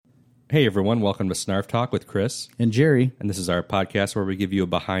Hey everyone, welcome to Snarf Talk with Chris. And Jerry. And this is our podcast where we give you a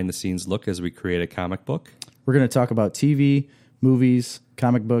behind-the-scenes look as we create a comic book. We're going to talk about TV, movies,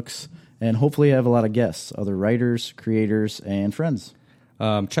 comic books, and hopefully have a lot of guests, other writers, creators, and friends.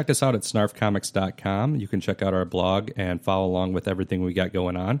 Check us out at snarfcomics.com. You can check out our blog and follow along with everything we got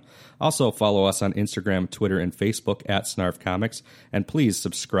going on. Also, follow us on Instagram, Twitter, and Facebook at Snarf Comics. And please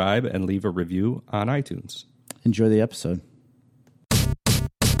subscribe and leave a review on iTunes. Enjoy the episode.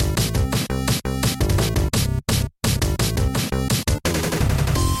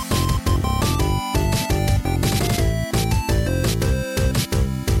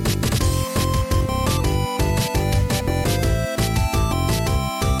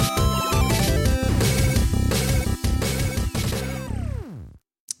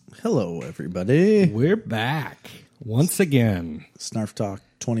 Hello, everybody. We're back once again. Snarf Talk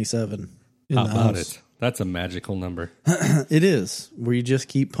 27. How about it? That's a magical number. It is. We just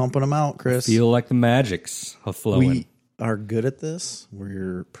keep pumping them out, Chris. Feel like the magics of flowing. We are good at this.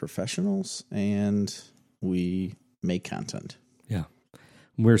 We're professionals, and we make content. Yeah.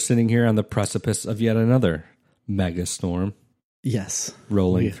 We're sitting here on the precipice of yet another mega storm. Yes.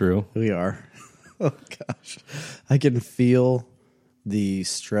 Rolling through. We are. Oh, gosh. I can feel the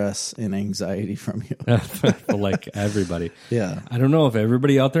stress and anxiety from you. Like everybody. Yeah. I don't know if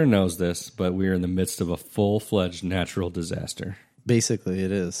everybody out there knows this, but we're in the midst of a full-fledged natural disaster. Basically,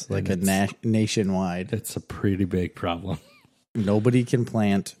 it is like nationwide. It's a pretty big problem. Nobody can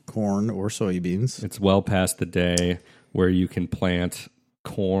plant corn or soybeans. It's well past the day where you can plant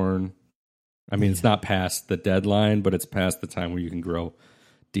corn. I mean, it's not past the deadline, but it's past the time where you can grow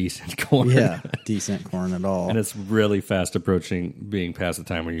decent corn. Yeah, decent corn at all. And it's really fast approaching being past the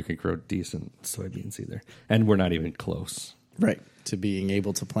time where you can grow decent soybeans either. And we're not even close. Right, to being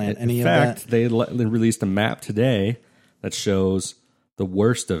able to plant any of that. In fact, they released a map today that shows the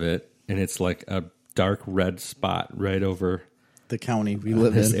worst of it, and it's like a dark red spot right over the county we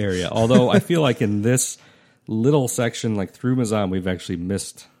live this in. area. Although I feel like in this little section, like through Mazan, we've actually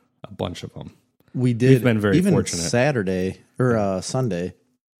missed a bunch of them. We did. We've been very even fortunate. Saturday, or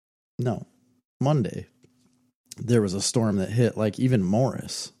Monday, there was a storm that hit like even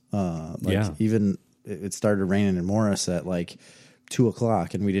Morris. Even it started raining in Morris at like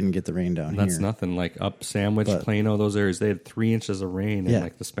 2:00, and we didn't get the rain down here. That's nothing. Like up Sandwich, Plano, those areas, they had 3 inches of rain in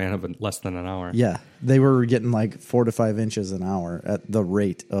like the span of less than an hour. Yeah, they were getting like 4 to 5 inches an hour at the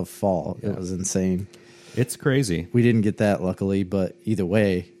rate of fall. Yeah. It was insane. It's crazy. We didn't get that, luckily, but either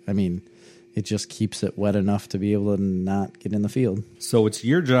way, I mean, it just keeps it wet enough to be able to not get in the field. So it's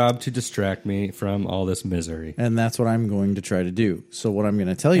your job to distract me from all this misery. And that's what I'm going to try to do. So what I'm going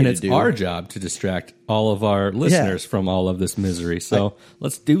to tell you to do... And it's our job to distract all of our listeners from all of this misery. So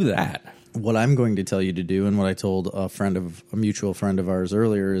let's do that. What I'm going to tell you to do, and what I told a mutual friend of ours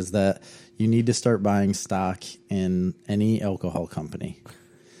earlier, is that you need to start buying stock in any alcohol company.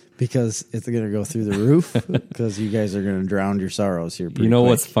 Because it's going to go through the roof, because you guys are going to drown your sorrows here pretty quick.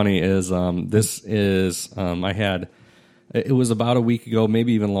 What's funny is it was about a week ago,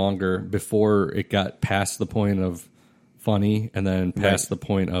 maybe even longer, before it got past the point of funny, and then past the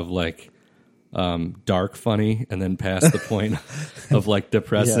point of like dark funny, and then past the point of like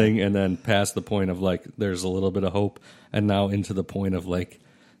depressing, and then past the point of like there's a little bit of hope, and now into the point of like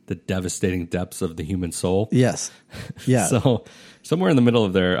the devastating depths of the human soul. Yes. Yeah. So somewhere in the middle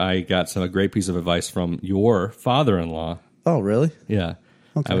of there, I got a great piece of advice from your father-in-law. Oh, really? Yeah.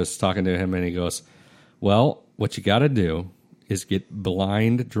 Okay. I was talking to him, and he goes, well, what you got to do is get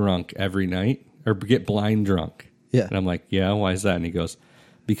blind drunk every night, or get blind drunk. Yeah. And I'm like, yeah, why is that? And he goes,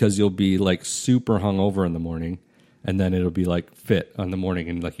 because you'll be like super hungover in the morning, and then it'll be like fit on the morning,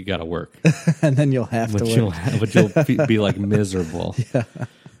 and like you got to work. And then you'll have to work. But you'll be like miserable. Yeah.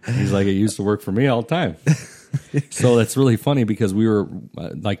 He's like, it used to work for me all the time. So that's really funny, because we were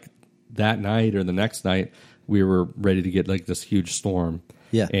like that night or the next night, we were ready to get like this huge storm.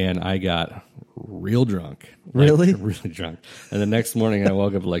 Yeah. And I got real drunk. Really? Really drunk. And the next morning I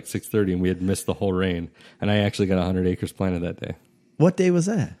woke up at like 6:30, and we had missed the whole rain. And I actually got 100 acres planted that day. What day was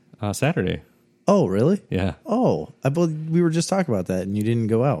that? Saturday. Oh, really? Yeah. Oh, I believe we were just talking about that, and you didn't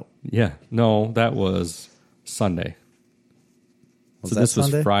go out. Yeah. No, that was Sunday. Was this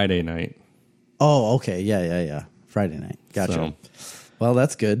Sunday? was Friday night. Oh, okay. Yeah. Friday night. Gotcha. So, well,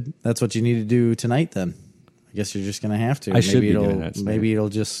 that's good. That's what you need to do tonight, then. I guess you're just going to have to. I should be doing that tonight. Maybe it'll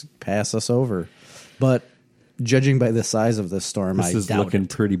just pass us over. But judging by the size of this storm, I doubt it. This is looking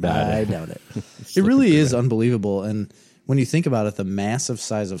pretty bad. I doubt it. It really is unbelievable. And when you think about it, the massive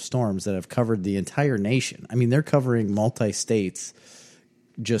size of storms that have covered the entire nation. I mean, they're covering multi-states,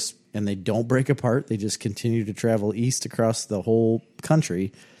 and they don't break apart. They just continue to travel east across the whole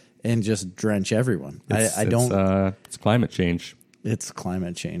country. and just drench everyone. I don't. It's climate change. It's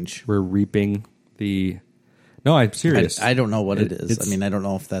climate change. We're reaping the. No, I'm serious. I don't know what it is. I mean, I don't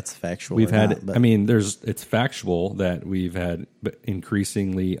know if that's factual. We've or had. not, but I mean, it's factual that we've had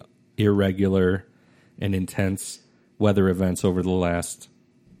increasingly irregular and intense weather events over the last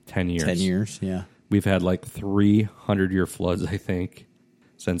 10 years. 10 years, yeah. We've had like 300-year floods, I think,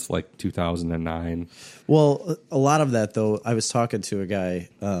 since like 2009. Well, a lot of that, though, I was talking to a guy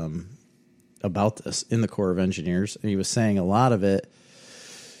about this in the Corps of Engineers, and he was saying a lot of it.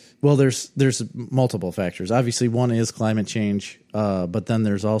 Well, there's multiple factors. Obviously, one is climate change, but then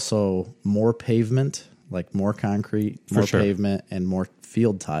there's also more pavement, like more concrete, more pavement, and more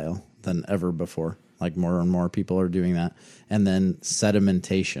field tile than ever before. Like more and more people are doing that. And then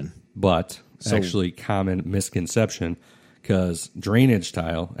sedimentation. But actually common misconception, because drainage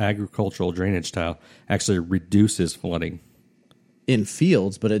tile, agricultural drainage tile, actually reduces flooding. In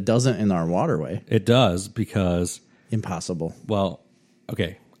fields, but it doesn't in our waterway. It does because... Impossible. Well,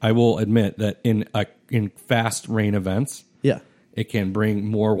 okay. I will admit that in fast rain events, yeah, it can bring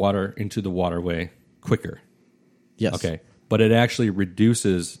more water into the waterway quicker. Yes. Okay. But it actually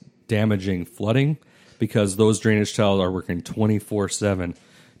reduces damaging flooding because those drainage tiles are working 24/7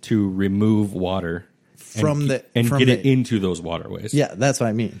 to remove water from get it into those waterways. Yeah, that's what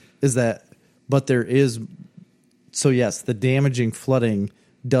I mean. But there is, so yes, the damaging flooding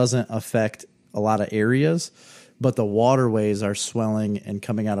doesn't affect a lot of areas, but the waterways are swelling and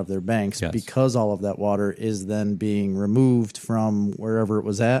coming out of their banks because all of that water is then being removed from wherever it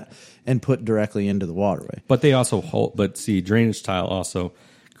was at and put directly into the waterway. But they also drainage tile also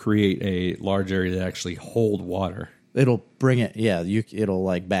create a large area that actually hold water. It'll bring it, it'll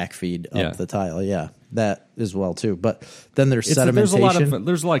like backfeed up the tile, that as well too. But then there's sedimentation.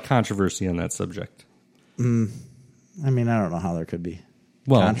 There's a lot of controversy on that subject. I mean, I don't know how there could be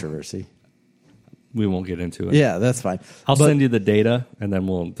controversy. We won't get into it. Yeah, that's fine. I'll send you the data, and then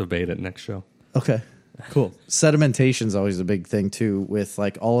we'll debate it next show. Okay, cool. Sedimentation is always a big thing, too, with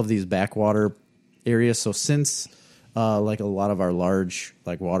like all of these backwater areas. So since like a lot of our large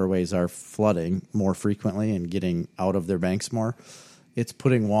like waterways are flooding more frequently and getting out of their banks more, it's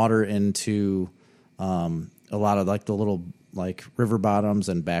putting water into a lot of like the little like river bottoms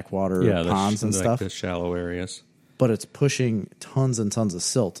and backwater ponds and stuff. The shallow areas. But it's pushing tons and tons of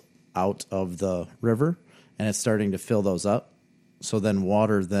silt out of the river, and it's starting to fill those up. So then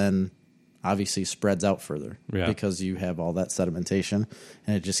water obviously spreads out further because you have all that sedimentation,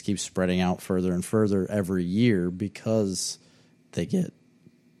 and it just keeps spreading out further and further every year because they get,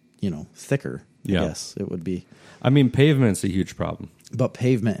 thicker. Yeah. Yes, it would be. I mean, pavement's a huge problem. But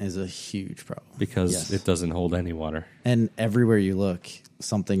pavement is a huge problem. Because it doesn't hold any water. And everywhere you look,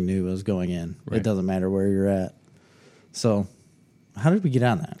 something new is going in. Right. It doesn't matter where you're at. So... how did we get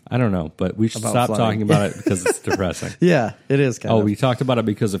on that? I don't know, but we should stop talking about it because it's depressing. Yeah, it is kind of. We talked about it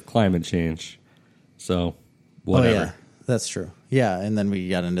because of climate change. So, whatever. Oh, yeah, that's true. Yeah, and then we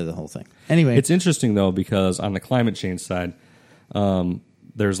got into the whole thing. Anyway. It's interesting, though, because on the climate change side,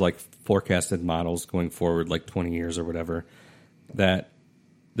 there's like forecasted models going forward, like 20 years or whatever, that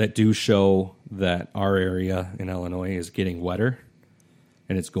do show that our area in Illinois is getting wetter,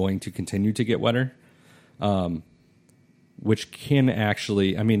 and it's going to continue to get wetter. Which can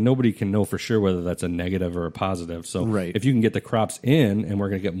actually, I mean, nobody can know for sure whether that's a negative or a positive. So if you can get the crops in and we're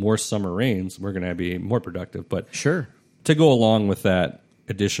going to get more summer rains, we're going to be more productive. But to go along with that,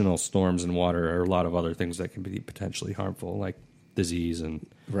 additional storms and water are a lot of other things that can be potentially harmful, like disease and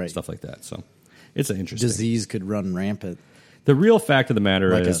stuff like that. So it's an interesting. Disease could run rampant. The real fact of the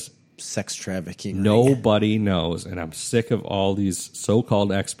matter is sex trafficking. Nobody knows. And I'm sick of all these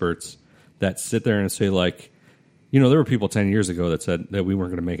so-called experts that sit there and say like, there were people 10 years ago that said that we weren't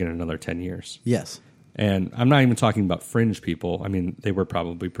going to make it in another 10 years. Yes. And I'm not even talking about fringe people. I mean, they were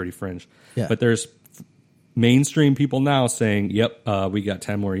probably pretty fringe. Yeah. But there's mainstream people now saying, yep, we got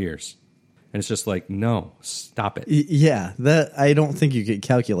 10 more years. And it's just like, no, stop it. Yeah, I don't think you could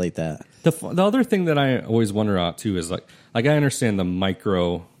calculate that. The other thing that I always wonder about, too, is like I understand the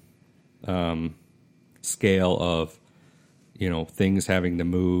micro scale of, things having to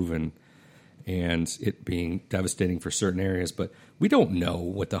move and it being devastating for certain areas, but we don't know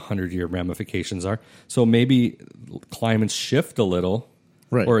what the 100-year ramifications are. So maybe climates shift a little,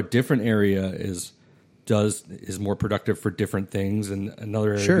 or a different area is more productive for different things, and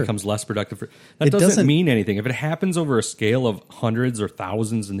another area becomes less productive. That doesn't mean anything. If it happens over a scale of hundreds or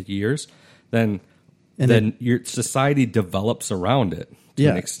thousands in years, then your society develops around it to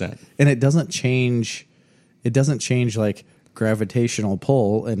an extent, and it doesn't change. It doesn't change like gravitational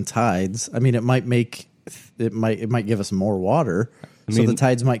pull and tides. I mean, it might give us more water, so the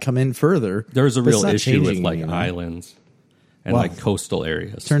tides might come in further. There's a but it's real not issue with changing like anything. islands and Well, like coastal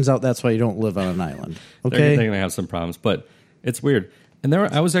areas. Turns out that's why you don't live on an island. They're Okay. going to have some problems, but it's weird. And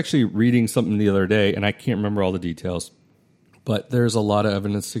I was actually reading something the other day, and I can't remember all the details, but there's a lot of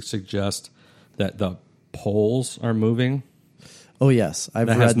evidence to suggest that the poles are moving. Oh yes, I've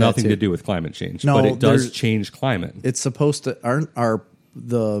That read has nothing that too. to do with climate change, No, but it does there's- change climate. It's supposed to. Aren't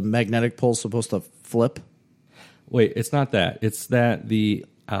the magnetic poles supposed to flip? Wait, it's not that. It's that the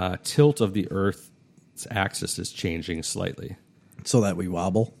tilt of the Earth's axis is changing slightly. So that we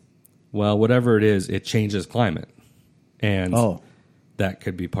wobble. Well, whatever it is, it changes climate. And Oh. that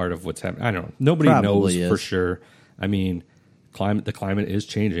could be part of what's happening. I don't know. Nobody Probably knows for is. sure. I mean, the climate is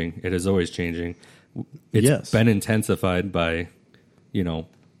changing. It is always changing. It's Yes. been intensified by,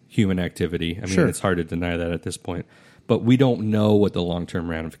 human activity. I mean, Sure. it's hard to deny that at this point. But we don't know what the long-term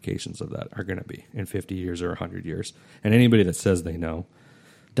ramifications of that are going to be in 50 years or 100 years. And anybody that says they know,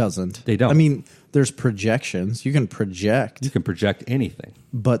 Doesn't. They don't. I mean, there's projections. You can project, you can project anything.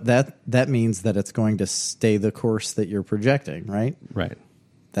 but that means that it's going to stay the course that you're projecting, right? Right.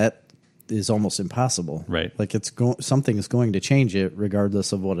 That is almost impossible. Right. Like something is going to change it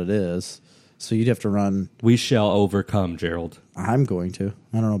regardless of what it is. So you'd have to run. We shall overcome, Gerald. I'm going to.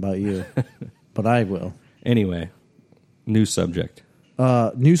 I don't know about you, but I will. Anyway, new subject.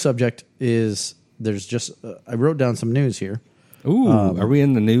 New subject is there's just I wrote down some news here. Ooh, are we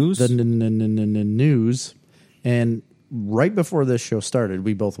in the news? The news, and right before this show started,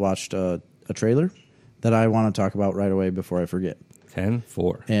 we both watched a trailer that I want to talk about right away before I forget.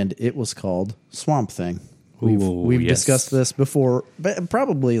 10-4. And it was called Swamp Thing. Ooh, We've yes. discussed this before, but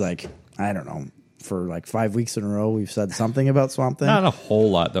probably like I don't know, for like 5 weeks in a row we've said something about Swamp Thing. Not a whole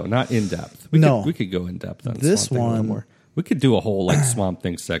lot, though. Not in depth. No. We could go in depth on This Swamp Thing a little one- more. We could do a whole Swamp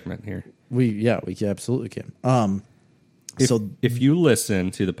Thing segment here. We absolutely can. If you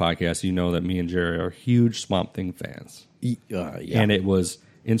listen to the podcast, you know that me and Jerry are huge Swamp Thing fans, Yeah, and it was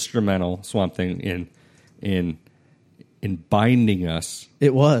instrumental, Swamp Thing, in binding us.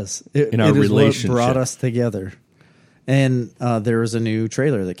 It was. It, In our it is relationship. what brought us together. And there was a new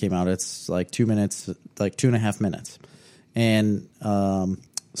trailer that came out. It's like 2 minutes, like 2.5 minutes. And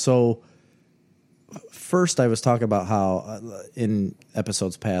so first I was talking about how in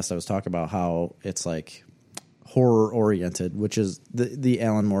episodes past I was talking about how it's like horror oriented, which is the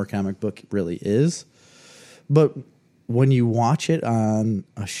Alan Moore comic book really is. But when you watch it on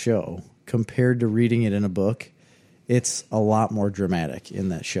a show compared to reading it in a book, it's a lot more dramatic in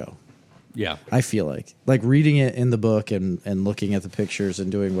that show. Yeah, I feel like reading it in the book and looking at the pictures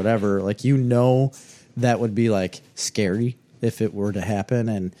and doing whatever, like, that would be like scary if it were to happen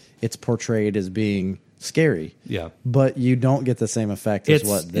and it's portrayed as being scary. yeah. But you don't get the same effect as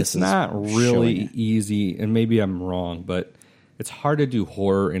what this it's is. not showing really you. easy, and maybe I'm wrong, but it's hard to do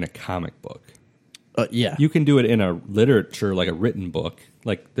horror in a comic book. Yeah. You can do it in a literature, like a written book,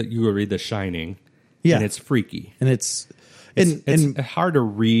 like that you would read The Shining, Yeah. and it's freaky. and it's It's hard to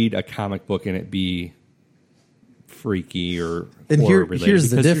read a comic book and it be freaky or And horror related. here's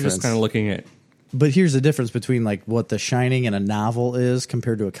the because you're difference. just kind of looking at But here's the difference between like what The Shining and a novel is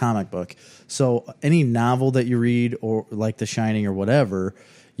compared to a comic book. So any novel that you read or like The Shining or whatever,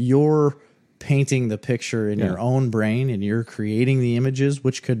 you're painting the picture in your own brain and you're creating the images,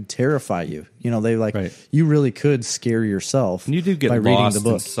 which could terrify you. They Right. you really could scare yourself. and you do get by reading lost the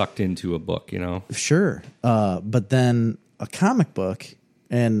book. and sucked into a book, Sure. But then a comic book,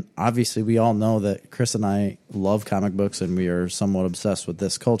 and obviously we all know that Chris and I love comic books and we are somewhat obsessed with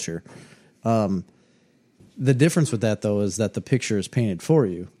this culture. The difference with that, though, is that the picture is painted for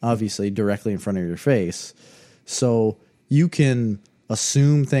you, obviously directly in front of your face. So you can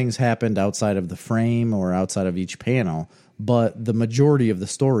assume things happened outside of the frame or outside of each panel, but the majority of the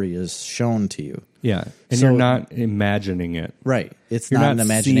story is shown to you. Yeah, and So- you're not imagining it. Right. It's You're not not an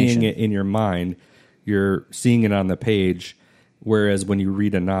imagination. seeing it in your mind. You're seeing it on the page. Whereas when you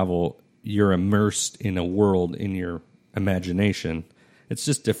read a novel, you're immersed in a world in your imagination. It's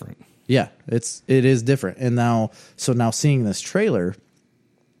just different. Yeah, it is different. And now seeing this trailer,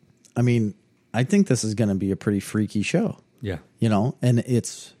 I mean, I think this is going to be a pretty freaky show. Yeah. And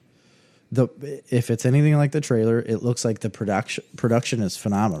if it's anything like the trailer, it looks like the production is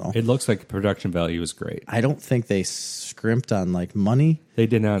phenomenal. It looks like the production value is great. I don't think they scrimped on like money. They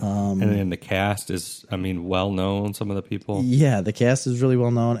did not, and then the cast is, well known. Some of the people. Yeah, the cast is really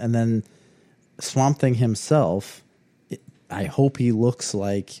well known, and then Swamp Thing himself, I hope he looks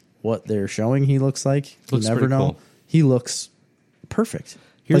like what they're showing. He looks like. Looks you never pretty know. cool. He looks perfect.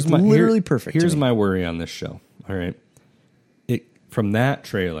 Here's like literally here- perfect. Here's to me. my worry on this show. All right, from that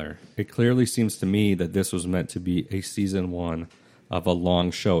trailer, it clearly seems to me that this was meant to be a season 1 of a long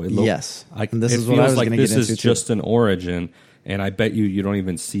show. Yes. And this is what I was going to get into. This is just an origin, and I bet you don't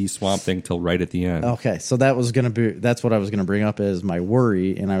even see Swamp Thing till right at the end. Okay, so that's what I was going to bring up as my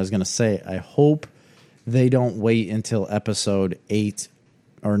worry, and I was going to say I hope they don't wait until episode 8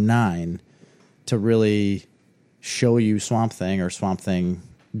 or 9 to really show you Swamp Thing or Swamp Thing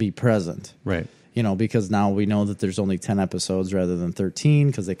be present. Right. Because now we know that there's only 10 episodes rather than 13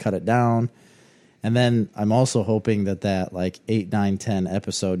 because they cut it down. And then I'm also hoping that like 8, 9, 10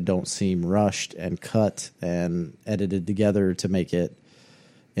 episode don't seem rushed and cut and edited together to make it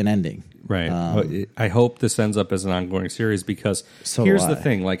an ending. Right. I hope this ends up as an ongoing series because here's the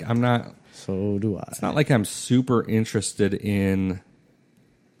thing. Like, So do I. It's not like I'm super interested in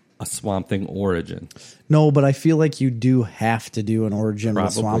a Swamp Thing origin. No, but I feel like you do have to do an origin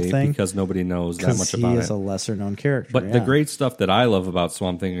with Swamp Thing. Because nobody knows that much about it. He is a lesser known character. But the great stuff that I love about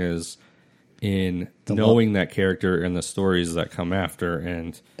Swamp Thing is in knowing that character and the stories that come after,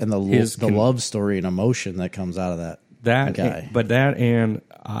 and the love story and emotion that comes out of that guy. But that and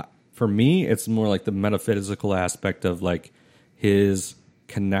for me, it's more like the metaphysical aspect of like his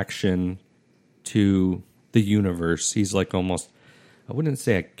connection to the universe. He's like almost, I wouldn't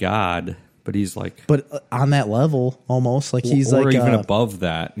say a god, but he's like, but on that level, almost like he's or like even above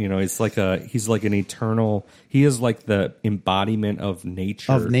that. It's like he's like an eternal. He is like the embodiment of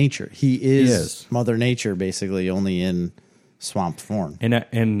nature. He is Mother Nature, basically, only in swamp form. And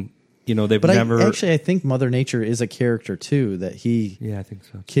they've never. I think Mother Nature is a character too that he. Yeah, I think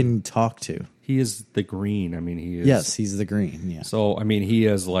so. Can talk to. He is the green. I mean, he is. Yes, he's the green. Yeah. So I mean, he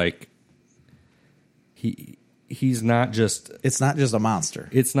is like. He's not just... It's not just a monster.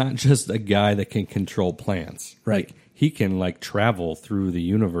 It's not just a guy that can control plants. Right. Like, he can, like, travel through the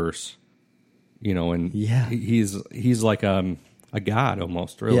universe, and he's like a god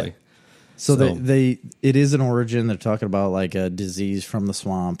almost, really. Yeah. So it is an origin. They're talking about, like, a disease from the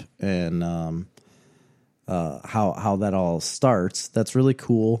swamp and how that all starts. That's really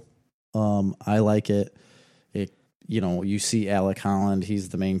cool. I like it. You see Alec Holland. He's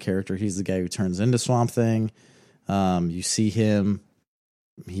the main character. He's the guy who turns into Swamp Thing. You see him.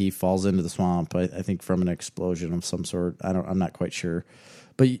 He falls into the swamp. I think from an explosion of some sort. I'm not quite sure,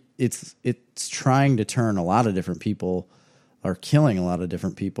 but it's trying to turn a lot of different people, or killing a lot of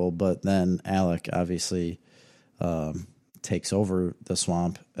different people. But then Alec obviously takes over the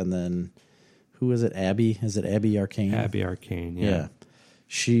swamp, and then who is it? Abby? Is it Abby Arcane? Abby Arcane. Yeah.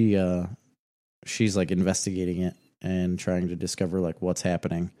 She's like investigating it and trying to discover like what's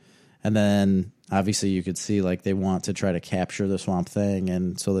happening. And then obviously you could see like they want to try to capture the Swamp Thing,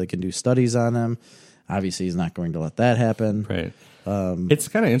 and so they can do studies on him. Obviously he's not going to let that happen. Right. It's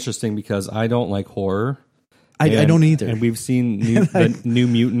kind of interesting because I don't like horror. I don't either. And we've seen the New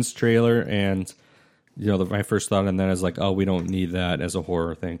Mutants trailer, and my first thought on that is like, oh, we don't need that as a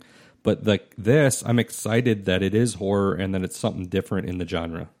horror thing. But like this, I'm excited that it is horror and that it's something different in the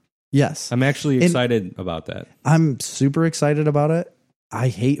genre. Yes. I'm actually excited about that. I'm super excited about it. I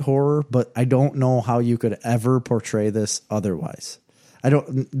hate horror, but I don't know how you could ever portray this otherwise.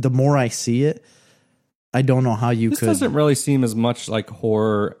 The more I see it, I don't know how you could. This doesn't really seem as much like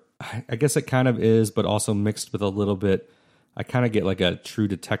horror. I guess it kind of is, but also mixed with a little bit. I kind of get like a True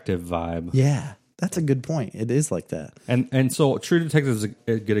Detective vibe. Yeah, that's a good point. It is like that. And so True Detective is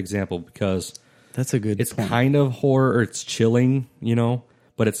a good example because that's a good point. It's kind of horror, or it's chilling,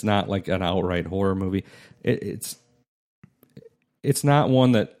 but it's not like an outright horror movie. It's not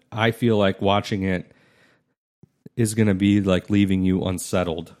one that I feel like watching it is going to be like leaving you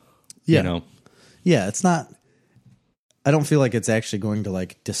unsettled. Yeah. Yeah, it's not. I don't feel like it's actually going to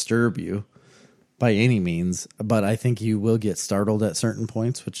like disturb you by any means, but I think you will get startled at certain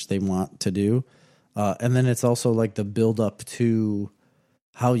points, which they want to do. And then it's also like the build up to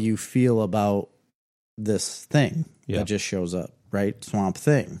how you feel about this thing that just shows up, right? Swamp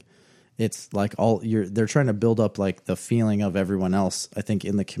Thing. It's like they're trying to build up like the feeling of everyone else, I think,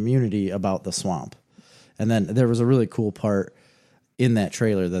 in the community about the swamp. And then there was a really cool part in that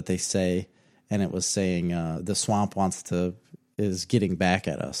trailer that they say, and it was saying the swamp is getting back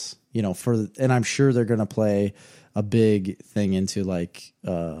at us, and I'm sure they're going to play a big thing into like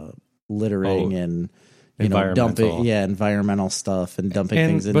littering and dumping, environmental stuff and dumping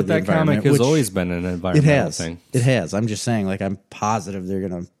things into the environment. But that comic has always been an environmental thing. It has. I'm just saying, like, I'm positive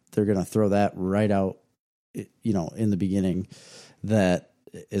they're gonna throw that right out, in the beginning. That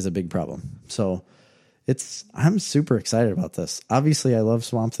is a big problem. So I'm super excited about this. Obviously, I love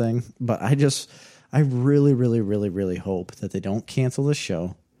Swamp Thing, but I really, really, really, really hope that they don't cancel this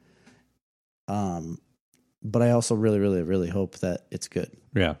show. But I also really, really, really hope that it's good.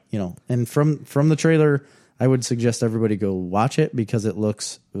 Yeah. And from the trailer, I would suggest everybody go watch it because it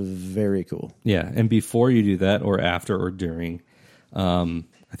looks very cool. Yeah, and before you do that, or after or during, I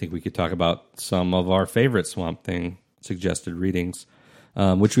think we could talk about some of our favorite Swamp Thing suggested readings,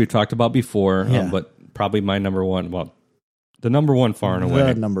 which we've talked about before, but probably my number one, well, the number one far and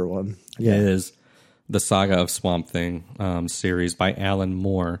away. The number one. Is the Saga of Swamp Thing series by Alan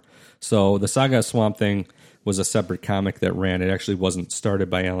Moore. So the Saga of Swamp Thing was a separate comic that ran. It actually wasn't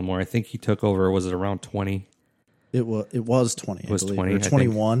started by Alan Moore. I think he took over, was it around 20? It was 20. It was 20. Or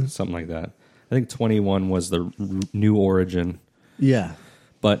 21. Something like that. I think 21 was the new origin. Yeah.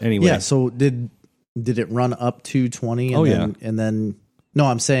 But anyway. Yeah, so did it run up to 20? And then, no,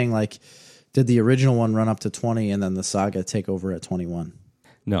 I'm saying like, did the original one run up to 20 and then the Saga take over at 21?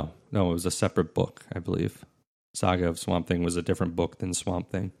 No, it was a separate book, I believe. Saga of Swamp Thing was a different book than Swamp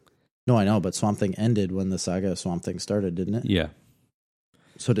Thing. No, I know, but Swamp Thing ended when the Saga of Swamp Thing started, didn't it? Yeah.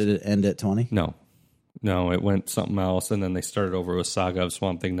 So did it end at 20? No, it went something else, and then they started over with Saga of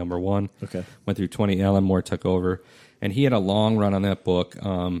Swamp Thing number 1. Okay. Went through 20. Alan Moore took over, and he had a long run on that book.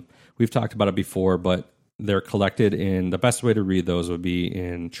 We've talked about it before, but they're collected in, the best way to read those would be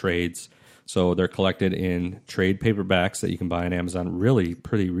in trades. So they're collected in trade paperbacks that you can buy on Amazon, really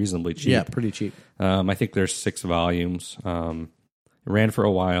pretty reasonably cheap. Yeah, pretty cheap. I think there's 6 volumes. It ran for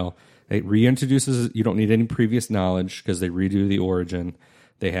a while. It reintroduces, you don't need any previous knowledge because they redo the origin.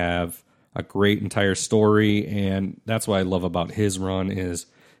 They have a great entire story, and that's what I love about his run is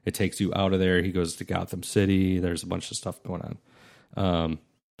it takes you out of there. He goes to Gotham City. There's a bunch of stuff going on.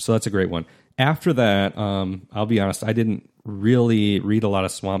 So that's a great one. After that, I'll be honest, I didn't really read a lot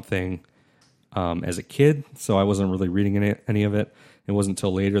of Swamp Thing as a kid, so I wasn't really reading any of it. It wasn't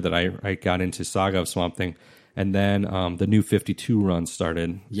until later that I got into Saga of Swamp Thing. And then the New 52 run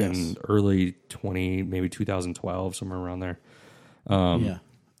started in early 2012, somewhere around there. Yeah.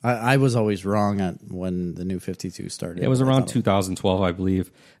 I was always wrong on when the New 52 started. It was around 2012, I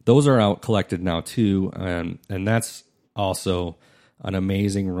believe. Those are out collected now, too. And that's also an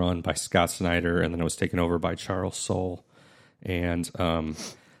amazing run by Scott Snyder, and then it was taken over by Charles Soule. And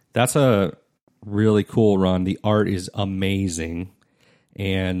that's a really cool run. The art is amazing.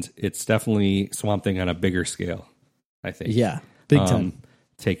 And it's definitely Swamp Thing on a bigger scale, I think. Yeah, big time.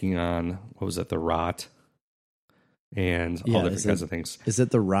 Taking on, what was it, the Rot and all different kinds of things. Is it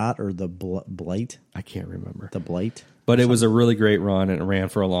the Rot or the Blight? I can't remember. The Blight? But it was a really great run, and it ran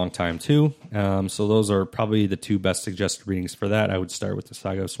for a long time, too. So those are probably the 2 best suggested readings for that. I would start with the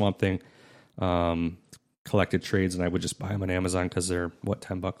Saga of Swamp Thing. Collected trades, and I would just buy them on Amazon because they're,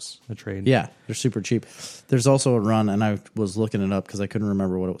 $10 a trade? Yeah, they're super cheap. There's also a run, and I was looking it up because I couldn't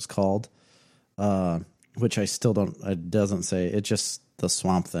remember what it was called, which I still don't, it doesn't say, it's just the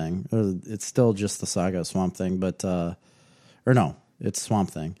Swamp Thing. It's still just the Saga of Swamp Thing, but, or no, it's Swamp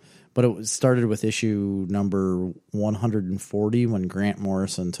Thing. But it started with issue number 140 when Grant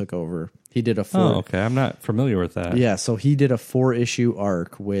Morrison took over. He did a 4. Oh, okay. I'm not familiar with that. Yeah, so he did a 4-issue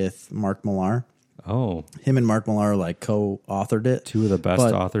arc with Mark Millar. Oh. Him and Mark Millar co-authored it. 2 of the best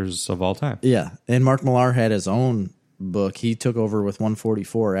authors of all time. Yeah, and Mark Millar had his own book. He took over with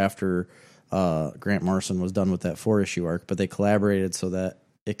 144 after Grant Morrison was done with that 4-issue arc, but they collaborated so that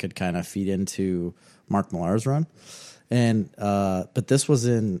it could kind of feed into Mark Millar's run. And but this was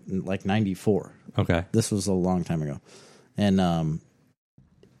in like 94. Okay. This was a long time ago. And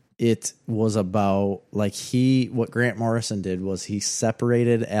it was about what Grant Morrison did was he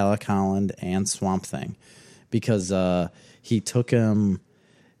separated Alec Holland and Swamp Thing because he took him.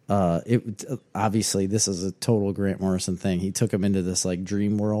 Obviously, this is a total Grant Morrison thing. He took him into this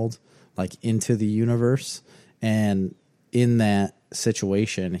dream world, into the universe, and in that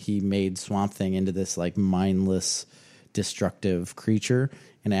situation, he made Swamp Thing into this mindless, destructive creature.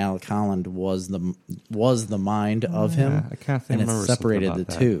 And Alec Holland was the mind of him, I kind of think and it separated the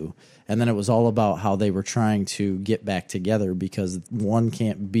two. And then it was all about how they were trying to get back together because one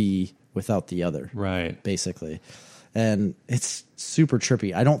can't be without the other, right? Basically, and it's super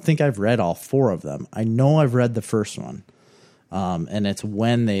trippy. I don't think I've read all 4 of them. I know I've read the first one, and it's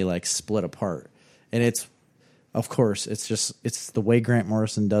when they split apart. And it's, of course, it's the way Grant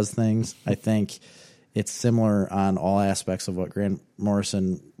Morrison does things. I think. It's similar on all aspects of what Grant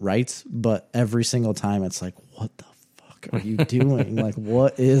Morrison writes, but every single time it's what the fuck are you doing?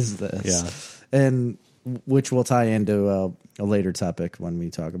 What is this? Yeah. And which will tie into a later topic when we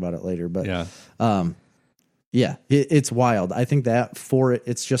talk about it later. But it's wild. I think that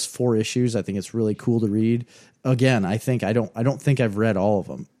it's just 4 issues. I think it's really cool to read. Again, I don't think I've read all of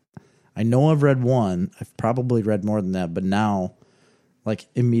them. I know I've read 1. I've probably read more than that, but now.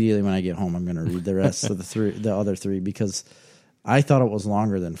 Immediately when I get home, I'm going to read the rest of the other 3, because I thought it was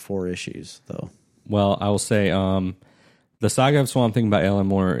longer than 4 issues, though. Well, I will say the Saga of Swamp Thing by Alan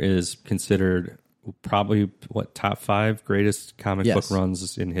Moore is considered probably top 5 greatest comic Yes. book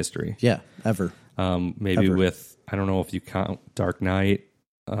runs in history. Yeah, ever. Maybe Ever. with, I don't know if you count Dark Knight.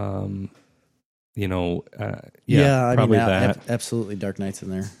 I Probably mean, that. absolutely. Dark Knight's in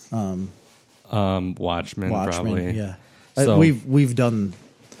there. Watchmen, probably. Yeah. So- We've done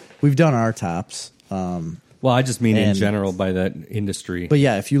our tops. Well, I just mean in And- general by that industry. But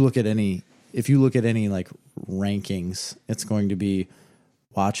yeah, if you look at any like rankings, it's going to be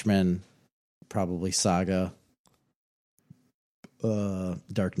Watchmen, probably Saga,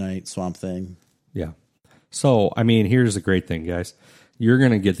 Dark Knight, Swamp Thing. Yeah. So, I mean, here's the great thing, guys. You're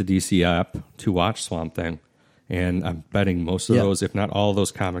going to get the DC app to watch Swamp Thing. And I'm betting most of Yeah. those, if not all of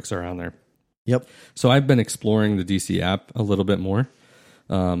those comics are on there. Yep. So I've been exploring the DC app a little bit more.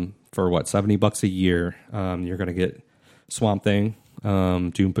 For what, $70 a year, you're going to get Swamp Thing,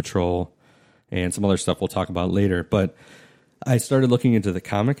 Doom Patrol, and some other stuff we'll talk about later. But I started looking into the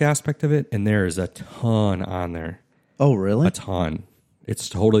comic aspect of it, and there is a ton on there. Oh, really? A ton. It's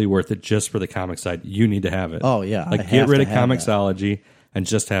totally worth it just for the comic side. You need to have it. Oh, yeah. Like, I get have rid to of have that. Comixology and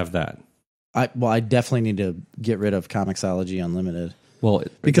just have that. I definitely need to get rid of Comixology Unlimited Well,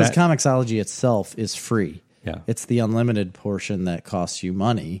 because that- Comixology itself is free. Yeah. It's the unlimited portion that costs you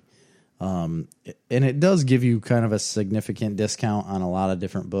money. And it does give you kind of a significant discount on a lot of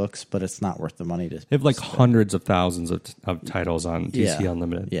different books, but it's not worth the money to. They have like hundreds of thousands of titles on DC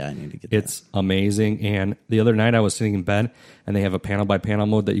Unlimited. Yeah, I need to get It's amazing. And the other night I was sitting in bed and they have a panel by panel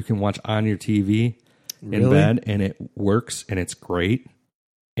mode that you can watch on your TV in Really? bed, and it works and it's great.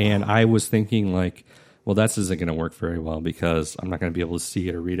 And I was thinking like, well, this isn't going to work very well because I'm not going to be able to see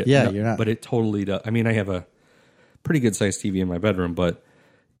it or read it. Yeah, No, you're not. But it totally does. I mean, I have a pretty good sized TV in my bedroom, but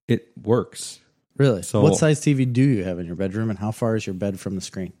it works. Really? So- What size TV do you have in your bedroom, and how far is your bed from the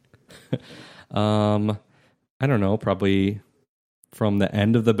screen? I don't know, probably from the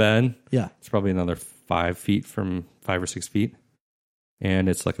end of the bed. Yeah. It's probably another 5 or 6 feet. And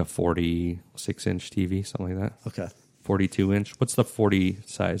it's like a 46-inch TV, something like that. Okay. 42-inch. What's the 40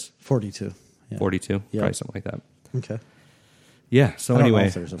 size? 42. Yeah. 42? Yeah. Probably something like that. Okay. Yeah, so I don't know anyway.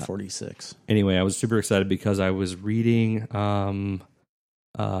 if there's a 46. Anyway, I was super excited because I was reading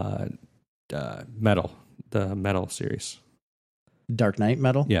Metal, the Metal series. Dark Knight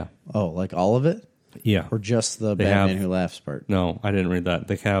Metal? Yeah. Oh, like all of it? Yeah. Or just the They Batman have- Who Laughs part? No, I didn't read that.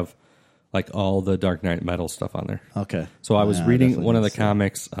 They have like all the Dark Knight Metal stuff on there. Okay. So I was Yeah, reading definitely one of the need to see it.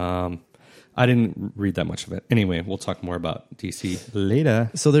 comics. I didn't read that much of it. Anyway, we'll talk more about DC later.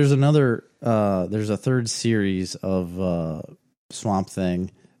 So there's there's a third series of Swamp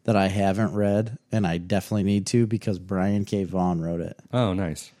Thing that I haven't read, and I definitely need to because Brian K. Vaughan wrote it Oh,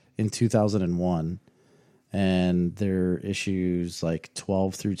 nice. in 2001. And they're issues like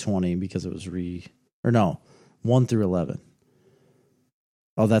 12 through 20 because it was 1 through 11.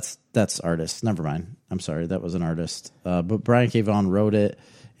 Oh, that's artist. Never mind. I'm sorry. That was an artist. But Brian K. Vaughan wrote it,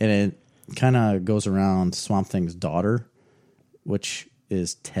 and it kind of goes around Swamp Thing's daughter, which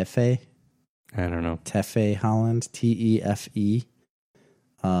is Tefe. I don't know. Tefe Holland, Tefe.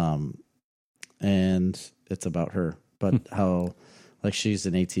 And it's about her, but how like she's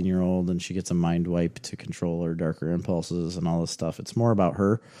an 18-year-old and she gets a mind wipe to control her darker impulses and all this stuff. It's more about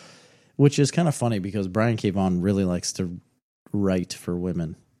her, which is kind of funny because Brian K. Vaughan really likes to write for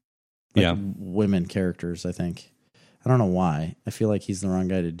women. Like Yeah. women characters, I think. I don't know why. I feel like he's the wrong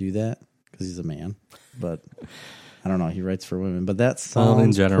guy to do that because he's a man, but I don't know. He writes for women, but that Well, in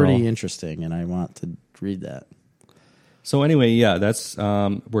sounds general. pretty interesting, and I want to read that. So anyway, yeah, that's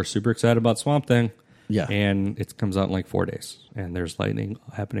we're super excited about Swamp Thing. Yeah. And it comes out in like 4 days. And there's lightning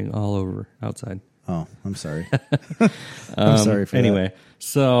happening all over outside. Oh, I'm sorry. I'm sorry for Anyway,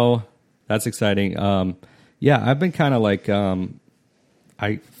 so that's exciting. Yeah, I've been kind of like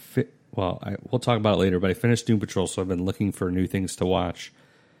we'll talk about it later, but I finished Doom Patrol, so I've been looking for new things to watch.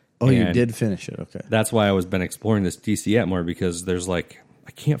 that. Oh, you And did finish it. Okay. That's why I was been exploring this DC app more because there's like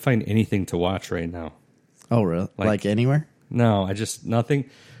I can't find anything to watch right now. Oh, really? Like anywhere? No, I just nothing.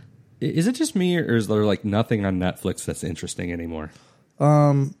 Is it just me, or is there like nothing on Netflix that's interesting anymore?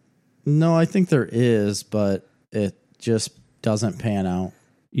 No, I think there is, but it just doesn't pan out.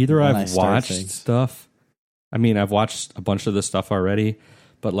 Either When I I've start watched things. stuff. I mean, I've watched a bunch of this stuff already,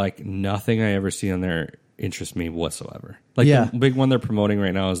 but like nothing I ever see on there interests me whatsoever. Like Yeah. the big one they're promoting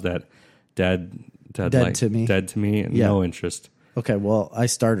right now is that Dead to Me. Dead to Me, and Yeah. no interest. Okay, well, I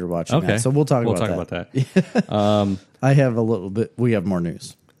started watching Okay, that, so we'll talk about about that. that. I have a little bit. We have more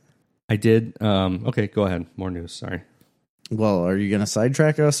news. I did. Okay, go ahead. More news. Sorry. Well, are you going to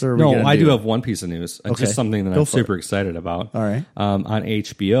sidetrack us, or are we No, gonna I do have one piece of news. Okay. Just something that Go I'm for it. super excited about. All right. On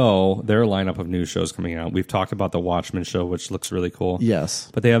HBO, their lineup of new shows coming out. We've talked about the Watchmen show, which looks really cool. Yes.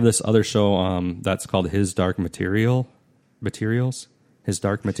 But they have this other show that's called His Dark Materials. His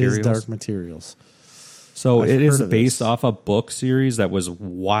Dark Materials. His Dark Materials. So I've it is heard of based this. off a book series that was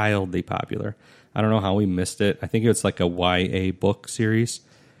wildly popular. I don't know how we missed it. I think it's like a YA book series.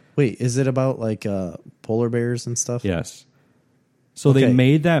 Wait, is it about like polar bears and stuff? Yes. So they Okay.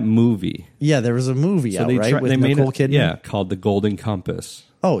 made that movie. Yeah, there was a movie out, right? With Nicole Kidman? Yeah, called The Golden Compass.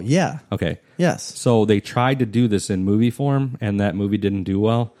 Oh, yeah. Okay. Yes. So they tried to do this in movie form, and that movie didn't do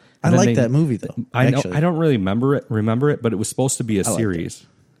well. I And then like that movie, though. I know. actually. I don't really remember it, but it was supposed to be a liked series.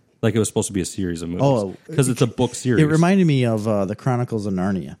 Like it was supposed to be a series of movies. Oh, because it's a book series. It reminded me of the Chronicles of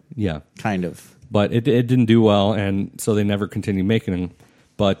Narnia, yeah, kind of. but it didn't do well, and so they never continued making them.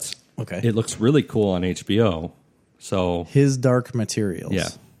 But Okay. it looks really cool on HBO. So His Dark Materials. yeah,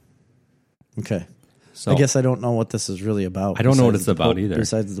 Okay. so I guess I don't know what this is really about. I don't know what besides it's about the either.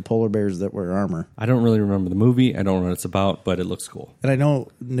 Besides the polar bears that wear armor. I don't really remember the movie. I don't know what it's about, but it looks cool. And I know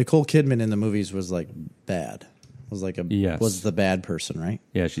Nicole Kidman in the movies was like bad. Was like Yes. was the bad person, right?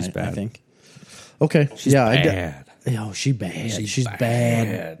 Yeah, she's I bad. think. Okay. She's yeah, bad. Oh, she bad. She's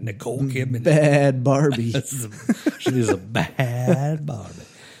bad. Nicole Kidman. Bad Barbie. She's a bad Barbie.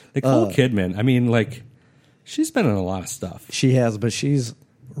 Nicole Kidman. I mean, like, she's been in a lot of stuff. She has, but she's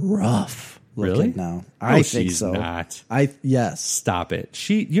rough looking Really? now. No, I think she's so. not. Yes. Stop it.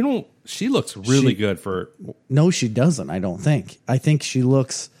 She looks really good for. No, she doesn't. I don't think. I think she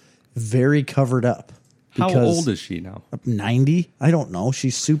looks very covered up. How because old is she now? 90? I don't know.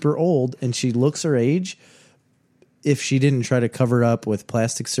 She's super old, and she looks her age. If she didn't try to cover it up with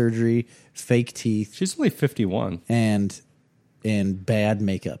plastic surgery, fake teeth, She's only 51. and bad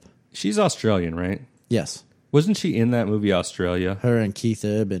makeup. She's Australian, right? Yes, Wasn't she in that movie Australia? her and Keith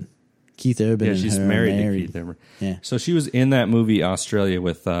Urban. Keith Urban. Yeah, and she's her married to Keith Urban. Yeah. So she was in that movie Australia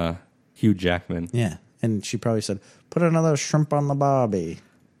with Hugh Jackman. Yeah, and she probably said, "Put another shrimp on the barbie."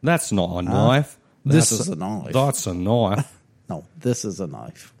 That's not a knife. This is a knife. That's a knife. No, this is a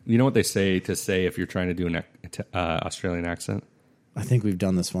knife. You know what they say if you're trying to do an Australian accent? I think we've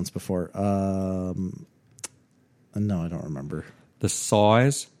done this once before. No, I don't remember. The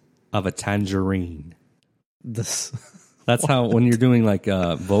size of a tangerine. This. That's how, when you're doing like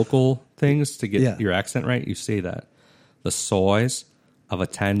vocal things to get Yeah. your accent right, you say that. The size of a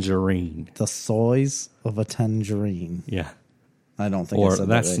tangerine. The size of a tangerine. Yeah. I don't think I Or said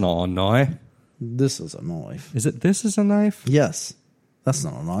that's that right. not a knife. This is a knife. Is it this is a knife? Yes. That's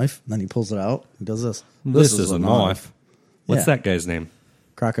not a knife. Then he pulls it out. He does this. This is a knife. What's Yeah. that guy's name?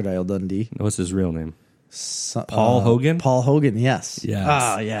 Crocodile Dundee. What's his real name? So- Paul Hogan? Paul Hogan, yes. Yes.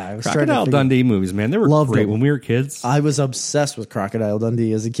 Ah, yeah. I was trying to Crocodile figure- Dundee movies, man. They were Loved great them. when we were kids. I was obsessed with Crocodile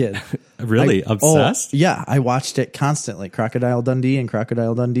Dundee as a kid. Really? Obsessed? Oh, yeah. I watched it constantly. Crocodile Dundee and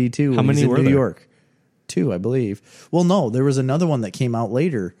Crocodile Dundee 2. How many in were New there? York. 2, I believe. Well, no. There was another one that came out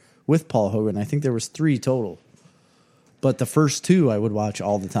later with Paul Hogan. I think there was 3 total. But the first 2 I would watch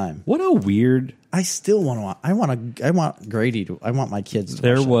all the time. What a weird. I still want to watch. I want Grady to. I want my kids to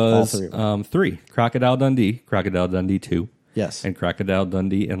There watch all was 3 of them. 3. Crocodile Dundee, Crocodile Dundee 2, Yes. and Crocodile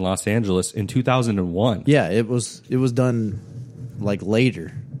Dundee in Los Angeles in 2001. Yeah, it was done like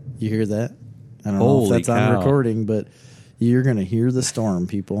later. You hear that? I don't know Holy if that's on cow. recording, but you're going to hear the storm,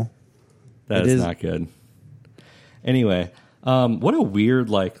 people. That It is is- not good. Anyway, what a weird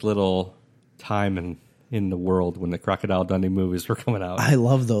like little time in the world when the Crocodile Dundee movies were coming out. I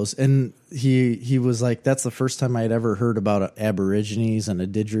love those. And he was like, that's the first time I had ever heard about Aborigines and a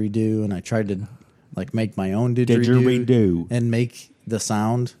didgeridoo, and I tried to like make my own didgeridoo, Didgeridoo. and make the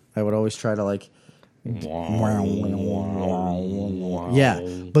sound. I would always try to like yeah,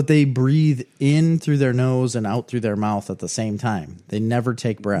 but they breathe in through their nose and out through their mouth at the same time. They never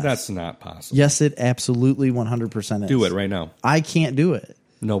take breath. That's not possible. Yes, it absolutely 100% is. Do it right now. I can't do it.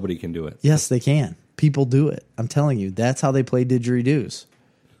 Nobody can do it. Yes, they can. People do it. I'm telling you, that's how they play didgeridoos.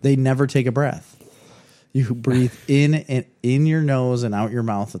 They never take a breath. You breathe in and in your nose and out your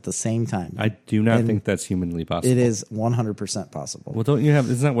mouth at the same time. I do not And think that's humanly possible. It is 100% possible. Well, don't you have?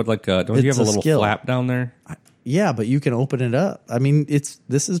 Isn't that what like? Don't you It's have a a little skill. flap down there? Yeah, but you can open it up. I mean, this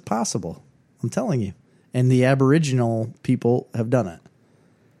is possible. I'm telling you. And the Aboriginal people have done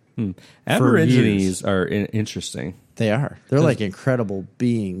it. Aborigines are interesting. They are. They're like incredible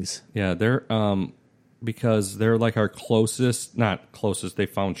beings. Yeah, they're because they're like our closest, not closest. They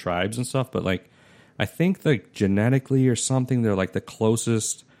found tribes and stuff, but like I think like genetically or something, they're like the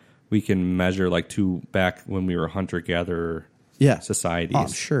closest we can measure like to back when we were hunter gatherer Yeah. societies. Oh,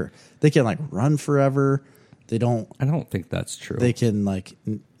 I'm sure. They can like run forever. They don't. I don't think that's true. They can like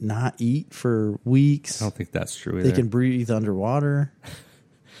not eat for weeks. I don't think that's true either. They can breathe underwater.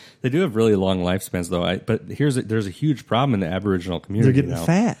 They do have really long lifespans, though. But there's a huge problem in the Aboriginal community. They're getting now.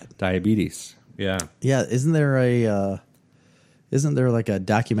 fat. Diabetes. Yeah. Yeah. Isn't there like a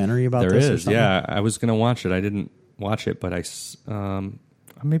documentary about There this? Or is. something? Yeah. I was going to watch it. I didn't watch it, but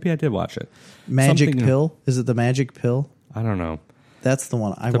maybe I did watch it. Magic Pill. Is it the Magic Pill? I don't know. That's the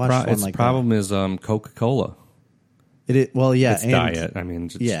one I watched. The problem is Coca-Cola. Well, yeah, It's diet. I mean,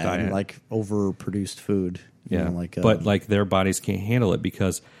 it's diet. and like overproduced food. Yeah, like but like their bodies can't handle it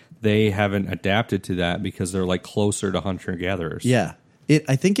because they haven't adapted to that because they're like closer to hunter gatherers. yeah.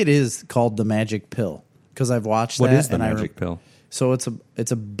 I think it is called the Magic Pill because I've watched What that. is the magic pill? So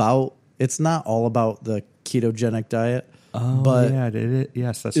it's not all about the ketogenic diet. Oh, but yeah,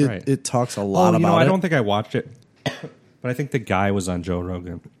 yes, that's right. It talks a lot about I it. don't think I watched it, but I think the guy was on Joe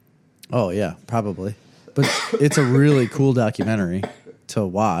Rogan. Oh yeah, probably. But it's a really cool documentary to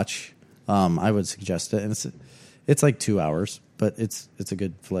watch. I would suggest it, and it's like 2 hours, but it's a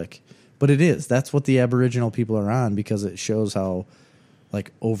good flick. But it is. That's what the Aboriginal people are on because it shows how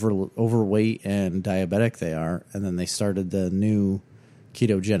like overweight and diabetic they are, and then they started the new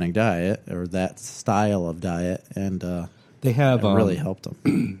ketogenic diet or that style of diet, and They have it really helped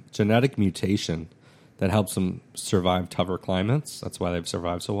them. genetic mutation that helps them survive tougher climates. That's why they've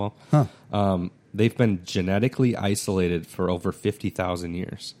survived so well. Huh. They've been genetically isolated for over 50,000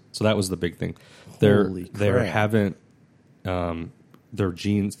 years. So that was the big thing. They haven't their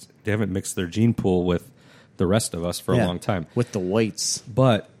genes. They haven't mixed their gene pool with the rest of us for a long time. With the weights.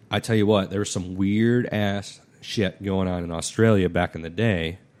 But I tell you what, there was some weird ass shit going on in Australia back in the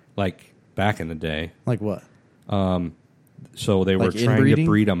day. Like back in the day. Like what? So they were Like trying inbreeding? to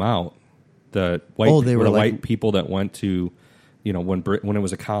breed them out. The white, they were the like- white people that went to, when it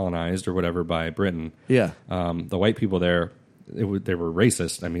was colonized or whatever by Britain. Yeah. The white people there, they were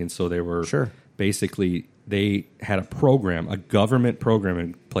racist. I mean, so they were basically they had a government program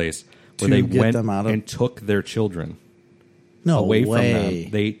in place where To they get went them out of- and took their children No away way. from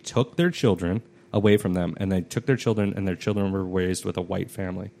them. They took their children away from them, and they took their children, and their children were raised with a white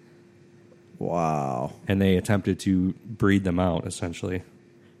family. Wow. And they attempted to breed them out, essentially.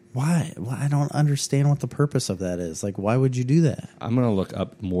 Why? Well, I don't understand what the purpose of that is. Like, why would you do that? I'm going to look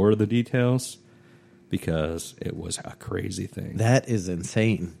up more of the details because it was a crazy thing. That is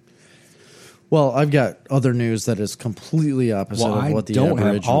insane. Well, I've got other news that is completely opposite of what the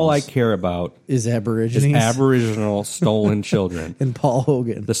Aboriginals all I care about is is Aborigines Aboriginal stolen children. and Paul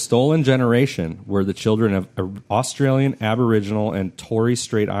Hogan. The stolen generation were the children of Australian Aboriginal and Torres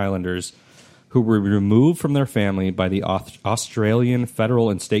Strait Islanders who were removed from their family by the Australian federal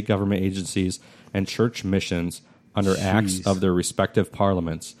and state government agencies and church missions under acts of their respective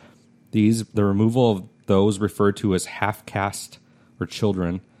parliaments. The removal of those referred to as half-caste or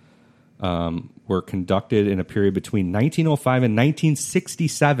children were conducted in a period between 1905 and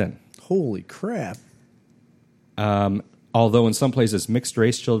 1967. Holy crap. Although in some places mixed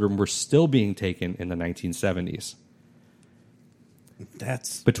race children were still being taken in the 1970s.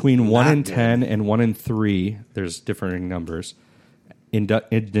 That's Between 1 not in good. 10 and 1 in 3, there's differing numbers.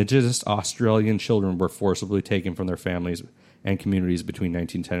 Indigenous Australian children were forcibly taken from their families and communities between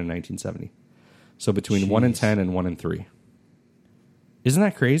 1910 and 1970. So between 1 in 10 and 1 in 3. Isn't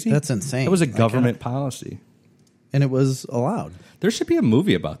that crazy? That's insane. That was a I government policy. And it was allowed. There should be a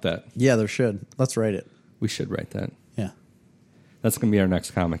movie about that. Yeah, there should. Let's write it. We should write that. Yeah. That's going to be our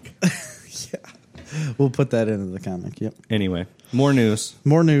next comic. We'll put that into the comic. Yep. Anyway, more news.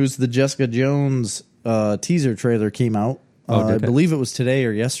 More news. The Jessica Jones teaser trailer came out. Oh, did I it? believe it was today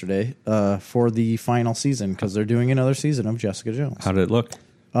or yesterday for the final season because they're doing another season of Jessica Jones. How did it look?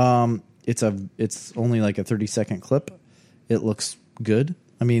 It's only like a 30-second clip. It looks good.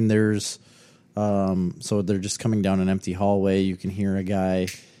 I mean, there's so they're just coming down an empty hallway. You can hear a guy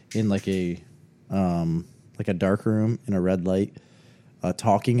in like a dark room in a red light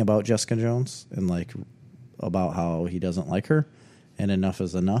talking about Jessica Jones and like about how he doesn't like her and enough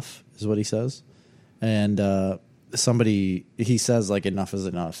is enough is what he says. And he says like enough is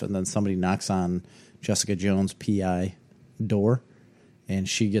enough, and then somebody knocks on Jessica Jones' PI door, and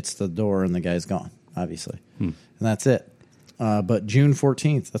she gets the door, and the guy's gone, obviously, and that's it. But June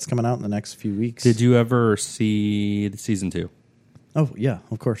 14th, that's coming out in the next few weeks. Did you ever see the season 2? Oh yeah,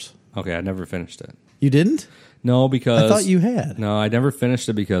 of course. Okay, I never finished it. You didn't? No, because I thought you had. No, I never finished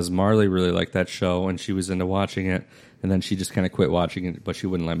it because Marley really liked that show and she was into watching it, and then she just kind of quit watching it, but she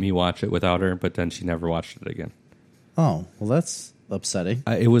wouldn't let me watch it without her. But then she never watched it again. Oh well, that's upsetting.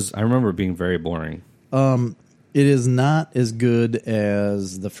 I remember it being very boring. It is not as good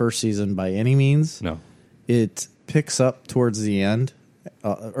as the first season by any means. No, It picks up towards the end,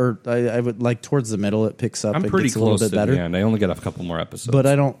 or I would like towards the middle. It picks up. I'm It pretty gets a little close bit to better. the end. I only got a couple more episodes. But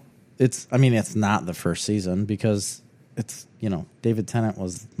I don't. It's. I mean, it's not the first season because it's. David Tennant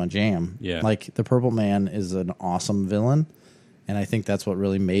was my jam. Yeah. Like the Purple Man is an awesome villain, and I think that's what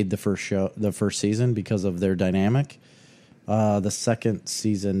really made the first season because of their dynamic. The second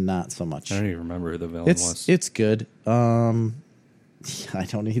season, not so much. I don't even remember who the villain was. It's good. I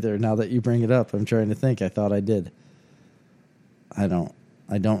don't either. Now that you bring it up, I'm trying to think. I thought I did. I don't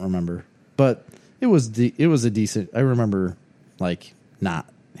remember. But it was a decent. I remember like not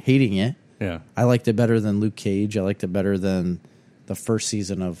hating it. Yeah. I liked it better than Luke Cage. I liked it better than the first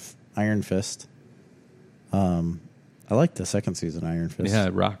season of Iron Fist. I liked the second season of Iron Fist. Yeah,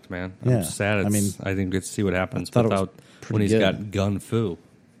 it rocked, man. Yeah. I'm sad. I mean, I didn't get to see what happens thought it was without pretty when he's good. got gun fu.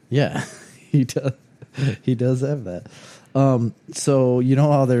 Yeah, he does. He does have that. So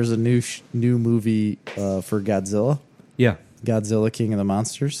how there's a new movie for Godzilla, Yeah. Godzilla King of the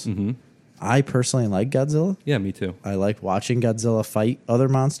Monsters. Mm-hmm. I personally like Godzilla. Yeah, me too. I like watching Godzilla fight other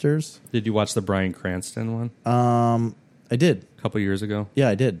monsters. Did you watch the Bryan Cranston one I did. a couple years ago? Yeah,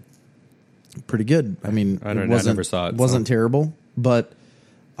 I did. Pretty good. I mean, I never saw it, Wasn't terrible, but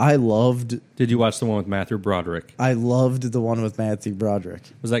I loved Did you watch the one with Matthew Broderick? the one with Matthew Broderick.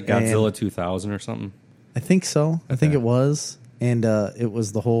 Was that Godzilla 2000 or something? I think so. I think Okay. it was, and it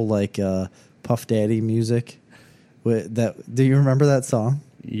was the whole like Puff Daddy music. Do you remember that song?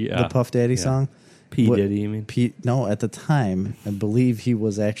 Yeah. The Puff Daddy song. P. What- Diddy, you mean? No, at the time, I believe he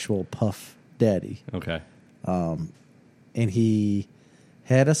was actual Puff Daddy, Okay. and he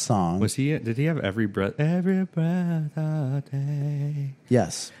had a song. Was he? Did he have every breath I take?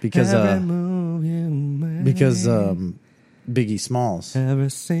 Yes, because every move you make, Biggie Smalls. every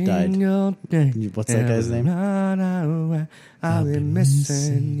single day. What's that guy's name? I'll be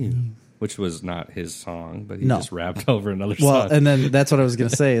missing you. Which was not his song, but he No. just rapped over another Well, song. and then that's what I was going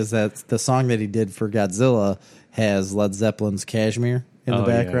to say is that the song that he did for Godzilla has Led Zeppelin's Kashmir in the Oh,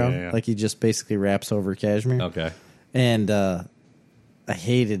 yeah, background. yeah, yeah. Like he just basically raps over Kashmir. Okay. And I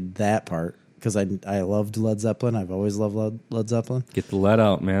hated that part because I loved Led Zeppelin. I've always loved Led Zeppelin. Get the lead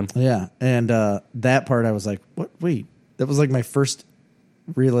out, man. Yeah. And that part I was like, what? Wait. That was like my first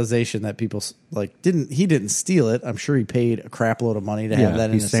realization that people he didn't steal it. I'm sure he paid a crap load of money to have that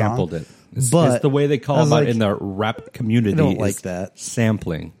in he his sampled song. it. It's But the way they I call was it like, in the rap community. I don't like is that.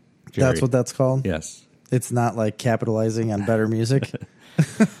 Sampling. Jerry. That's what that's called? Yes. It's not like capitalizing on better music.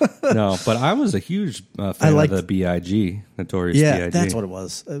 No, but I was a huge fan of the B.I.G. Notorious Yeah, B.I.G. that's what it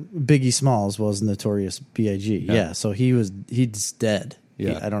was. Biggie Smalls was Notorious B.I.G. Yeah, so he's dead.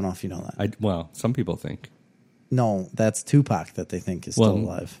 Yeah. I don't know if you know that. Well, some people think. No, that's Tupac that they think is Well, still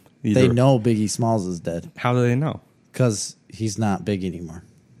alive. either- They know Biggie Smalls is dead How do they know? because he's not big anymore.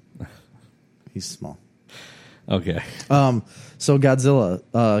 He's small. Okay. So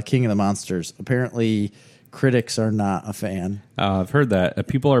Godzilla, King of the Monsters. Apparently, critics are not a fan. I've heard that.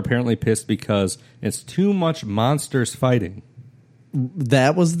 People are apparently pissed because it's too much monsters fighting.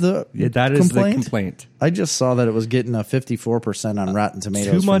 That was the That is the complaint. I just saw that it was getting a 54% on Rotten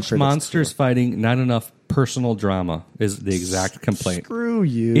Tomatoes. Too from much critics monsters before. fighting, not enough personal drama is the exact complaint. Screw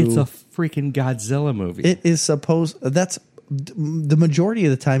you. It's a freaking Godzilla movie. It is supposed. That's the majority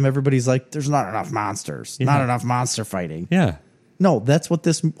of the time. Everybody's like, "There's not enough monsters. Not Yeah. enough monster fighting." yeah. No, that's what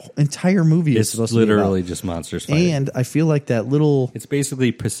this entire movie is It's supposed literally to be just monsters about. fighting. And I feel like that little It's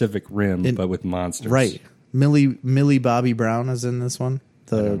basically Pacific Rim, but with monsters. right, Millie Bobby Brown is in this one.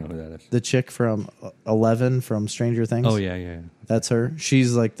 I don't know who that is. The chick from 11 from Stranger Things. Oh, yeah. That's her.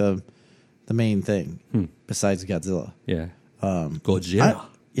 She's like the main thing besides Godzilla. Yeah. Godzilla.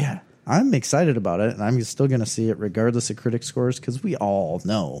 Yeah, I'm excited about it, and I'm still going to see it regardless of critic scores because we all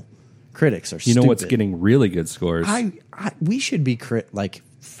know critics are You know what's stupid. getting really good scores? We should be like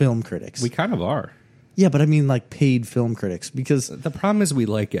film critics. We kind of are. Yeah, but I mean like paid film critics because. The problem is we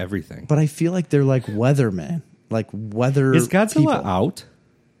like everything. But I feel like they're like weathermen, like weather. Is Godzilla people. out?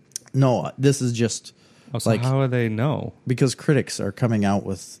 No, this is just Oh, so like how do they know? because critics are coming out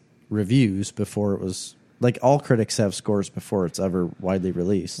with reviews before it was like all critics have scores before it's ever widely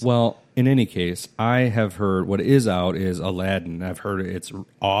released. Well, in any case, I have heard what is out is Aladdin. I've heard it's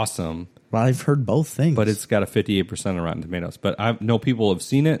awesome, Well, I've heard both things, but it's got a 58% on Rotten Tomatoes. But I know people have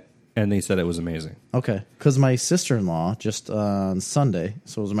seen it, and they said it was amazing. okay. Because my sister-in-law just on Sunday,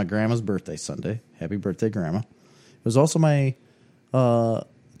 so it was my grandma's birthday Sunday. Happy birthday, Grandma! It was also my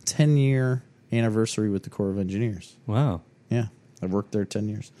 10-year anniversary with the Corps of Engineers. Wow. Yeah, I've worked there 10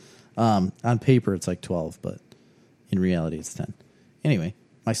 years. On paper, it's like 12, but in reality, it's 10. Anyway,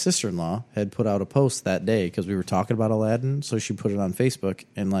 my sister-in-law had put out a post that day because we were talking about Aladdin, so she put it on Facebook,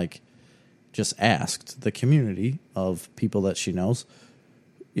 and like just asked the community of people that she knows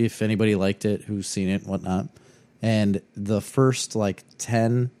if anybody liked it, who's seen it, whatnot. And the first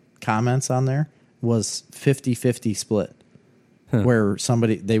 10 comments on there was 50-50 split, where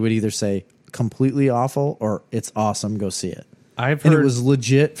they would either say completely awful or it's awesome, go see it. And it was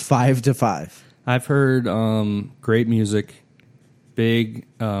legit 5-5. I've heard great music, big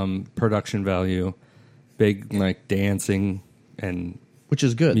production value, big dancing and which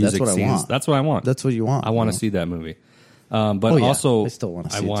is good. Music That's what scenes. I want. That's what I want. That's what you want. I want to see that movie. But Oh, yeah. also, I still wanna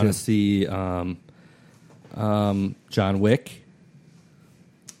see I it, want too. to see John Wick,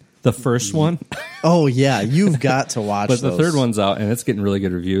 the first one. Oh yeah, you've got to watch. But the those. third one's out, and it's getting really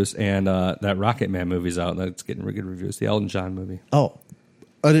good reviews. And that Rocket Man movie's out, and that's getting really good reviews. The Elton John movie. Oh,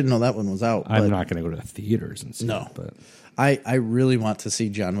 I didn't know that one was out. I'm but not going to go to the theaters and see No. it. But I really want to see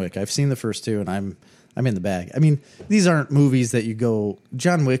John Wick. I've seen the first two, and I'm in the bag. I mean, these aren't movies that you go.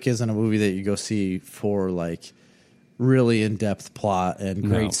 John Wick isn't a movie that you go see for really in depth plot and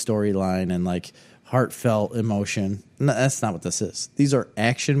great No. storyline and heartfelt emotion. No, that's not what this is. These are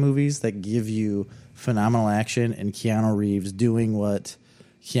action movies that give you phenomenal action and Keanu Reeves doing what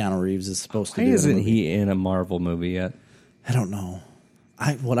Keanu Reeves is supposed to why do. isn't he in a Marvel movie yet? I don't know.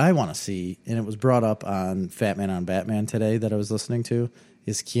 What I want to see, and it was brought up on Fat Man on Batman today that I was listening to,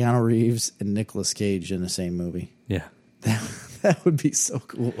 is Keanu Reeves and Nicolas Cage in the same movie. Yeah. That would be so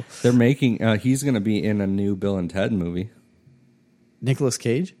cool. They're making, he's going to be in a new Bill and Ted movie. Nicolas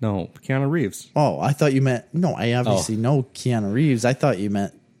Cage? No, Keanu Reeves. Oh, I thought you meant, no, I obviously know Keanu Reeves. I thought you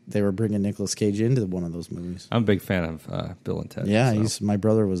meant they were bringing Nicolas Cage into one of those movies. I'm a big fan of Bill and Ted. Yeah, so. my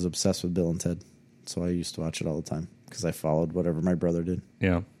brother was obsessed with Bill and Ted, so I used to watch it all the time because I followed whatever my brother did.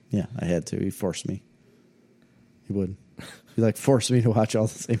 Yeah. Yeah, I had to. He forced me. He would. He forced me to watch all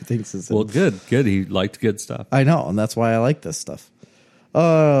the same things as him. Well, good. He liked good stuff. I know, and that's why I like this stuff.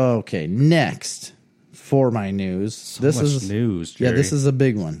 Okay, next for my news. This is news, Jerry. Yeah, this is a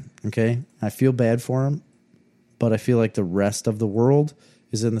big one. Okay, I feel bad for him, but I feel like the rest of the world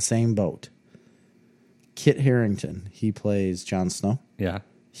is in the same boat. Kit Harington, he plays Jon Snow. Yeah.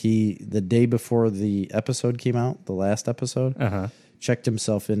 The day before the episode came out, the last episode, checked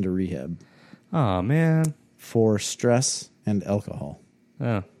himself into rehab Oh, man. for stress and alcohol.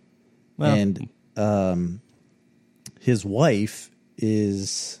 Oh. Well, And his wife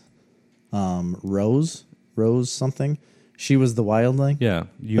is Rose something. She was the wildling. yeah,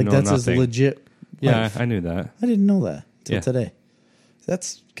 you know that's nothing. his legit Yeah, wife. I knew that. I didn't know that till Yeah. today.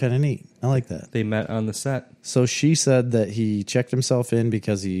 That's kind of neat. I like that. They met on the set. So she said that he checked himself in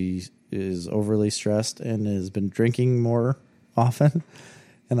because he is overly stressed and has been drinking more often.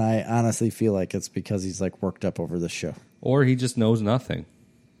 And I honestly feel like it's because he's worked up over this show. Or he just knows nothing.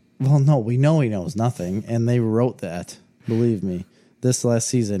 Well, no, we know he knows nothing, and they wrote that. Believe me, this last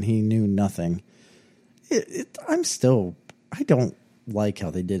season he knew nothing. I don't like how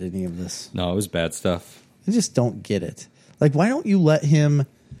they did any of this. No, it was bad stuff. I just don't get it. Why don't you let him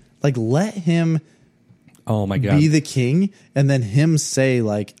Oh, my God. be the king, and then him say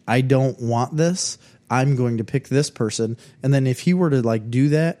I don't want this. I'm going to pick this person, and then if he were to do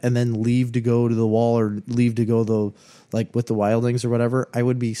that, and then leave to go to the wall or leave to go with the wildlings or whatever, I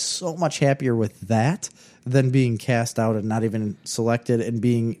would be so much happier with that than being cast out and not even selected and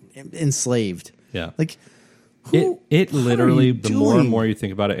being enslaved. Yeah. what It are literally, you the more and doing? more you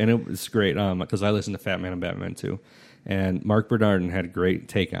think about it, and it was great because I listened to Fat Man and Batman too, and Mark Bernardin had a great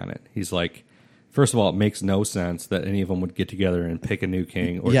take on it. He's like, first of all, it makes no sense that any of them would get together and pick a new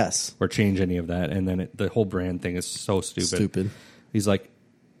king or, Yes. or change any of that, and then the whole brand thing is so stupid. He's like,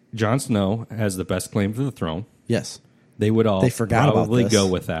 Jon Snow has the best claim to the throne. Yes. They would all They forgot about probably this. go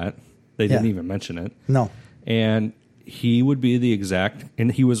with that. They didn't Yeah. even mention it. No. And he would be the exact,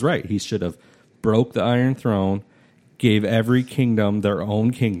 and he was right. He should have broke the Iron Throne, gave every kingdom their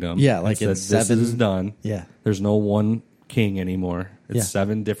own kingdom. Yeah, and in said, this 7. is done. Yeah. There's no one king anymore. It's Yeah.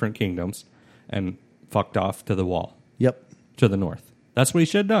 7 different kingdoms, and fucked off to the wall, Yep. to the north. That's what he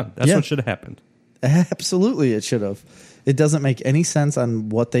should have done. That's Yeah. what should have happened. Absolutely, it should have. It doesn't make any sense on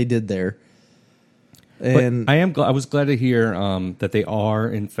what they did there. And But I was glad to hear that they are,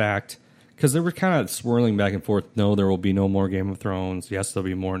 in fact, because they were kind of swirling back and forth. No, there will be no more Game of Thrones. Yes, there'll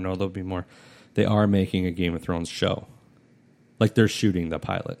be more. No, there'll be more. They are making a Game of Thrones show. They're shooting the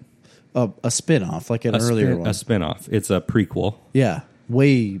pilot. a spin-off, an earlier one. A spin-off. It's a prequel, Yeah,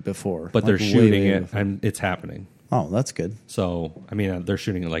 way before. but they're way, shooting way it, before. and it's happening. Oh, that's good. So, I mean, they're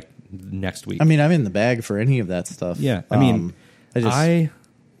shooting it next week. I mean, I'm in the bag for any of that stuff. Yeah, I mean, I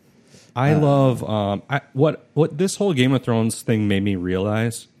love what this whole Game of Thrones thing made me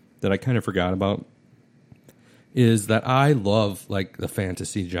realize that I kind of forgot about is that I love the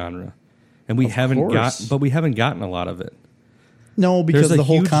fantasy genre, and we Of haven't course. we haven't gotten a lot of it. No, because There's a the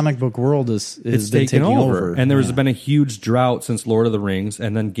whole huge- comic book world is It's been taken taking over, and there's Yeah. been a huge drought since Lord of the Rings,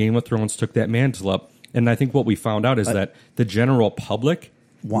 and then Game of Thrones took that mantle up. And I think what we found out is that the general public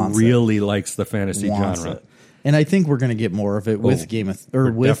Wants really likes the fantasy wants genre. it. And I think we're going to get more of it with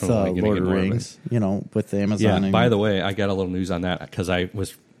we're with definitely gonna Lord get of more the of it. Rings. With Amazon. Yeah. and- By the way, I got a little news on that because I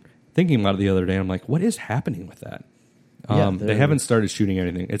was thinking about it the other day. I'm like, what is happening with that? Yeah, They they're- haven't started shooting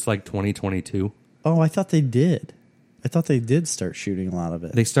anything. It's like 2022. oh, I thought they did. I thought they did start shooting a lot of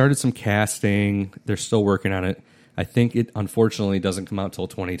it. They started some casting. They're still working on it. I think it unfortunately doesn't come out till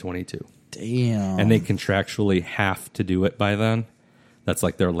 2022. Damn. And they contractually have to do it by then. That's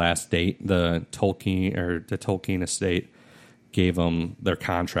like their last date. The Tolkien estate gave them their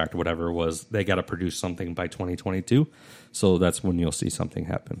contract, whatever it was. They got to produce something by 2022. So that's when you'll see something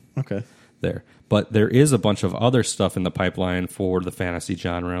happen Okay. there. But there is a bunch of other stuff in the pipeline for the fantasy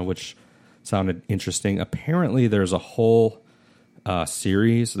genre, which sounded interesting. Apparently, there's a whole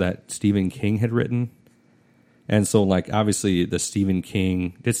series that Stephen King had written. And so, like, obviously, did Stephen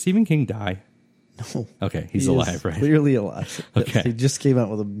King die? No. Okay, he's He is alive, right? Clearly alive. Okay. He just came out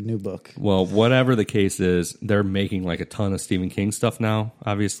with a new book. Well, whatever the case is, they're making like a ton of Stephen King stuff now,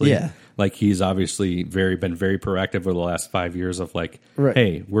 obviously. Yeah. Like, he's obviously been very proactive over the last 5 years of like, Right.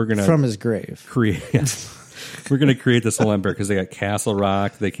 hey, we're going to From his grave. create... We're going to create this whole empire because they got Castle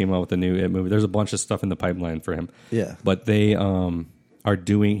Rock. They came out with a new It movie. There's a bunch of stuff in the pipeline for him. Yeah. But they are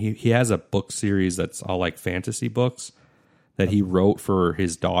doing... He has a book series that's all like fantasy books that he wrote for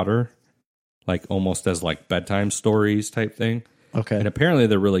his daughter, like almost as like bedtime stories type thing. Okay. And apparently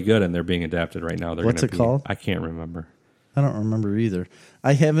they're really good and they're being adapted right now. What's it called? I can't remember. I don't remember either.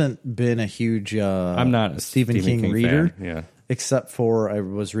 I haven't been a huge I'm not a Stephen King reader. fan. Yeah. Except for I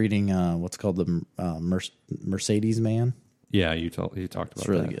was reading what's called the Mercedes Man. Yeah, you talked about It's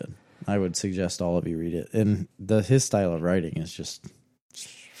really that. good. I would suggest all of you read it. And his style of writing is just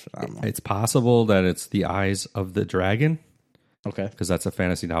phenomenal. It's possible that it's The Eyes of the Dragon Okay. because that's a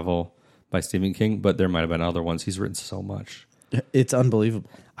fantasy novel by Stephen King, but there might have been other ones. He's written so much. It's unbelievable.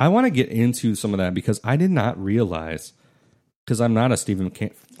 I want to get into some of that because I did not realize, because I'm not a Stephen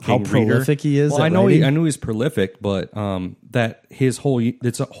King How reader. prolific he is Well, at I know writing? I knew he's prolific, but that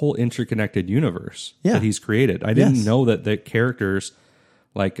it's a whole interconnected universe Yeah. that he's created. I didn't Yes. know that the characters,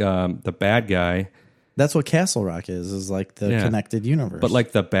 like the bad guy, That's what Castle Rock is like the Yeah. connected universe. but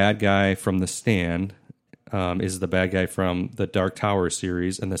like the bad guy from The Stand is the bad guy from the Dark Tower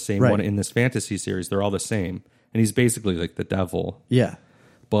series, and the same Right. one in this fantasy series. They're all the same, and he's basically like the devil. yeah,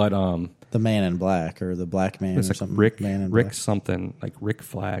 But the Man in Black or the Black Man it's or like something. Rick Man in Rick Black. something, like Rick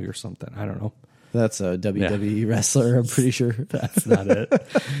Flag or something. I don't know. That's a WWE wrestler. I'm pretty sure. That's not it.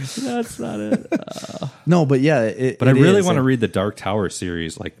 That's not it. No, but yeah, But I really want to read the Dark Tower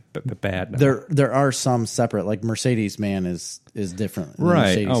series, like bad. Now. There are some separate, like Mercedes Man is different, than right?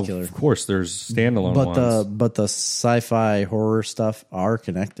 Mercedes Oh, Killer. of course, there's standalone ones. But the sci-fi horror stuff are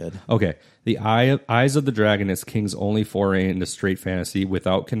connected. Okay, the Eyes of the Dragon is King's only foray into straight fantasy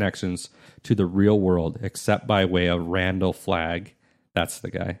without connections to the real world, except by way of Randall Flagg. That's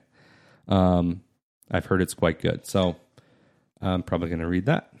the guy. I've heard it's quite good, so I'm probably going to read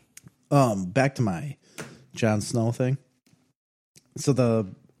that. Back to my Jon Snow thing. So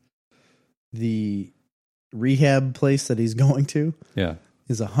the rehab place that he's going to Yeah.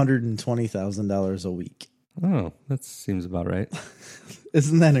 is $120,000 a week. Oh, that seems about right.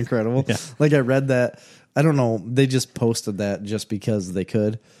 Isn't that incredible? Yeah. Like I read that. I don't know. They just posted that just because they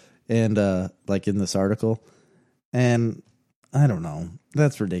could, and like in this article, and I don't know.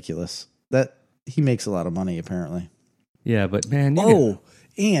 That's ridiculous. That he makes a lot of money apparently. Yeah, but man,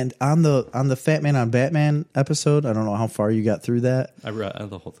 And on the Fat Man on Batman episode, I don't know how far you got through that. I read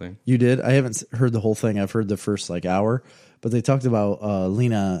the whole thing. You did? I haven't heard the whole thing. I've heard the first like hour, but they talked about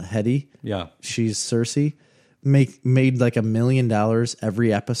Lena Headey. Yeah. She's Cersei. Made like $1 million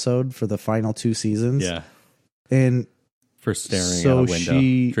every episode for the final 2 seasons. Yeah. And For staring So out a window,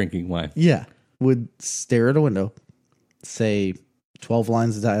 she- drinking wine. yeah, would stare at a window, say 12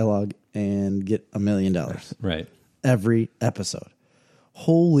 lines of dialogue, and get $1 million Right. every episode.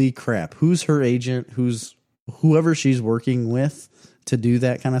 Holy crap. Who's her agent? Whoever she's working with to do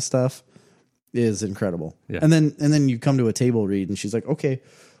that kind of stuff is incredible. Yeah. And then you come to a table read and she's like, okay,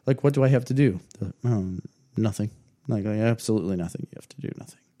 like what do I have to do? They're like, oh, nothing. Like absolutely nothing. You have to do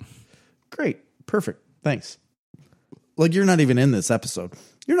nothing. Great. Perfect. Thanks. Like you're not even in this episode.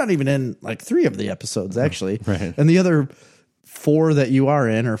 You're not even in like 3 of the episodes actually. Right. And the other 4 that you are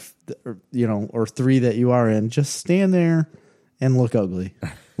in or 3 that you are in, just stand there and look ugly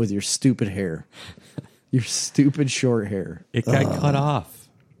with your stupid hair. Your stupid short hair. It got cut off.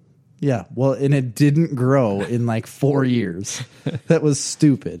 Yeah. Well, and it didn't grow in like 4 years. That was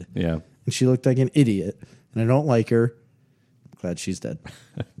stupid. Yeah. And she looked like an idiot. And I don't like her. Glad she's dead.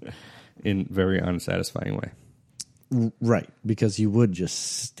 In very unsatisfying way. Right. Because you would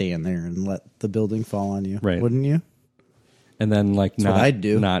just stand there and let the building fall on you. Right. Wouldn't you? And then like what I'd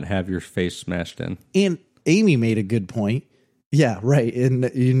do. not have your face smashed in. And Amy made a good point. Yeah, right. And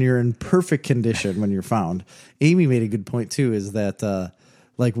you're in perfect condition when you're found. Amy made a good point too, is that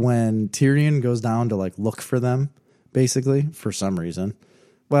like when Tyrion goes down to like look for them, basically, for some reason.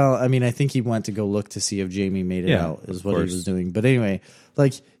 Well, I mean, I think he went to go look to see if Jaime made it out, is what he was doing. But anyway,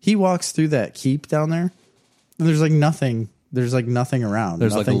 like he walks through that keep down there, and there's like nothing. There's like nothing around.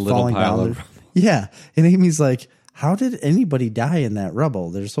 There's nothing like a little pile of rubble. Yeah, and Amy's like, how did anybody die in that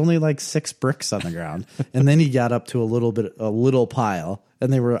rubble? There's only like 6 bricks on the ground. And then he got up to a little pile,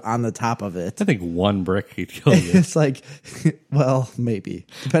 and they were on the top of it. I think 1 brick could kill you. It's like, well, maybe,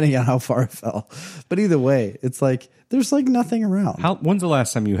 depending on how far it fell. But either way, it's like, there's like nothing around. When's the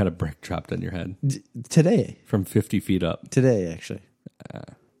last time you had a brick dropped on your head? Today. From 50 feet up. Today, actually.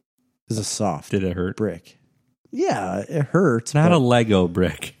 It's a soft Did it hurt? brick. Yeah, it hurts. Not a Lego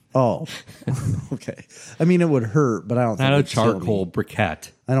brick. Oh, okay. I mean, it would hurt, but I don't think Not it a would kill charcoal me. briquette.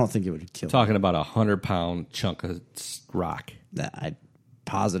 I don't think it would kill me. Talking about 100-pound chunk of rock. Nah, I'm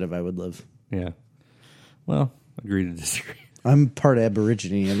positive I would live. Yeah. Well, agree to disagree. I'm part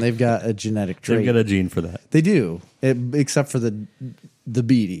Aborigine, and they've got a genetic trait. They've got a gene for that. They do, except for the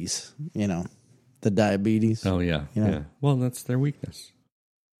beaties, the diabetes. Oh, yeah. You know? Yeah. Well, that's their weakness.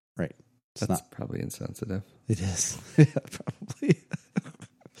 Right. It's That's not. probably insensitive. It is. Yeah, probably.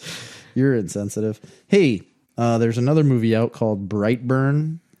 You're insensitive. Hey, there's another movie out called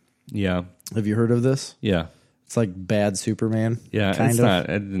Brightburn. Yeah. Have you heard of this? Yeah. It's like Bad Superman. Yeah. kind It's of. not.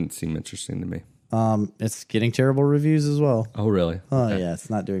 It didn't seem interesting to me. It's getting terrible reviews as well. Oh, really? Oh Okay. yeah, it's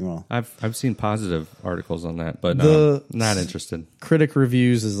not doing well. I've seen positive articles on that, but not interested. Critic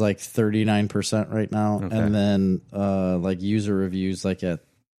reviews is like 39% right now, Okay. and then like user reviews like at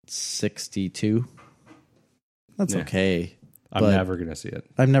 62. That's Yeah. okay. I'm but never going to see it.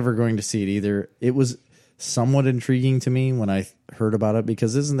 I'm never going to see it either. It was somewhat intriguing to me when I heard about it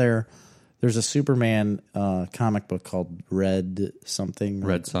because there's a Superman comic book called Red something.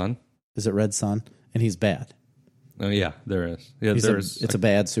 Red Sun? Is it Red Sun? And he's bad. Oh, yeah, there is. Yeah, It's a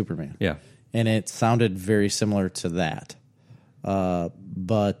bad Superman. Yeah. And it sounded very similar to that.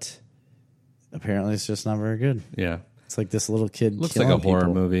 But apparently it's just not very good. Yeah. It's like this little kid Looks like killing a horror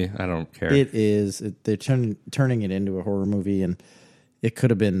people. movie. I don't care. It is. They're turning it into a horror movie, and it could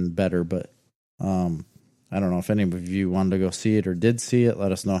have been better, but I don't know if any of you wanted to go see it or did see it.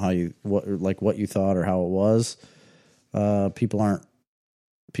 Let us know what you thought or how it was. People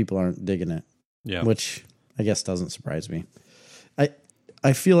aren't digging it, Yeah. which I guess doesn't surprise me.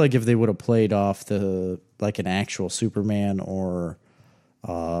 I feel like if they would have played off like an actual Superman or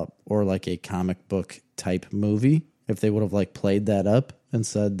like a comic book type movie, if they would have like played that up and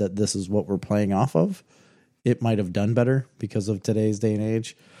said that this is what we're playing off of, it might have done better because of today's day and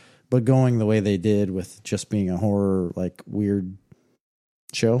age. But going the way they did with just being a horror, like weird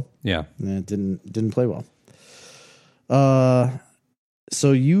show, Yeah. it didn't play well.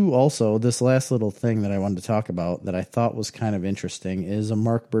 So you also, this last little thing that I wanted to talk about that I thought was kind of interesting is a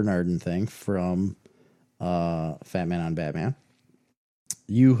Mark Bernardin thing from Fat Man on Batman.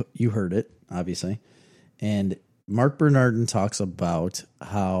 You heard it, obviously. And Mark Bernardin talks about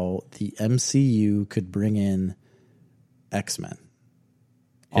how the MCU could bring in X-Men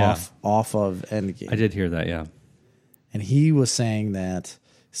off of Endgame. I did hear that, yeah. And he was saying that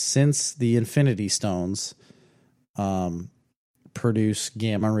since the Infinity Stones produce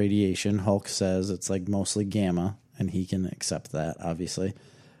gamma radiation, Hulk says it's like mostly gamma, and he can accept that, obviously.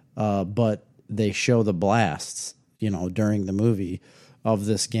 But they show the blasts, during the movie of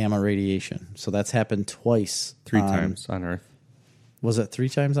this gamma radiation. So that's happened twice. 3 times on Earth. Was it 3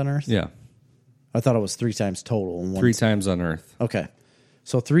 times on Earth? Yeah. I thought it was 3 times total. And 3 times on Earth. Okay.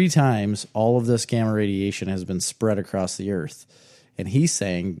 So 3 times all of this gamma radiation has been spread across the Earth. And he's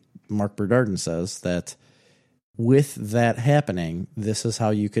saying, Mark Bernardin says, that with that happening, this is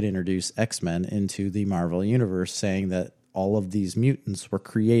how you could introduce X-Men into the Marvel Universe, saying that all of these mutants were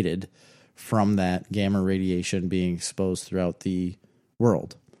created from that gamma radiation being exposed throughout the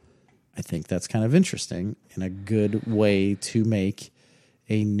world. I think that's kind of interesting and a good way to make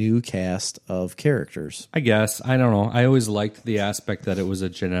a new cast of characters. I guess. I don't know. I always liked the aspect that it was a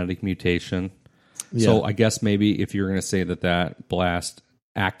genetic mutation. Yeah. So I guess maybe if you're going to say that blast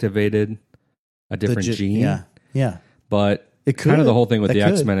activated a different gene. Yeah. Yeah. But It kind could. of the whole thing with That the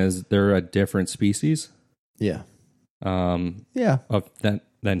could. X-Men is they're a different species. Yeah. Yeah. Yeah. Of that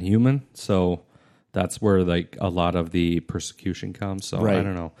than human. So that's where like a lot of the persecution comes. So Right. I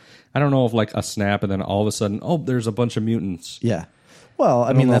don't know. I don't know if like a snap and then all of a sudden, oh, there's a bunch of mutants. Yeah. Well, I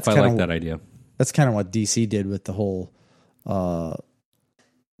I mean, don't know that's if I kind like of that idea. that's kind of what DC did with the whole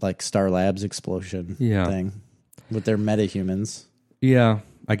like Star Labs explosion Yeah. thing with their metahumans. Yeah,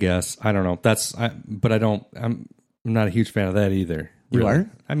 I guess. I don't know. But I'm not a huge fan of that either. You really.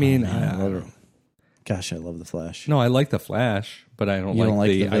 aren't? I mean, man, I don't know. Gosh, I love the Flash. No, I like the Flash, but I don't You don't like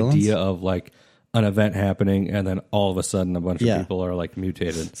the the villains? idea of like an event happening and then all of a sudden a bunch Yeah. of people are like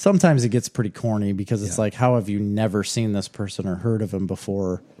mutated. Sometimes it gets pretty corny because it's like, how have you never seen this person or heard of him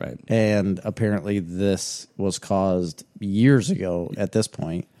before? Right. And apparently this was caused years ago at this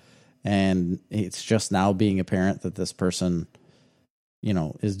point, and it's just now being apparent that this person, you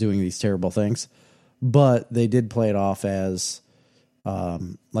know, is doing these terrible things. But they did play it off as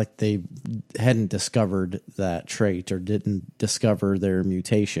like they hadn't discovered that trait or didn't discover their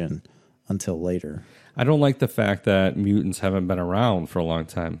mutation until later. I don't like the fact that mutants haven't been around for a long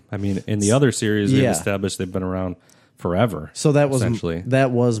time. I mean, in the other series, they've Yeah. established they've been around forever. So that essentially.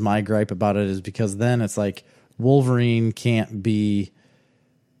 was my gripe about it, is because then it's like Wolverine can't be,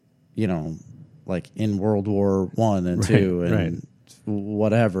 you know, like in World War One and Two and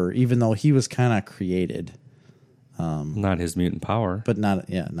whatever, even though he was kind of created, Not his mutant power. but not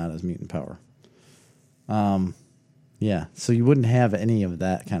as mutant power. Yeah, so you wouldn't have any of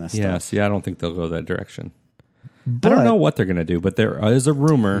that kind of stuff. Yeah, see, I don't think they'll go that direction. But I don't know what they're going to do, but there is a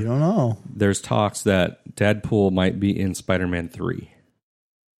rumor. You don't know. There's talks that Deadpool might be in Spider-Man 3.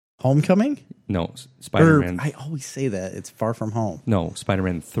 Homecoming? No, Spider-Man. I always say that. It's Far From Home. No,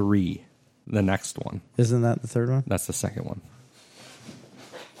 Spider-Man 3. The next one. Isn't that the third one? That's the second one.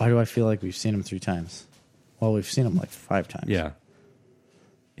 Why do I feel like we've seen him 3 times? Well, we've seen him like 5 times. Yeah.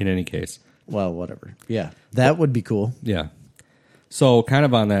 In any case. Well, whatever. Yeah. That would be cool. Yeah. So kind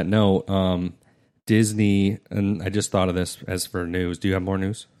of on that note, Disney, and I just thought of this as for news. Do you have more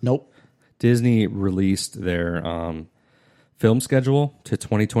news? Nope. Disney released their film schedule to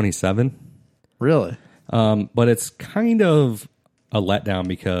 2027. Really? But it's kind of a letdown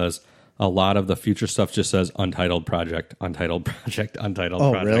because a lot of the future stuff just says untitled project, untitled project, untitled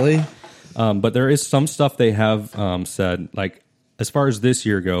Oh, project. really? But there is some stuff they have said, like as far as this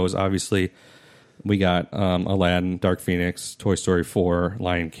year goes, obviously we got Aladdin, Dark Phoenix, Toy Story 4,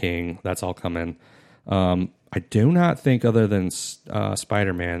 Lion King. That's all coming. I do not think other than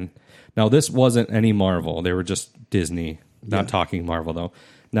Spider-Man. Now, this wasn't any Marvel. They were just Disney, not talking Marvel, though.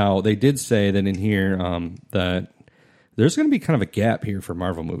 Now, they did say that in here that there's going to be kind of a gap here for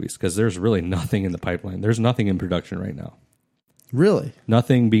Marvel movies because there's really nothing in the pipeline. There's nothing in production right now. Really?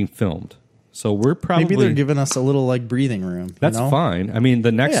 Nothing being filmed. So we're probably... Maybe they're giving us a little like breathing room. That's you know? fine. I mean,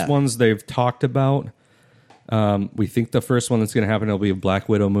 the next Yeah. ones they've talked about, we think the first one that's going to happen will be a Black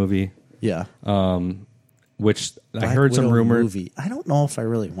Widow movie, Yeah. which I Black heard some Widow rumors. movie. I don't know if I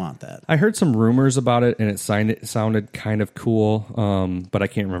really want that. I heard some rumors about it, and it sounded kind of cool, but I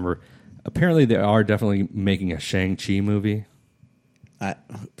can't remember. Apparently, they are definitely making a Shang-Chi movie.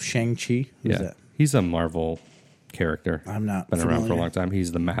 Shang-Chi? Who's that? He's a Marvel character. I'm not been around for a familiar. long time.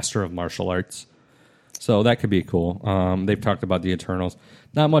 He's the master of martial arts, so that could be cool. They've talked about the Eternals.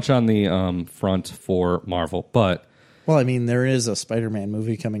 Not much on the front for Marvel, but Well, I mean, there is a Spider-Man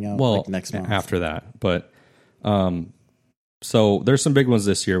movie coming out like next month. after that. But so there's some big ones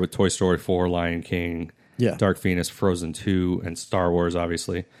this year with Toy Story 4, Lion King, Yeah. Dark Phoenix, Frozen 2, and Star Wars,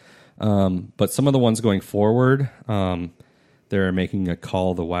 obviously. But some of the ones going forward, they're making a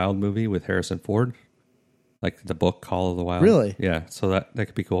Call of the Wild movie with Harrison Ford, like the book Call of the Wild. Really? Yeah, so that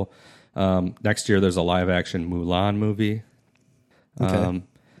could be cool. Next year, there's a live-action Mulan movie. Okay.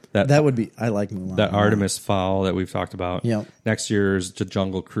 That would be... I like Mulan. That Artemis Fowl that we've talked about. Yep. Next year's the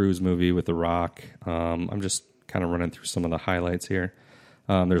Jungle Cruise movie with The Rock. I'm just kind of running through some of the highlights here.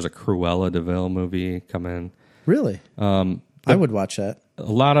 There's a Cruella de Vil movie coming. Really? I would watch that. A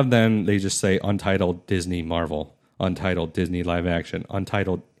lot of them, they just say untitled Disney Marvel, untitled Disney live action,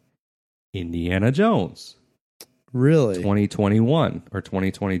 untitled Indiana Jones Really? 2021 or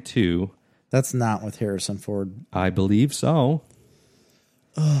 2022. That's not with Harrison Ford. I believe so.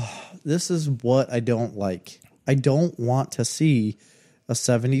 This is what I don't like. I don't want to see a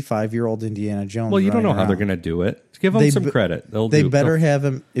 75-year-old Indiana Jones. Well, you don't know running how they're around. going to do it. Give them some credit. They better have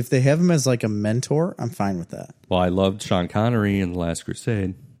him. If they have him as like a mentor, I'm fine with that. Well, I loved Sean Connery in The Last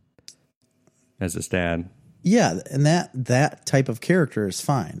Crusade as his dad. Yeah, and that type of character is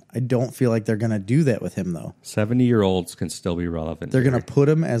fine. I don't feel like they're going to do that with him, though. 70-year-olds can still be relevant. They're going to put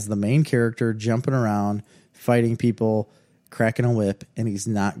him as the main character, jumping around, fighting people, cracking a whip, and he's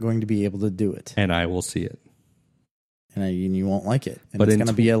not going to be able to do it. And I will see it. and you won't like it. And But it's in going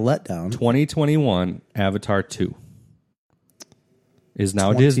to be a letdown. 2021, Avatar 2 is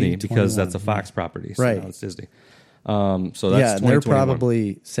now Disney because that's a Fox property. So Right. now it's Disney. So that's and they're 2021.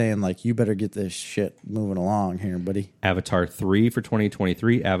 probably saying, like, you better get this shit moving along here, buddy. Avatar 3 for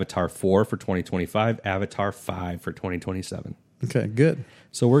 2023, Avatar 4 for 2025, Avatar 5 for 2027. Okay, good.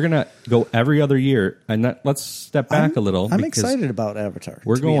 So we're going to go every other year. And let's step back a little. I'm because excited about Avatar.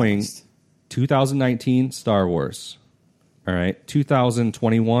 We're to be going honest. 2019 Star Wars. All right.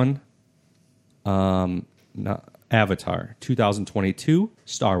 2021 Avatar. 2022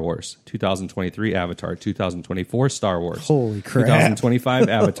 Star Wars. 2023 Avatar. 2024 Star Wars. Holy crap. 2025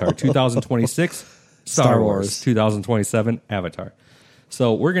 Avatar. 2026 Star Wars. Wars. 2027 Avatar.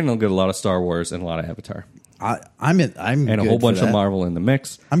 So we're going to get a lot of Star Wars and a lot of Avatar. I'm And good a whole bunch for of that. Marvel in the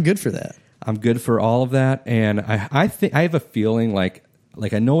mix. I'm good for that. I'm good for all of that, and I think I have a feeling like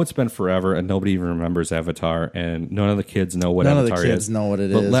I know it's been forever, and nobody even remembers Avatar, and none of the kids know what None of the Avatar is. kids know what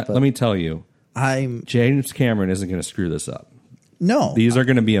it but is, Let but- me tell you, I'm James Cameron isn't going to screw this up. no. These are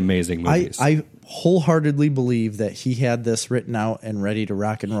going to be amazing movies. I wholeheartedly believe that he had this written out and ready to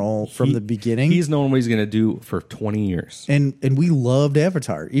rock and roll from the beginning. He's known what he's going to do for 20 years. and we loved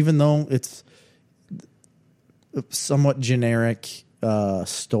Avatar, even though it's a somewhat generic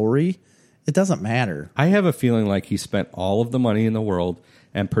story. It doesn't matter. I have a feeling like he spent all of the money in the world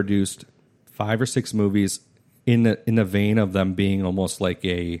and produced 5 or 6 movies in the vein of them being almost like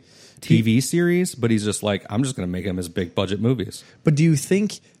a TV series, but he's just like, I'm just going to make them as big budget movies. But do you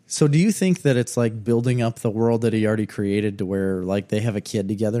think that it's like building up the world that he already created to where like they have a kid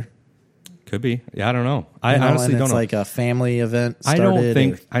together? Could be. Yeah, I don't know. I You know, honestly and don't it's know. like a family event. I Started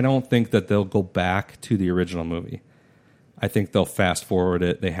don't think that they'll go back to the original movie. I think they'll fast forward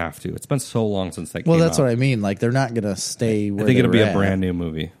it. They have to. It's been so long since they came out. Well, that's what I mean. Like they're not going to stay where I think it'll be they're a at. brand new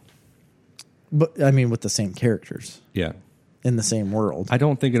movie. But I mean, with the same characters Yeah. in the same world. I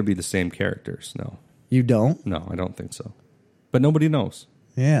don't think it'll be the same characters. No. You don't? No, I don't think so. But nobody knows.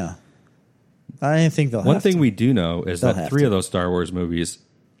 Yeah. I think they'll One have thing to. we do know is They'll that have 3 to. of those Star Wars movies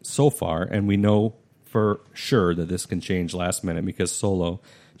so far, and we know for sure that this can change last minute because Solo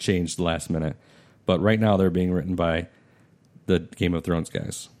changed last minute. But right now they're being written by the Game of Thrones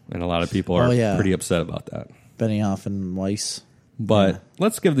guys. And a lot of people are yeah. pretty upset about that. Benioff and Weiss. But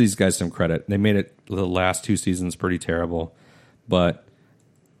let's give these guys some credit. They made it the last 2 seasons pretty terrible. But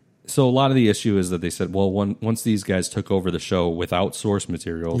so a lot of the issue is that they said, well, once these guys took over the show without source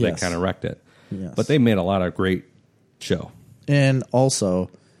material, Yes. they kind of wrecked it. Yes. But they made a lot of great show. And also,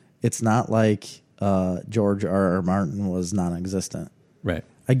 it's not like George R.R. Martin was non-existent. Right.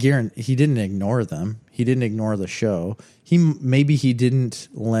 I guarantee he didn't ignore them. He didn't ignore the show. Maybe he didn't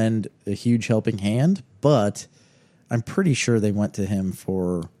lend a huge helping hand, but I'm pretty sure they went to him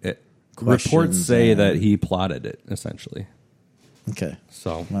for Reports questions say and- that he plotted it, essentially. Okay.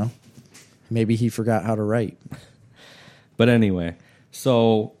 So, Well, maybe he forgot how to write. but anyway,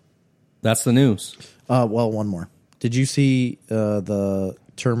 so that's the news. Well, one more. Did you see the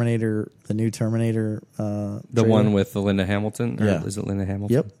Terminator, the new Terminator? The trailer? one with Linda Hamilton? Or Yeah. Is it Linda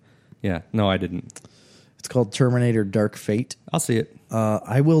Hamilton? Yep. Yeah. No, I didn't. It's called Terminator Dark Fate. I'll see it.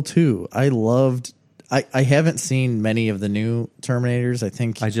 I will too. I haven't seen many of the new Terminators. I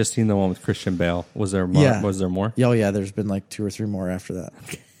think. I just seen the one with Christian Bale. Was there more? Yeah. Was there more? Oh yeah, there's been like 2 or 3 more after that.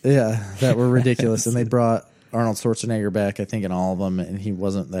 Yeah, that were ridiculous. And they brought Arnold Schwarzenegger back, I think, in all of them, and he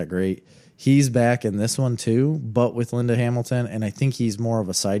wasn't that great. He's back in this one too, but with Linda Hamilton, and I think he's more of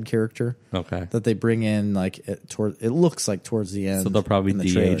a side character Okay. that they bring in. Like it looks like towards the end. So they'll probably in the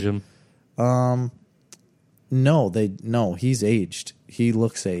de-age trailer. him. No, he's aged. He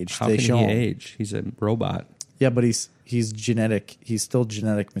looks aged. How they can show he him. age? He's a robot, Yeah, but he's genetic. He's still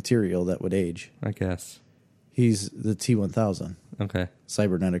genetic material that would age. I guess. He's the T-1000 Okay.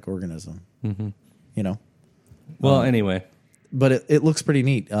 cybernetic organism. Mm-hmm. You know, Well, anyway. but it looks pretty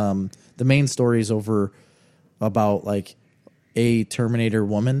neat. The main story is over about like a Terminator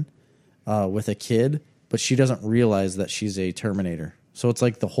woman with a kid, but she doesn't realize that she's a Terminator. So it's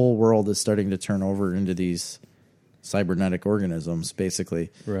like the whole world is starting to turn over into these cybernetic organisms,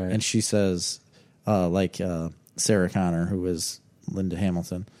 basically. Right. And she says, Sarah Connor, who is Linda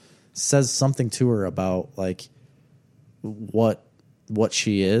Hamilton, says something to her about like what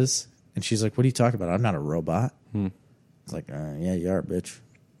she is, and she's like, "What are you talking about? I'm not a robot." It's like, "Yeah, you are, bitch."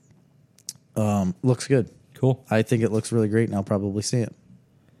 Looks good. Cool. I think it looks really great, and I'll probably see it.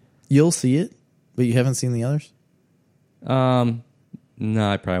 You'll see it, but you haven't seen the others?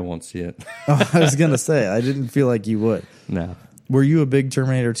 No, I probably won't see it. Oh, I was gonna say I didn't feel like you would. No. Were you a big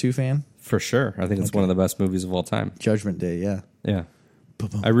Terminator 2 fan? For sure. I think it's one of the best movies of all time. Judgment Day, yeah. Yeah.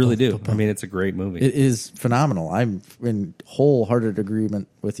 I really do. I mean, it's a great movie. It is phenomenal. I'm in wholehearted agreement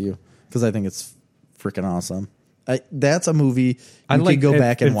with you because I think it's freaking awesome. That's a movie you could go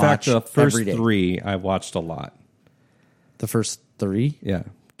back and watch the first every day. 3 I watched a lot. The first 3? Yeah.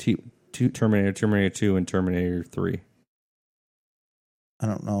 Terminator 2, and Terminator 3. I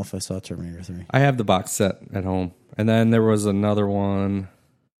don't know if I saw Terminator 3. I have the box set at home. And then there was another one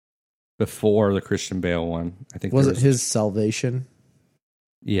before the Christian Bale one. I think Was it his Salvation?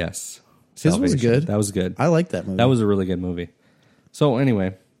 Yes. His was good. That was good. I like that movie. That was a really good movie. So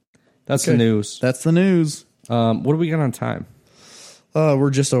anyway, that's the news. That's the news. What do we got on time? We're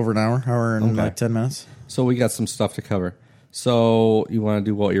just over an hour and like 10 minutes. So we got some stuff to cover. So you want to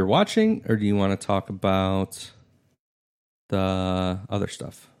do what you're watching, or do you want to talk about the other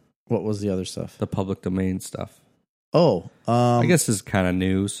stuff? What was the other stuff? The public domain stuff. Oh, I guess this is kind of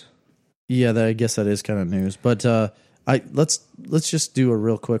news. Yeah, I guess that is kind of news. But let's just do a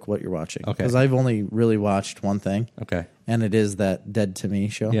real quick what you're watching. Okay. Because I've only really watched one thing. Okay. And it is that Dead to Me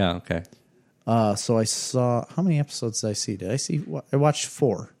show. Yeah. Okay. So I saw, how many episodes did I see? I watched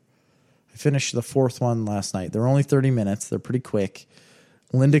 4. I finished the 4th one last night. They're only 30 minutes. They're pretty quick.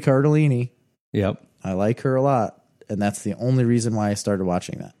 Linda Cardellini. Yep. I like her a lot. And that's the only reason why I started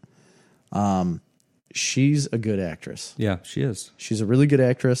watching that. She's a good actress. Yeah, she is. She's a really good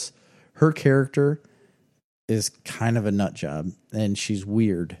actress. Her character is kind of a nut job, and she's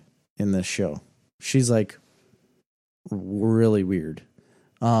weird in this show. She's like really weird.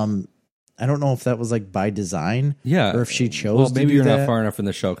 I don't know if that was like by design, or if she chose. Well, maybe to do you're that. not far enough in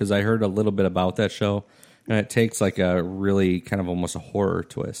the show because I heard a little bit about that show, and it takes like a really kind of almost a horror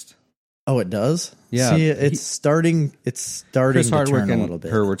twist. Oh, it does. Yeah, see, it's starting. It's starting Chris to Hardwick turn a and little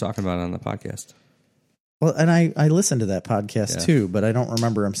bit. her were talking about it on the podcast. Well, and I listened to that podcast too, but I don't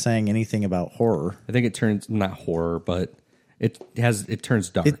remember him saying anything about horror. I think it turns not horror, but it turns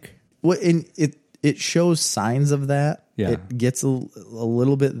dark. It shows signs of that. Yeah. It gets a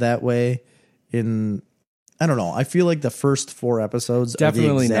little bit that way. I don't know. I feel like the first 4 episodes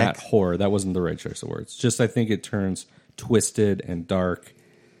Definitely are the not horror. That wasn't the right choice of words. Just I think it turns twisted and dark.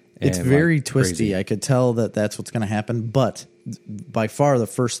 It's very like twisty. crazy. I could tell that that's what's going to happen. But by far, the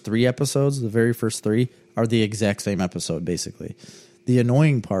first 3 episodes, the very first 3, are the exact same episode, basically. The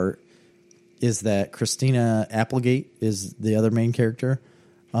annoying part is that Christina Applegate is the other main character.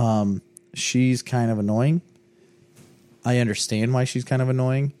 She's kind of annoying. I understand why she's kind of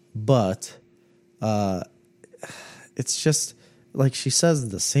annoying, but it's just like she says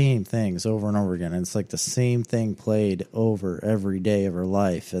the same things over and over again. And it's like the same thing played over every day of her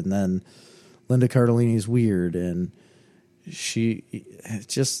life. And then Linda Cardellini's weird, and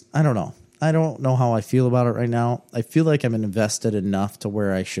I don't know. I don't know how I feel about it right now. I feel like I'm invested enough to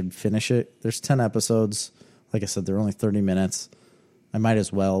where I should finish it. There's 10 episodes. Like I said, they're only 30 minutes. I might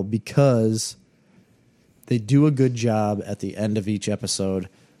as well, because they do a good job at the end of each episode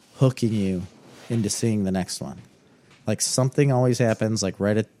hooking you into seeing the next one. Like something always happens like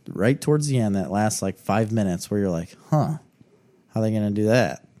right towards the end, that last like 5 minutes, where you're like, how are they going to do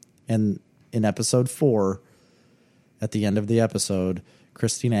that? And in episode 4, at the end of the episode,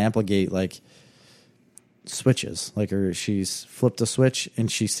 Christina Applegate like switches, she's flipped a switch,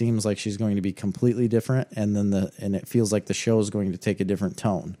 and she seems like she's going to be completely different, and then it feels like the show is going to take a different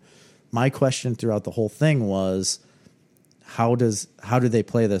tone. My question throughout the whole thing was, how do they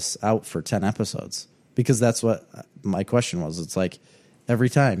play this out for 10 episodes? Because that's what my question was. It's like every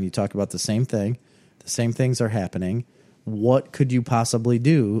time you talk about the same thing, the same things are happening. What could you possibly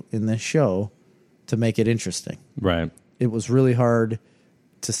do in this show to make it interesting? Right. It was really hard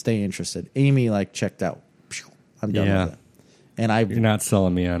to stay interested. Amy checked out. I'm done with it. And you're not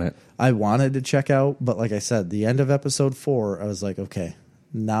selling me on it. I wanted to check out, but like I said, the end of episode 4, I was like, okay,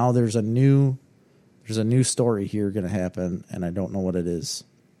 now there's a new story here going to happen, and I don't know what it is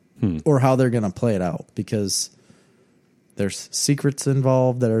or how they're going to play it out, because there's secrets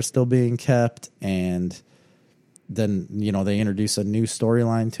involved that are still being kept, and then they introduce a new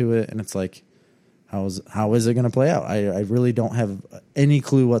storyline to it, and it's like, how is it going to play out? I really don't have any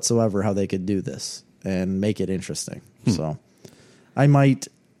clue whatsoever how they could do this and make it interesting. So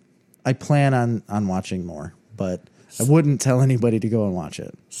I plan on watching more, but I wouldn't tell anybody to go and watch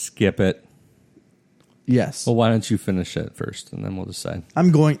it. Skip it. Yes. Well, why don't you finish it first, and then we'll decide.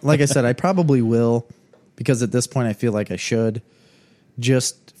 I'm going, like I said, I probably will, because at this point I feel like I should,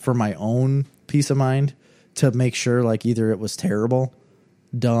 just for my own peace of mind, to make sure either it was terrible,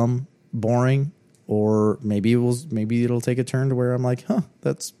 dumb, boring, or maybe it'll take a turn to where I'm like,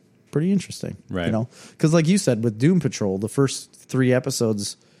 that's pretty interesting. Right. Because like you said, with Doom Patrol, the first 3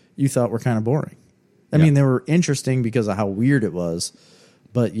 episodes you thought were kind of boring. I mean, they were interesting because of how weird it was,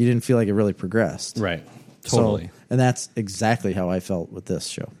 but you didn't feel like it really progressed. Right. Totally. So, and that's exactly how I felt with this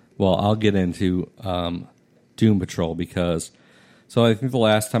show. Well, I'll get into Doom Patrol because, so I think the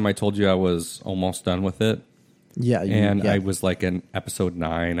last time I told you I was almost done with it. Yeah. I was like in episode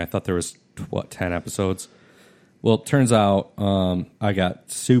 9. I thought there was 10 episodes. Well, it turns out I got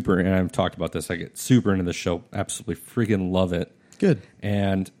super, and I've talked about this, I get super into the show. Absolutely freaking love it. Good.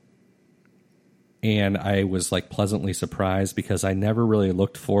 And I was like pleasantly surprised because I never really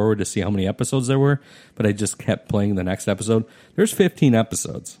looked forward to see how many episodes there were, but I just kept playing the next episode. There's 15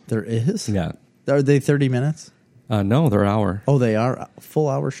 episodes. There is? Yeah. Are they 30 minutes? No, they're an hour. Oh, they are full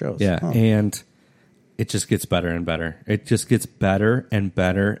hour shows. Yeah. Oh. And it just gets better and better. It just gets better and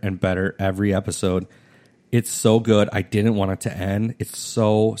better and better every episode. It's so good. I didn't want it to end. It's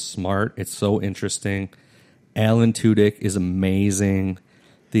so smart. It's so interesting. Alan Tudyk is amazing.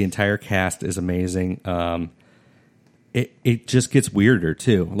 The entire cast is amazing. It just gets weirder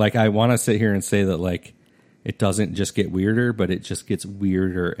too. Like I want to sit here and say that like it doesn't just get weirder, but it just gets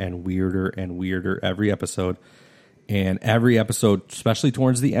weirder and weirder and weirder every episode. And every episode, especially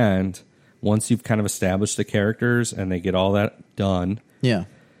towards the end, once you've kind of established the characters and they get all that done, Yeah.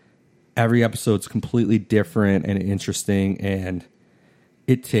 every episode's completely different and interesting, and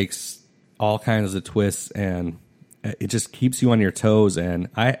it takes all kinds of twists, and it just keeps you on your toes. And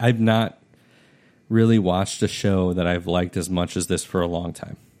I've not really watched a show that I've liked as much as this for a long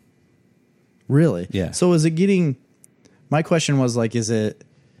time. Really? Yeah. So is it getting... My question was like, is it...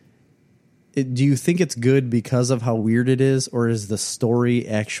 Do you think it's good because of how weird it is, or is the story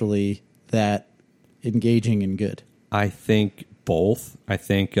actually that engaging and good? I think both. I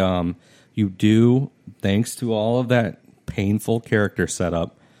think you do, thanks to all of that painful character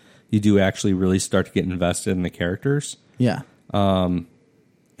setup, you do actually really start to get invested in the characters. Yeah. And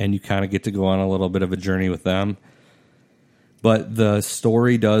you kind of get to go on a little bit of a journey with them. But the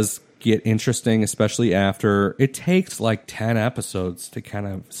story does get interesting, especially after it takes like 10 episodes to kind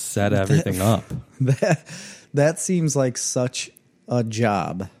of set everything up. That seems like such a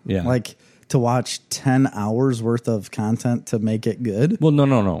job. Yeah. Like to watch 10 hours worth of content to make it good. Well,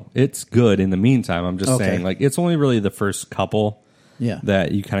 no. It's good in the meantime. I'm just saying, like, it's only really the first couple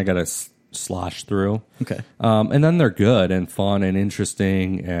that you kind of got to slosh through. Okay. And then they're good and fun and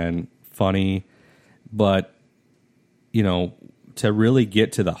interesting and funny. But, you know, to really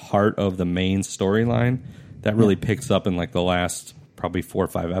get to the heart of the main storyline, that really picks up in like the last probably 4 or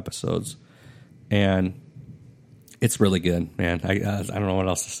 5 episodes. And it's really good, man. I don't know what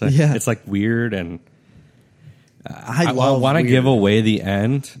else to say. Yeah. It's like weird, and I love want to weird. give away the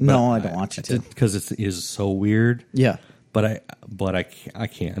end. No, I don't want you to. Because it is so weird. Yeah. But I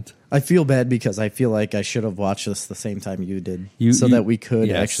can't. I feel bad because I feel like I should have watched this the same time you did, You- that we could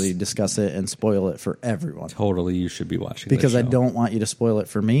yes. actually discuss it and spoil it for everyone. Totally, you should be watching Because this I show. don't want you to spoil it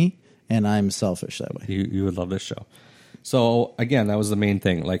for me, and I'm selfish that way. You would love this show. So, again, that was the main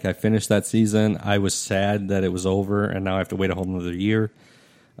thing. Like, I finished that season. I was sad that it was over, and now I have to wait a whole another year.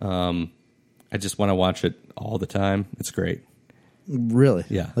 I just want to watch it all the time. It's great. Really?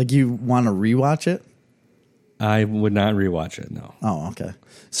 Yeah. Like you want to rewatch it? I would not rewatch it, no. Oh, okay.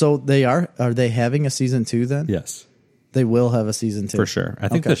 So are they having a season 2 then? Yes, They will have a season 2. for sure. I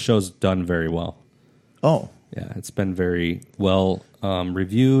think Okay. the show's done very well. Oh, Yeah, it's been very well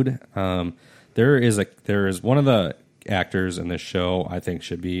reviewed. There is one of the actors in this show I think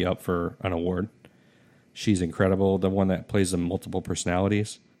should be up for an award. She's incredible. The one that plays the multiple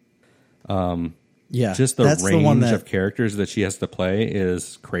personalities. yeah. Just the That's range the one that, of characters that she has to play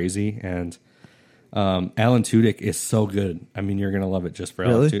is crazy. And Alan Tudyk is so good. I mean, you're going to love it just for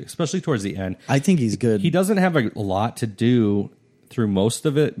Alan Really? Tudyk, especially towards the end. I think he's good. He doesn't have a lot to do through most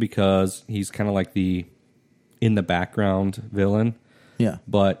of it because he's kind of like the in the background villain. Yeah.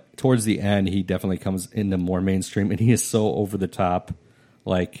 But towards the end, he definitely comes into more mainstream, and he is so over the top,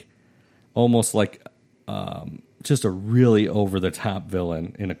 like almost like just a really over the top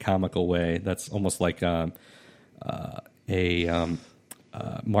villain in a comical way. That's almost like a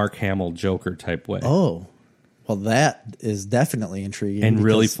Mark Hamill Joker type way, Oh, well, that is definitely intriguing. and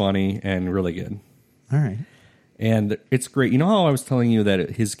really because- funny and really good. All right. And it's great. You know how I was telling you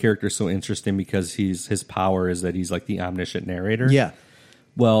that his character is so interesting because his power is that he's like the omniscient narrator? Yeah.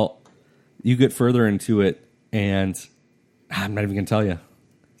 Well, you get further into it, and I'm not even going to tell you.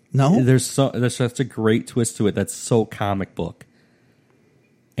 No? There's such a great twist to it that's so comic book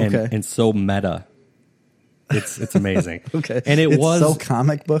and Okay. and so meta. It's amazing. Okay. And it's was so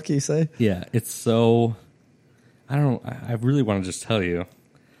comic book, you say? yeah. It's so I don't know. I really want to just tell you,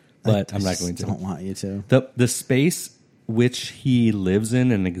 but I'm not going to. Don't want you to. The space which he lives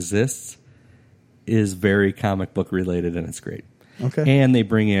in and exists is very comic book related, and it's great. Okay. And they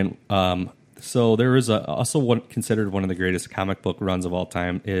bring in so there is also considered one of the greatest comic book runs of all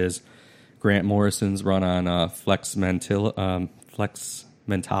time is Grant Morrison's run on Flex Mentalo. Flex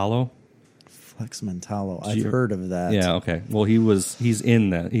Mentalo. I've heard of that. Yeah, okay. Well, he's in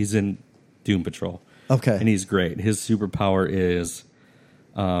that. He's in Doom Patrol. Okay. And he's great. His superpower is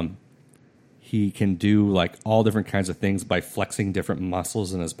he can do like all different kinds of things by flexing different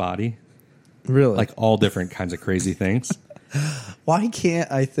muscles in his body. Really? Like all different kinds of crazy things. Why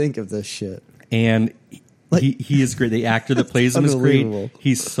can't I think of this shit? And he is great. The actor that plays him is great.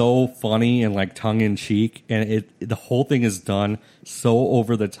 He's so funny and like tongue in cheek, and the whole thing is done so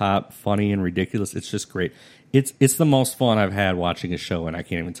over the top, funny and ridiculous. It's just great. It's the most fun I've had watching a show, and I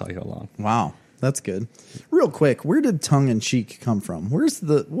can't even tell you how long. Wow, that's good. Real quick, where did tongue in cheek come from?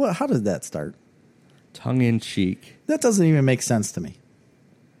 How did that start? Tongue in cheek. That doesn't even make sense to me.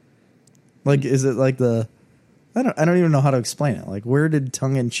 Like, is it like I don't even know how to explain it. Like, where did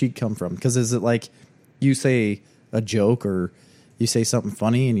tongue in cheek come from? Because is it like you say a joke or you say something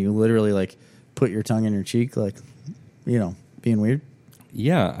funny and you literally like put your tongue in your cheek, like, being weird?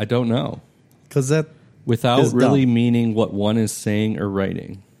 Yeah, I don't know. Because that without really meaning what one is saying or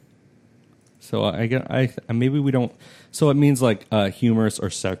writing. So I maybe we don't. So it means like a humorous or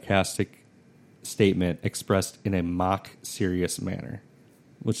sarcastic statement expressed in a mock serious manner,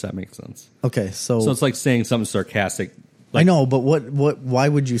 which that makes sense. Okay, so it's like saying something sarcastic. Like, I know, but what? Why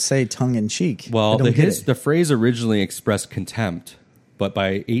would you say tongue in cheek? Well, the phrase originally expressed contempt, but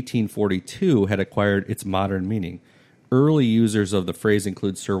by 1842 had acquired its modern meaning. Early users of the phrase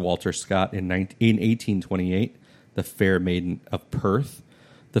include Sir Walter Scott in 1828, the Fair Maiden of Perth.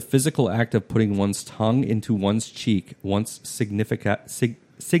 The physical act of putting one's tongue into one's cheek once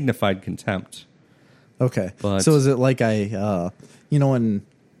signified contempt. Okay, so is it like in a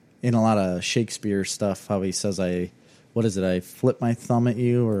lot of Shakespeare stuff, how he says I flip my thumb at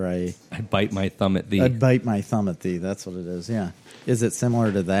you, or I bite my thumb at thee. I bite my thumb at thee. That's what it is. Yeah. Is it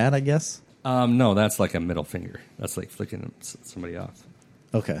similar to that, I guess? No, that's like a middle finger. That's like flicking somebody off.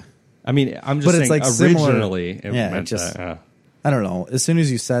 Okay. I mean, I'm just saying like originally it meant that. I don't know. As soon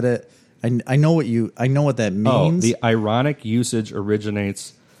as you said it, I know what that means. Oh, the ironic usage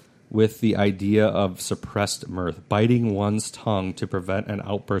originates with the idea of suppressed mirth, biting one's tongue to prevent an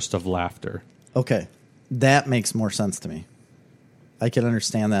outburst of laughter. Okay. That makes more sense to me. I can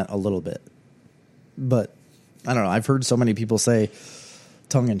understand that a little bit. But I don't know. I've heard so many people say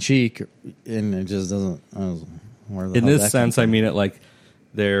tongue in cheek, and it just doesn't. In this sense, I mean it like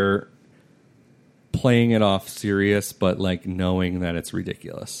they're playing it off serious, but like knowing that it's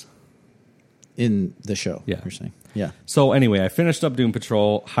ridiculous. In the show, yeah. You're saying. Yeah. So anyway, I finished up Doom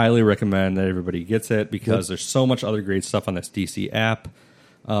Patrol. Highly recommend that everybody gets it because there's so much other great stuff on this DC app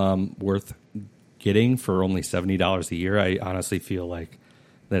worth getting for only $70 a year. I honestly feel like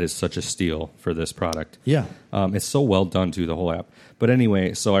that is such a steal for this product. Yeah. It's so well done, too, the whole app. But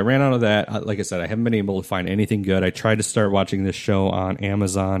anyway, so I ran out of that. Like I said, I haven't been able to find anything good. I tried to start watching this show on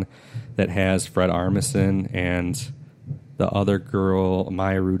Amazon that has Fred Armisen and the other girl,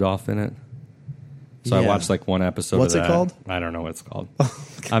 Maya Rudolph, in it. So I watched like one episode What's of that. What's it called? I don't know what it's called.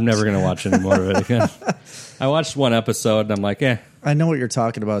 I'm never going to watch any more of it again. I watched one episode and I'm like, I know what you're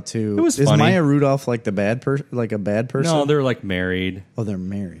talking about too. It was Is funny. Maya Rudolph like a bad person? No, they're like married. Oh, they're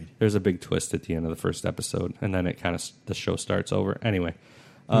married. There's a big twist at the end of the first episode, and then the show starts over. Anyway,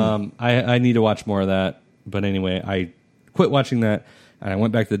 I need to watch more of that. But anyway, I quit watching that, and I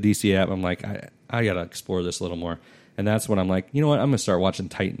went back to the DC app. I'm like, I got to explore this a little more. And that's when I'm like, you know what? I'm going to start watching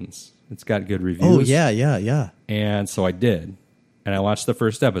Titans. It's got good reviews. Oh, yeah. And so I did. And I watched the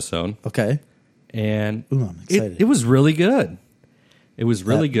first episode. Okay. And I'm excited. It was really good. It was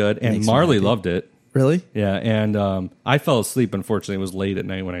really good. And Marley loved it. Really? Yeah. And I fell asleep, unfortunately. It was late at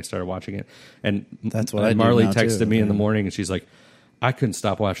night when I started watching it. And that's what I Marley do now texted too. me in the morning, and she's like, I couldn't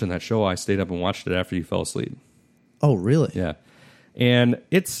stop watching that show. I stayed up and watched it after you fell asleep. Oh, really? Yeah. And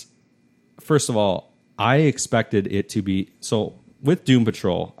it's, first of all, I expected it to be, so with Doom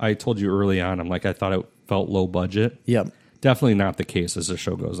Patrol, I told you early on, I'm like, I thought it felt low budget. Yep. Definitely not the case as the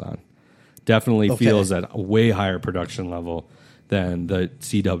show goes on. Definitely feels at a way higher production level than the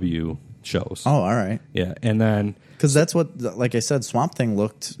CW shows. Oh, all right. Yeah. And then, because that's what, like I said, Swamp Thing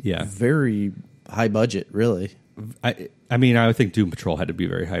looked very high budget, really. I mean, I would think Doom Patrol had to be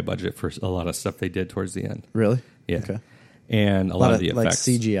very high budget for a lot of stuff they did towards the end. Really? Yeah. Okay. And a lot of the effects.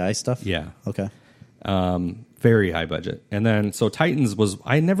 Like CGI stuff? Yeah. Okay. Very high budget. And then, so Titans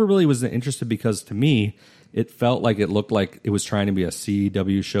I never really was interested because to me, it felt like it looked like it was trying to be a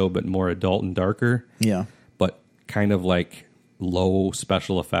CW show, but more adult and darker. Yeah. But kind of like low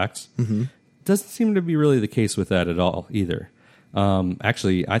special effects. Mm-hmm. Doesn't seem to be really the case with that at all either.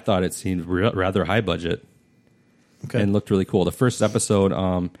 Actually, I thought it seemed rather high budget Okay. and looked really cool. The first episode,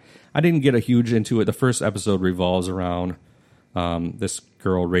 I didn't get a huge into it. The first episode revolves around this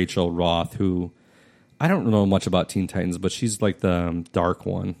girl, Rachel Roth, who I don't know much about Teen Titans, but she's like the dark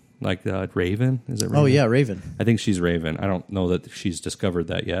one, like Raven. Is it Raven? Oh, yeah, Raven. I think she's Raven. I don't know that she's discovered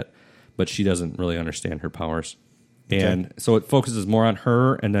that yet, but she doesn't really understand her powers. And so it focuses more on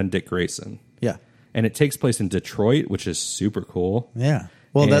her and then Dick Grayson. Yeah. And it takes place in Detroit, which is super cool. Yeah.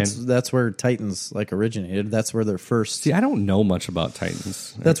 Well, And- that's where Titans like originated. That's where their first. See, I don't know much about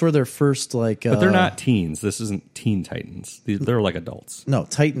Titans. That's where their first like. But they're not teens. This isn't Teen Titans. They're like adults. No,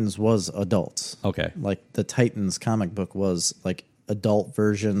 Titans was adults. Okay. Like the Titans comic book was like adult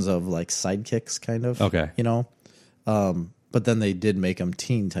versions of like sidekicks, kind of. Okay. You know, but then they did make them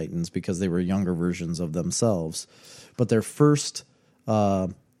Teen Titans because they were younger versions of themselves. But their first,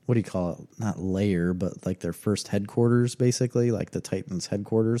 what do you call it? Not layer, but like their first headquarters, basically, like the Titans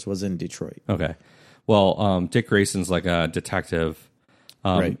headquarters was in Detroit. Okay. Well, Dick Grayson's like a detective.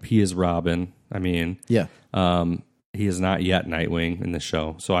 Right. He is Robin. I mean, Yeah. he is not yet Nightwing in the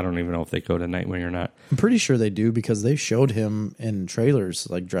show, so I don't even know if they go to Nightwing or not. I'm pretty sure they do because they showed him in trailers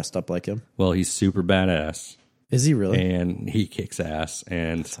like dressed up like him. Well, he's super badass, Is he really? and he kicks ass,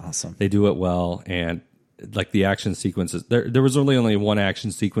 and That's awesome. they do it well. And like the action sequences, there was only one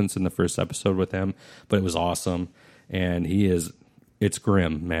action sequence in the first episode with him, but it was awesome. And it's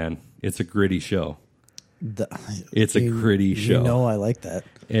grim, man. It's a gritty show. It's a gritty show. You know I like that.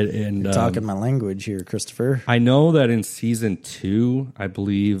 And You're talking my language here, Christopher. I know that in season 2, I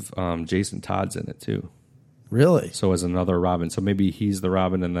believe Jason Todd's in it too. Really? So as another Robin. So maybe he's the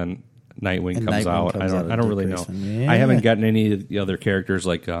Robin, and then Nightwing And comes Nightwing out. comes out of I don't Dick really know. Grayson. Yeah. I haven't gotten any of the other characters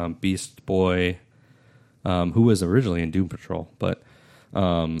like Beast Boy, who was originally in Doom Patrol. But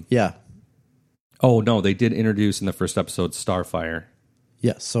Yeah. oh no, they did introduce in the first episode Starfire.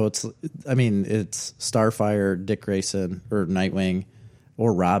 Yeah. So it's Starfire, Dick Grayson, or Nightwing,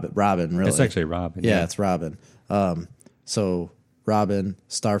 or Robin. Robin, really. It's actually Robin. Yeah, it's Robin. So Robin,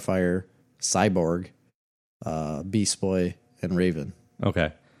 Starfire, Cyborg, Beast Boy, and Raven.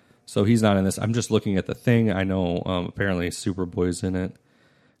 Okay. So he's not in this. I'm just looking at the thing. I know apparently Superboy's in it.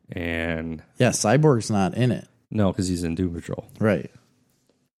 And Yeah, Cyborg's not in it. no, because he's in Doom Patrol. Right.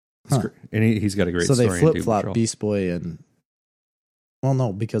 And he's got a great So story they in flip Doom flop Patrol. Beast Boy and. Well,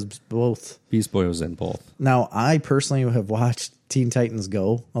 no, because both. Beast Boy was in both. Now, I personally have watched Teen Titans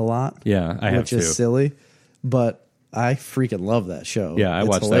Go a lot. Yeah, I have which is too. silly, but I freaking love that show. Yeah, I It's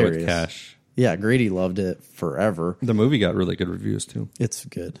watched hilarious. that with Cash. Yeah, Grady loved it forever. The movie got really good reviews too. It's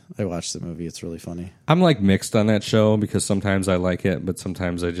good. I watched the movie. It's really funny. I'm like mixed on that show because sometimes I like it, but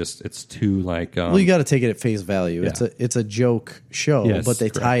sometimes it's too like. Well, you got to take it at face value. Yeah. It's a joke show, Yes, but they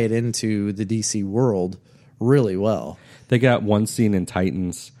correct. tie it into the DC world really well. They got one scene in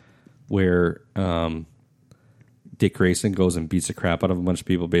Titans where Dick Grayson goes and beats the crap out of a bunch of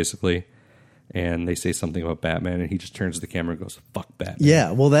people, basically, and they say something about Batman, and he just turns to the camera and goes, "Fuck Batman."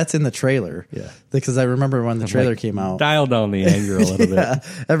 Yeah, well, that's in the trailer. Yeah. Because I remember when the trailer Like, came out. Dial down the anger a little Yeah, bit.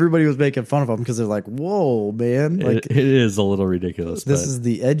 everybody was making fun of him because they're like, "Whoa, man! Like It is a little ridiculous. this but, is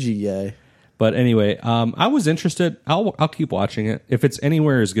the edgy guy." but anyway, I was interested. I'll keep watching it if it's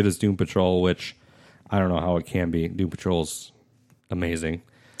anywhere as good as Doom Patrol, which I don't know how it can be. Doom Patrol's amazing.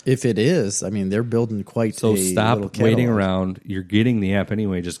 If it is, I mean, they're building quite So a little stop waiting catalog. around. You're getting the app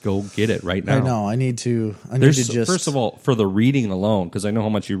anyway. Just go get it right now. I know. I need to There's just first of all for the reading alone, because I know how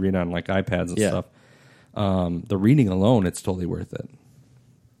much you read on like iPads and Yeah. stuff. The reading alone, it's totally worth it.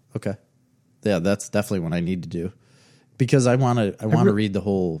 Okay. Yeah, that's definitely what I need to do because I want to read the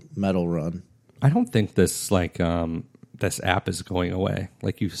whole metal run. I don't think this this app is going away.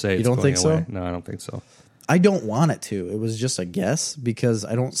 Like you say, it's don't going think so? away. No, I don't think so. I don't want it to. It was just a guess because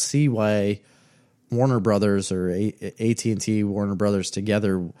I don't see why Warner Brothers or AT&T Warner Brothers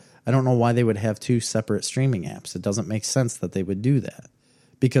together. I don't know why they would have two separate streaming apps. It doesn't make sense that they would do that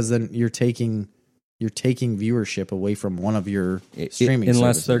because then you're taking viewership away from one of your streaming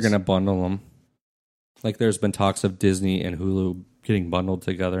unless they're services. going to bundle them. Like there's been talks of Disney and Hulu getting bundled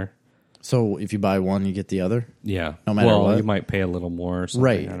together. So if you buy one, you get the other. Yeah. No matter well, what? you might pay a little more or something.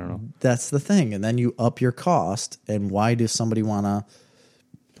 Right. I don't know. That's the thing. And then you up your cost. And why does somebody want to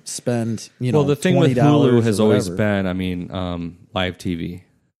spend, Well, the thing with $20 Hulu has or always whatever? been, live TV.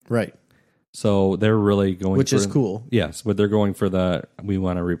 Right. So they're really going Which for, is cool. Yes, but they're going for we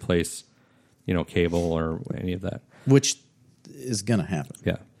want to replace, cable or any of that. Which is going to happen.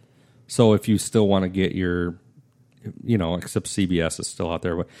 Yeah. So if you still want to get your, except CBS is still out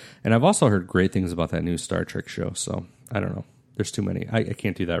there. And I've also heard great things about that new Star Trek show. So I don't know. There's too many. I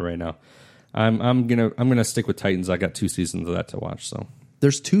can't do that right now. I'm gonna stick with Titans. I got 2 seasons of that to watch, so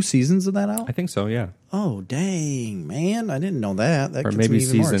There's 2 seasons of that out? I think so. Yeah. Oh, dang, man. I didn't know that. That Or gets maybe me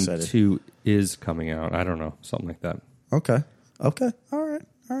even more season excited. 2 is coming out. I don't know, something like that. Okay. All right,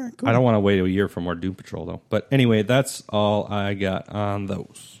 cool. I don't want to wait a year for more Doom Patrol though. But anyway, that's all I got on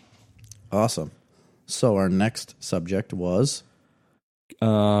those. Awesome. So our next subject was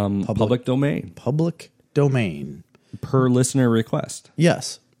Public domain public domain. per listener request.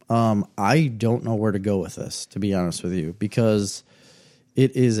 Yes. I don't know where to go with this, to be honest with you, because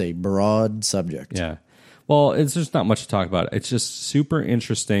it is a broad subject. Yeah. Well, it's just not much to talk about. It's just super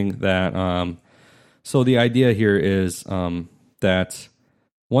interesting that. So the idea here is that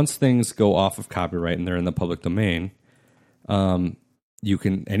once things go off of copyright and they're in the public domain,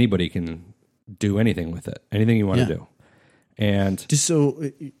 anybody can do anything with it, anything you want to do. And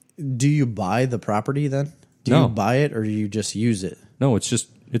So, do you buy the property then? Do No. you buy it or do you just use it? no, it's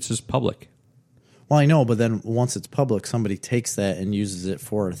just public. Well, I know, but then once it's public, somebody takes that and uses it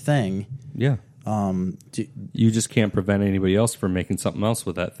for a thing. Yeah. Do, You just can't prevent anybody else from making something else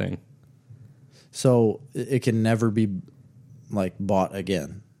with that thing. so it can never be like bought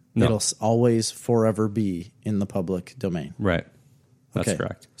again. No. It'll always forever be in the public domain. Right. That's Okay.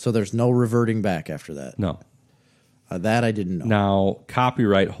 correct. So there's no reverting back after that. No. That I didn't know. Now,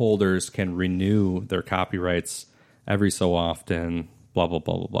 copyright holders can renew their copyrights every so often, blah, blah,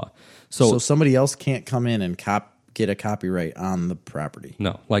 blah, blah, blah. So somebody else can't come in and get a copyright on the property.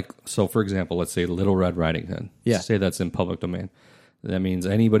 No, so for example, let's say Little Red Riding Hood. Yeah. Say that's in public domain. That means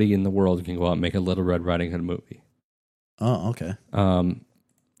anybody in the world can go out and make a Little Red Riding Hood movie. Oh, okay.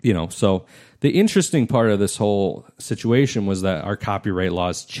 So the interesting part of this whole situation was that our copyright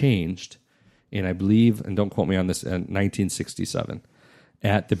laws changed in, I believe, and don't quote me on this, in 1967,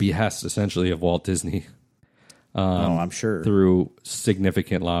 at the behest essentially of Walt Disney. I'm sure. Through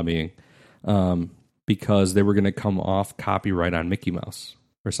significant lobbying, because they were going to come off copyright on Mickey Mouse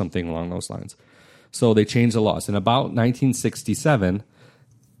or something along those lines. So they changed the laws. In about 1967,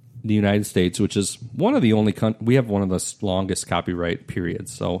 the United States, which is one of the only we have one of the longest copyright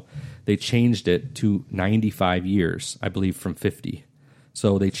periods. So they changed it to 95 years, I believe, from 50.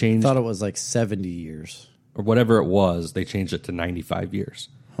 So they changed, I thought it was like 70 years. or whatever it was, they changed it to 95 years.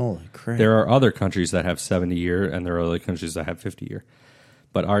 Holy crap. There are other countries that have 70 year, and there are other countries that have 50 year.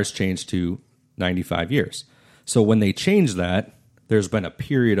 But ours changed to 95 years. So when they changed that, there's been a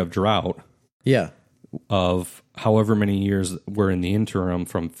period of drought Yeah. of however many years were in the interim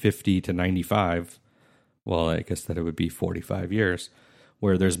from 50 to 95. Well, I guess that it would be 45 years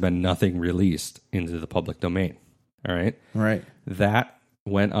where there's been nothing released into the public domain. All right. Right. That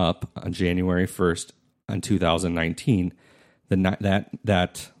went up on January 1st in 2019.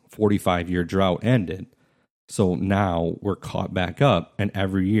 That 45-year drought ended. So now we're caught back up, and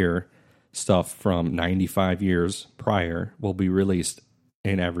every year stuff from 95 years prior will be released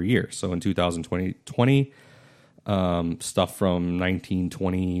in every year. So in 2020, stuff from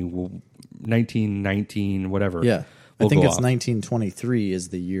 1920, 1919, whatever. Yeah. I will think go it's off. 1923 is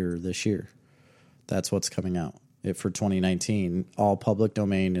the year this year. That's what's coming out. For 2019, all public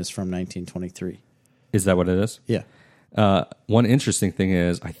domain is from 1923. Is that what it is? Yeah. One interesting thing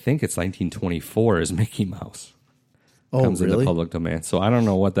is, I think it's 1924 is Mickey Mouse Oh, comes really? into public domain. So I don't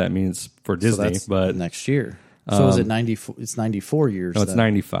know what that means for Disney, so that's but next year. So is it 94? It's 94 years. no, it's then.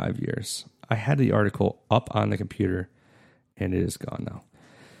 95 years. I had the article up on the computer, and it is gone now.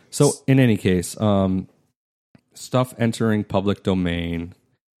 So in any case, stuff entering public domain,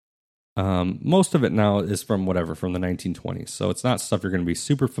 most of it now is from the 1920s. So it's not stuff you're going to be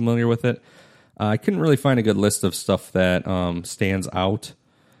super familiar with it. I couldn't really find a good list of stuff that stands out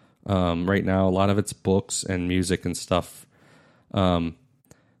right now. A lot of it's books and music and stuff. But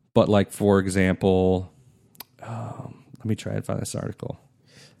like, for example, let me try and find this article.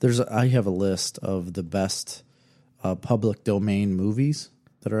 I have a list of the best public domain movies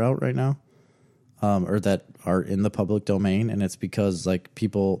that are out right now, or that are in the public domain, and it's because like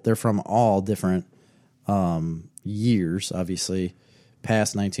they're from all different years, obviously,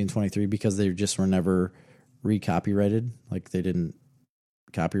 past 1923, because they just were never recopyrighted. Like they didn't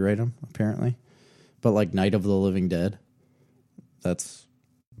copyright them apparently. But like Night of the Living Dead, that's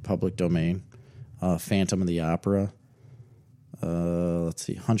public domain. Phantom of the Opera. Let's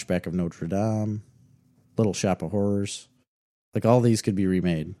see, Hunchback of Notre Dame, Little Shop of Horrors. Like all these could be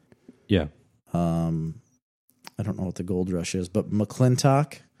remade. Yeah. I don't know what the Gold Rush is, but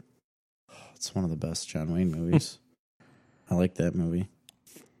McClintock. It's one of the best John Wayne movies. I like that movie.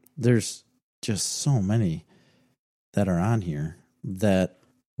 There's just so many that are on here that,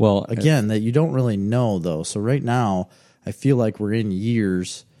 Well, again, that you don't really know though. So right now, I feel like we're in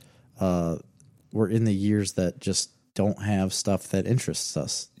years we're in the years that just don't have stuff that interests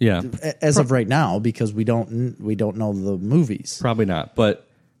us. Yeah. As of right now, because we don't know the movies. Probably not. But,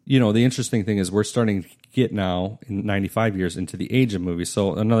 the interesting thing is we're starting to get now in 95 years into the age of movies.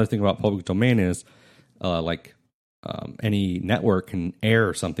 So another thing about public domain is any network can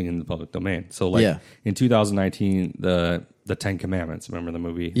air something in the public domain. So in 2019, the Ten Commandments, remember the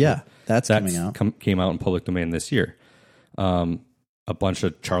movie? Yeah, that's coming out. Came out in public domain this year. A bunch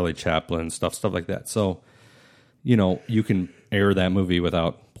of Charlie Chaplin stuff like that. So, you can air that movie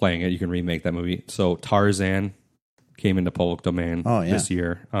without playing it. You can remake that movie. So Tarzan came into public domain this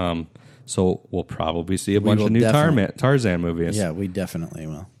year. So we'll probably see a bunch of new Tarzan movies. Yeah, we definitely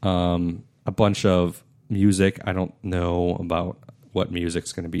will. A bunch of music. I don't know about what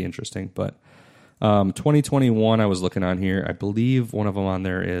music's going to be interesting, but 2021 I was looking on here. I believe one of them on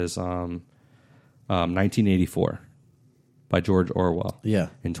there is 1984 by George Orwell. Yeah.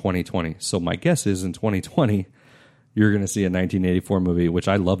 In 2020. So my guess is in 2020 you're going to see a 1984 movie, which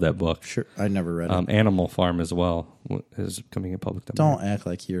I love that book. Sure, I never read it. Animal Farm as well is coming in public domain. Don't act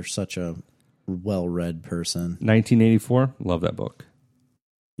like you're such a well-read person. 1984, love that book.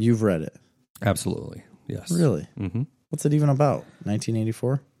 You've read it? Absolutely, yes. Really? Mm-hmm. What's it even about?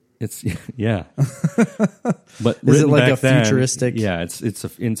 1984? It's but is it like a then, futuristic? Yeah, it's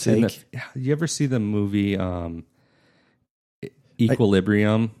you ever see the movie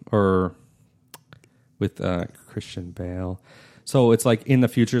Equilibrium or with Christian Bale? So it's like in the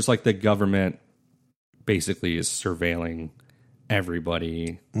future, it's like the government basically is surveilling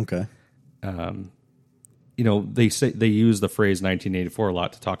everybody. Okay. They use the phrase 1984 a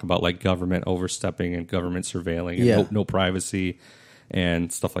lot to talk about like government overstepping and government surveilling and no privacy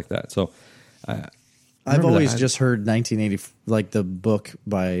and stuff like that. So I've always just heard 1980, like the book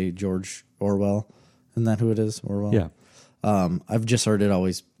by George Orwell. Isn't that who it is? Orwell? Yeah. I've just heard it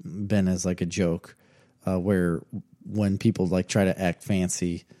always been as like a joke where when people like try to act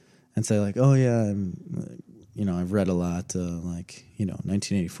fancy and say like, oh yeah, I've read a lot,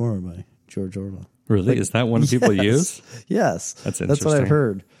 1984 by George Orwell. Really? Is that one people use? Yes. That's interesting. That's what I've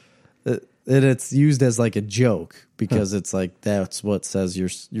heard. It's used as like a joke because it's like that's what says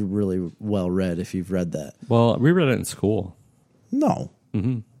you're really well read if you've read that. Well, we read it in school. No.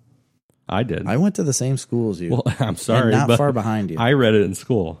 Mm-hmm. I did. I went to the same school as you. Well, I'm sorry. And not far behind you. I read it in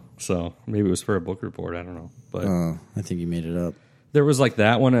school, so maybe it was for a book report. I don't know. But I think you made it up. There was like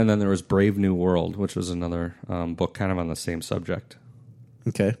that one, and then there was Brave New World, which was another book kind of on the same subject.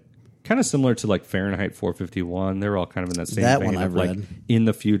 Okay. Kind of similar to like Fahrenheit 451. They're all kind of in that same vein one of I've like read. In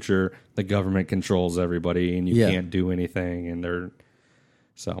the future, the government controls everybody, and you can't do anything, and they're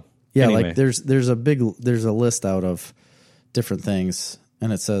so. Yeah, anyway. like there's a list out of different things,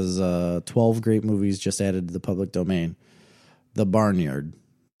 and it says 12 great movies just added to the public domain. The Barnyard,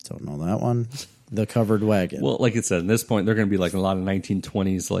 don't know that one. The Covered Wagon. Well, like it said, at this point, they're going to be like a lot of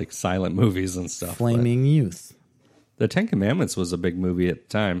 1920s like silent movies and stuff. Flaming Youth. The Ten Commandments was a big movie at the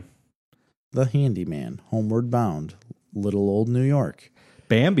time. The Handyman, Homeward Bound, Little Old New York.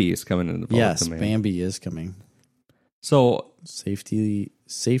 Bambi is coming into the public domain. Yes, Bambi is coming. So safety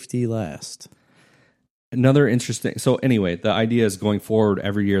last. Another interesting. So anyway, the idea is going forward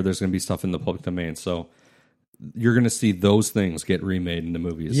every year there's going to be stuff in the public domain. So you're going to see those things get remade into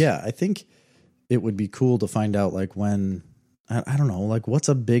movies. Yeah, I think it would be cool to find out like when I don't know, like what's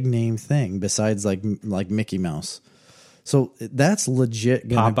a big name thing besides like Mickey Mouse. So that's legit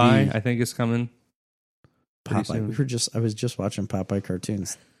going to be. Popeye, I think, is coming. Popeye. I was just watching Popeye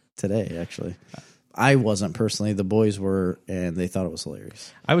cartoons today, actually. I wasn't personally. The boys were, and they thought it was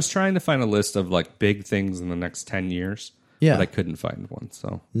hilarious. I was trying to find a list of like big things in the next 10 years. Yeah. But I couldn't find one.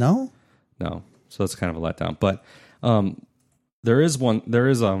 So No? So it's kind of a letdown. But there is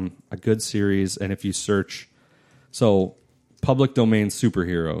a good series, and if you search, so public domain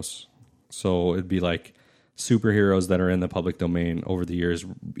superheroes. So it'd be like superheroes that are in the public domain over the years,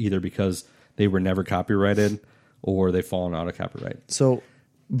 either because they were never copyrighted or they've fallen out of copyright. So,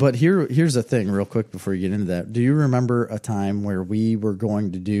 but here's the thing real quick before you get into that. Do you remember a time where we were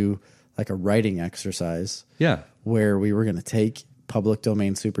going to do like a writing exercise? Yeah. Where we were going to take public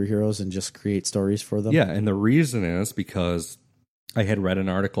domain superheroes and just create stories for them? Yeah. And the reason is because I had read an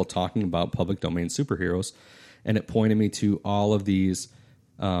article talking about public domain superheroes, and it pointed me to all of these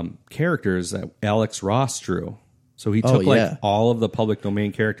characters that Alex Ross drew. So he took like all of the public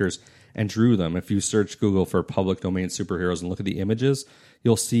domain characters and drew them. If you search Google for public domain superheroes and look at the images,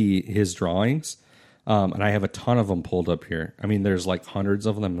 you'll see his drawings. And I have a ton of them pulled up here. I mean, there's like hundreds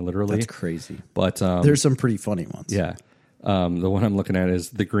of them, literally. That's crazy. But there's some pretty funny ones. Yeah. The one I'm looking at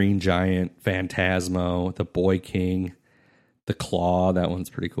is the Green Giant, Phantasmo, the Boy King, The Claw, that one's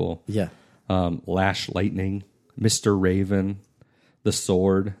pretty cool. Yeah. Lash Lightning, Mr. Raven, the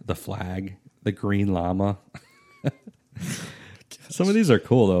Sword, the Flag, the Green Llama. Some of these are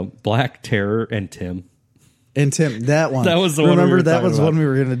cool though. Black Terror and Tim. And Tim, that one. That was the one. Remember, that was one we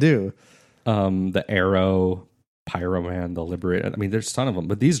were gonna do. The Arrow, Pyroman, the Liberator. I mean, there's a ton of them,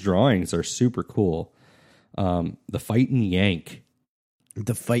 but these drawings are super cool. The Fightin' Yank,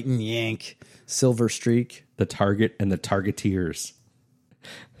 The Fightin' Yank, Silver Streak. the Target, and the Targeteers.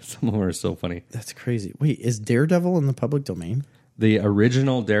 Some of them are so funny. That's crazy. Wait, is Daredevil in the public domain? The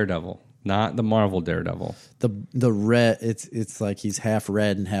original Daredevil, not the Marvel Daredevil. The red, it's like he's half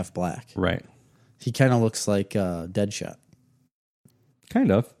red and half black. Right. He kind of looks like Deadshot.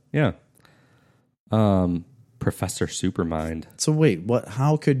 Kind of, yeah. Professor Supermind. So wait, what?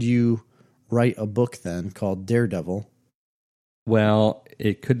 How could you write a book then called Daredevil? Well,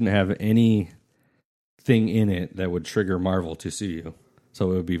 it couldn't have anything in it that would trigger Marvel to sue you.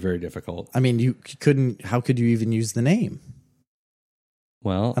 So it would be very difficult. I mean, you couldn't. How could you even use the name?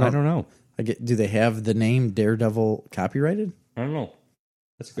 Well, I don't know. Do they have the name Daredevil copyrighted? I don't know.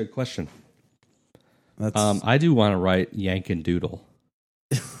 That's a good question. That's I do want to write Yank and Doodle.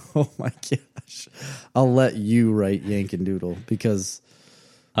 oh my gosh! I'll let you write Yank and Doodle because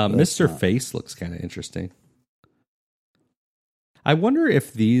Mr. Face looks kind of interesting. I wonder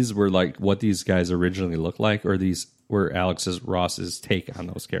if these were like what these guys originally looked like, or these were Ross's take on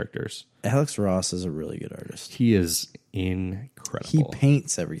those characters. Alex Ross is a really good artist. He is incredible. He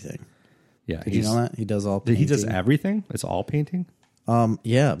paints everything. Yeah, Did you know that? He does all painting. He does everything? It's all painting?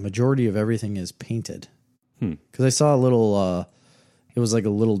 Yeah, majority of everything is painted. Because I saw a little, it was like a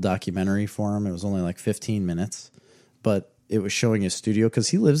little documentary for him. It was only like 15 minutes, but it was showing his studio because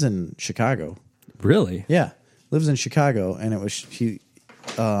he lives in Chicago. Really? Yeah, lives in Chicago, and it was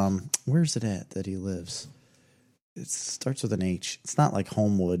where's it at that he lives? It starts with an H. It's not like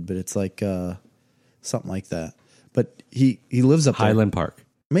Homewood, but it's like something like that. But he lives up there. Highland Park.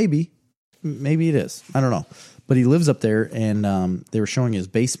 Maybe it is. I don't know. But he lives up there, and they were showing his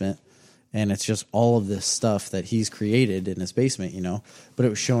basement, and it's just all of this stuff that he's created in his basement, you know. But it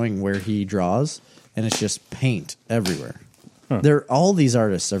was showing where he draws, and it's just paint everywhere. Huh. All these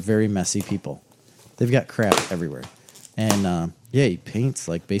artists are very messy people. They've got crap everywhere. And, yeah, he paints,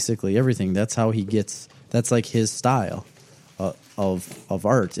 like, basically everything. That's how he gets... That's, like, his style of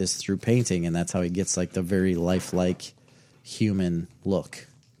art is through painting, and that's how he gets, like, the very lifelike human look.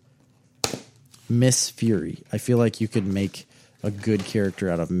 Miss Fury. I feel like you could make a good character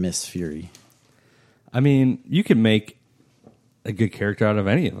out of Miss Fury. I mean, you can make a good character out of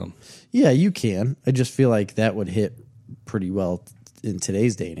any of them. Yeah, you can. I just feel like that would hit pretty well in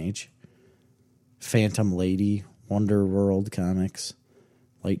today's day and age. Phantom Lady, Wonder World comics,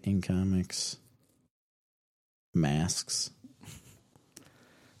 Lightning comics, Masks.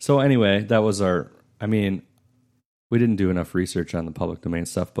 So anyway, that was I mean, we didn't do enough research on the public domain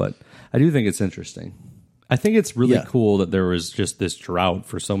stuff, but I do think it's interesting. I think it's really cool that there was just this drought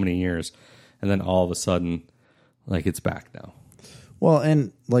for so many years, and then all of a sudden, like, it's back now. Well,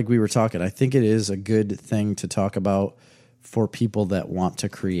 and like we were talking, I think it is a good thing to talk about for people that want to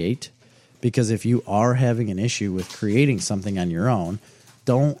create, because if you are having an issue with creating something on your own,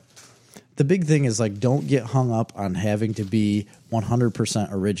 the big thing is, like, don't get hung up on having to be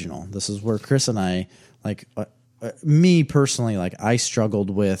 100% original. This is where Chris and I, like, me personally, like, I struggled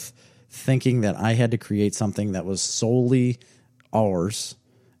with thinking that I had to create something that was solely ours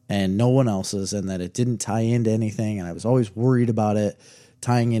and no one else's, and that it didn't tie into anything, and I was always worried about it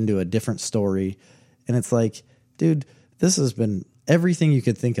tying into a different story. And it's like, dude, this has been, everything you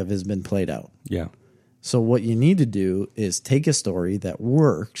could think of has been played out. Yeah. So what you need to do is take a story that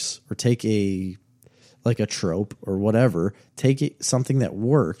works, or take a trope or whatever, something that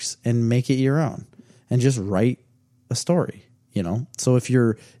works and make it your own, and just write a story, you know? So if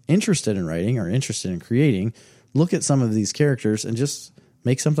you're interested in writing or interested in creating, look at some of these characters and just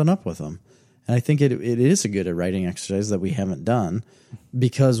make something up with them. And I think it is a good writing exercise that we haven't done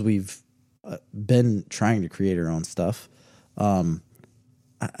because we've been trying to create our own stuff.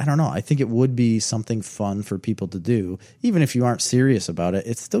 I don't know. I think it would be something fun for people to do. Even if you aren't serious about it,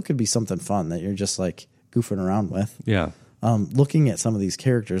 it still could be something fun that you're just, like, goofing around with. Yeah. Looking at some of these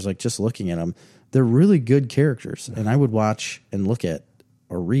characters, like, just looking at them, they're really good characters. And I would watch and look at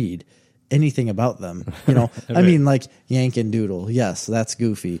or read anything about them. You know, Right. I mean, like, Yank and Doodle. Yes, that's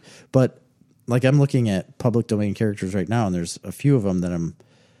goofy. But, like, I'm looking at public domain characters right now, and there's a few of them that I'm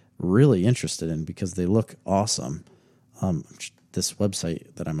really interested in because they look awesome. This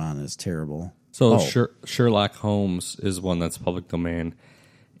website that I'm on is terrible. So Sherlock Holmes is one that's public domain,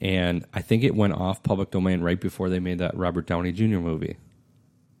 And I think it went off public domain right before they made that Robert Downey Jr. movie.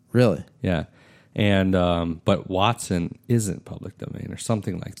 Really? Yeah. And but Watson isn't public domain or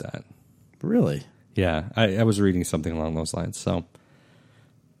something like that. Really? Yeah, I was reading something along those lines. So,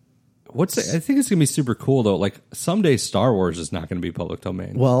 I think it's gonna be super cool though. Like someday, Star Wars is not gonna be public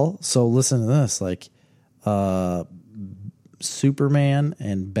domain. Well, so listen to this. Like, Superman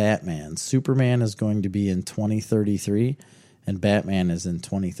and Batman. Superman is going to be in 2033, and Batman is in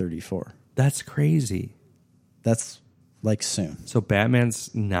 2034. That's crazy. That's like soon. So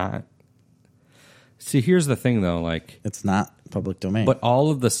Batman's not. See, here's the thing though. Like, It's not public domain. but all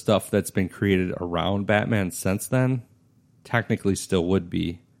of the stuff that's been created around Batman since then, technically, still would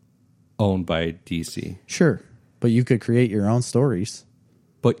be owned by DC. Sure, but you could create your own stories.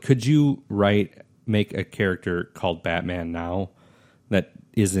 But could you make a character called Batman now that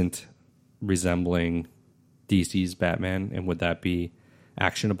isn't resembling DC's Batman, and would that be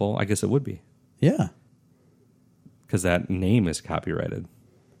actionable? I guess it would be, Yeah. because that name is copyrighted.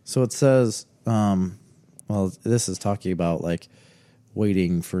 So it says, well, this is talking about like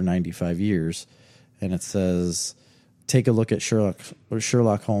waiting for 95 years, and it says, take a look at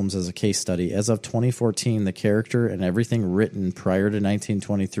Sherlock Holmes as a case study. As of 2014, the character and everything written prior to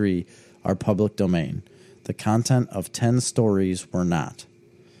 1923 are public domain. The content of 10 stories were not.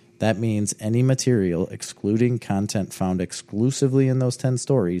 That means any material, excluding content found exclusively in those 10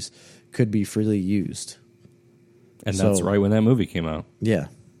 stories, could be freely used. And that's So- right when that movie came out. Yeah.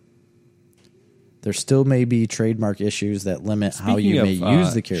 There still may be trademark issues that limit how Speaking you may of,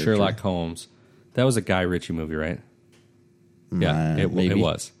 use the character. Sherlock Holmes, that was a Guy Ritchie movie, right? Yeah, it maybe.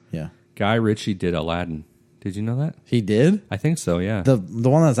 was. Yeah. Guy Ritchie did Aladdin. Did you know that? He did? I think so, yeah. The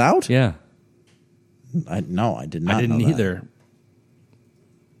one that's out? Yeah. No, I did not I didn't know that. either.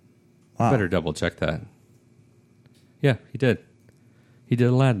 Wow. Better double check that. Yeah, he did. He did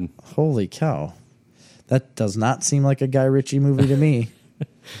Aladdin. Holy cow. That does not seem like a Guy Ritchie movie to me.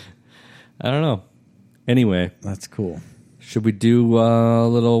 I don't know. Anyway, That's cool. should we do a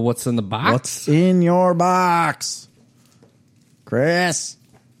little what's in the box? What's in your box? Chris?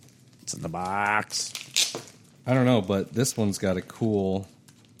 What's in the box? I don't know, but this one's got a cool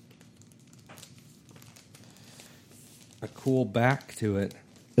back to it.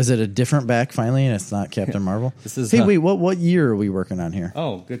 Is it a different back finally and it's not Captain Marvel? This is, hey, wait, what year are we working on here?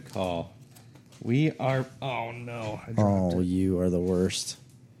 Oh, good call. We are. Oh no! I dropped Oh, it. you are the worst.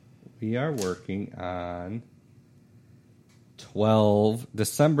 We are working on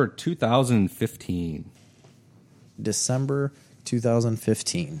December 2015. December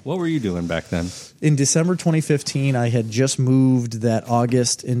 2015. What were you doing back then? In December 2015, I had just moved that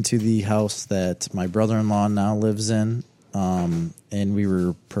August into the house that my brother-in-law now lives in, and we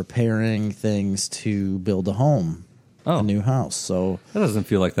were preparing things to build a home, a new house. So That doesn't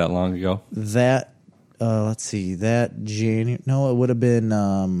feel like that long ago. that, let's see, that January, no, it would have been,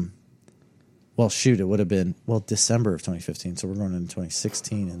 it would have been, December of 2015. So we're going into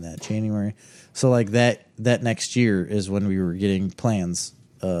 2016 in that January. So like that next year is when we were getting plans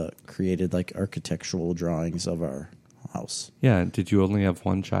created, like architectural drawings of our house. Yeah. Did you only have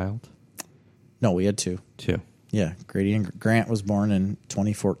one child? No, we had two. Two. Yeah, Grady and Grant was born in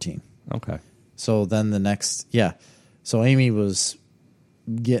 2014. Okay. So then the next, so Amy was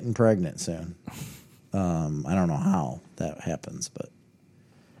getting pregnant soon. I don't know how that happens, but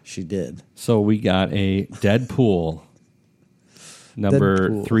she did. So we got a Deadpool number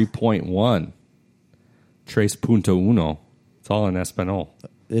Deadpool. 3.1. Tres punto uno. It's all in Espanol.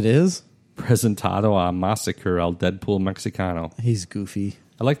 It is? Presentado a Massacre al Deadpool Mexicano. He's goofy.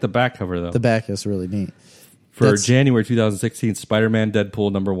 I like the back cover, though. The back is really neat. For That's- January 2016, Spider-Man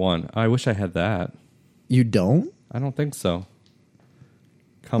Deadpool number 1. I wish I had that. You don't? I don't think so.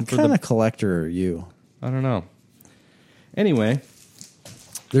 Come What for kind the... of collector are you? I don't know. Anyway,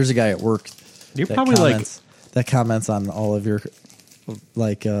 There's a guy at work. you're that probably that comments on all of your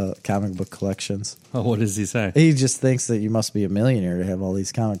comic book collections. oh, what does he say? He just thinks that you must be a millionaire to have all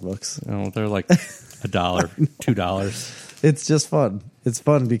these comic books. Oh, they're like $1, $2. It's just fun. It's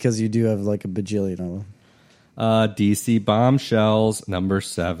fun because you do have like a bajillion of them. DC Bombshells number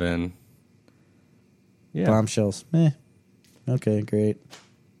 7. Yeah. Bombshells. Okay, great.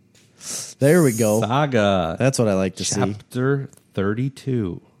 There we go. Saga. That's what I like to see. Chapter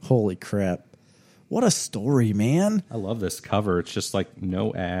 32. Holy crap. What a story, man. I love this cover. It's just like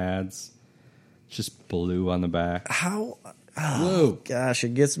no ads. It's just blue on the back. How? Whoa. Gosh,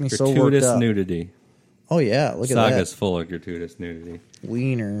 it gets me so worked Gratuitous up. nudity. Oh, yeah. Look at Saga's that. full of gratuitous nudity.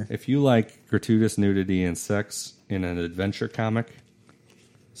 Wiener. If you like gratuitous nudity and sex in an adventure comic,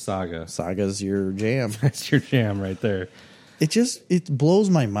 Saga. Saga's your jam. That's your jam right there. it blows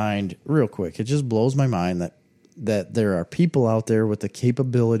my mind real quick. It just blows my mind that there are people out there with the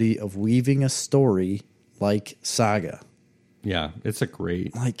capability of weaving a story like Saga. Yeah, it's a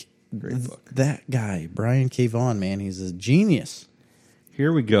great book. That guy, Brian K. Vaughan, man, he's a genius.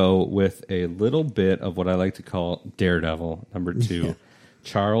 Here we go with a little bit of what I like to call Daredevil, number 2, yeah.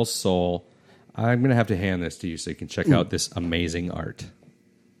 Charles Soule. I'm going to have to hand this to you so you can check out this amazing art.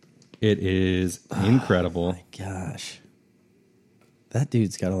 It is incredible. Oh, my gosh. That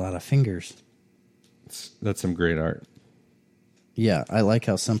dude's got a lot of fingers. That's some great art. Yeah, I like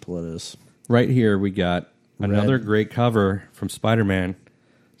how simple it is. Right here, we got another great cover from Spider-Man.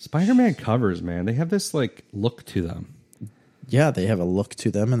 Spider-Man covers, man, they have this like look to them. Yeah, they have a look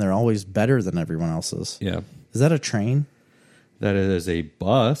to them, and they're always better than everyone else's. Yeah. Is that a train? That is a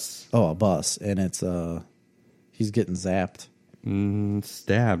bus. Oh, a bus, and it's he's getting zapped.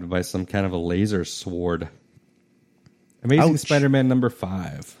 Stabbed by some kind of a laser sword. Amazing Spider-Man number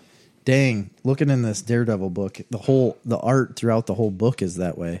 5. Dang, looking in this Daredevil book, the art throughout the whole book is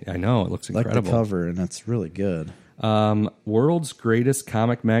that way. I know, it looks incredible. Like the cover, and it's really good. World's Greatest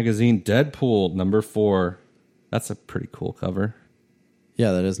Comic Magazine, Deadpool number 4. That's a pretty cool cover.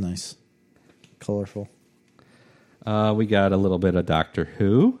 Yeah, that is nice. Colorful. We got a little bit of Doctor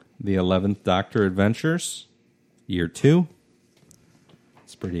Who, the 11th Doctor Adventures, year 2.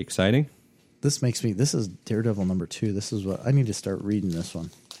 It's pretty exciting. This is Daredevil number 2. This is what I need to start reading this one.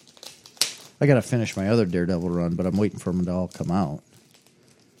 I got to finish my other Daredevil run, but I'm waiting for them to all come out.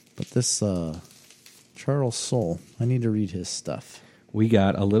 But this Charles Soule, I need to read his stuff. We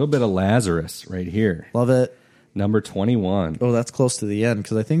got a little bit of Lazarus right here. Love it. Number 21. Oh, that's close to the end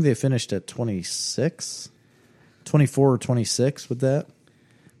because I think they finished at 26, 24 or 26 with that.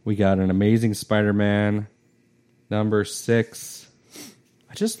 We got an Amazing Spider-Man, number 6.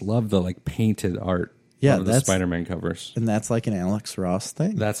 I just love the like painted art of the Spider-Man covers. And that's like an Alex Ross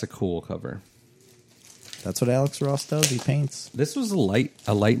thing. That's a cool cover. That's what Alex Ross does. He paints. This was a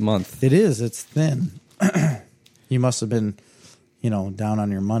light month. It is. It's thin. You must have been, down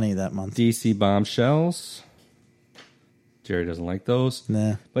on your money that month. DC Bombshells. Jerry doesn't like those.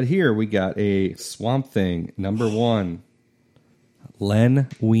 Nah. But here we got a Swamp Thing, number 1. Len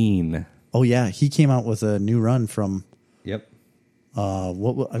Wein. Oh, yeah. He came out with a new run from... Yep. I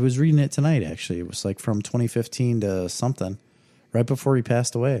was reading it tonight, actually. It was like from 2015 to something, right before he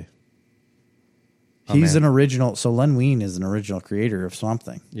passed away. He's an original... So Len Wein is an original creator of Swamp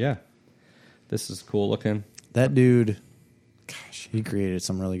Thing. Yeah. This is cool looking. That dude... Gosh, he created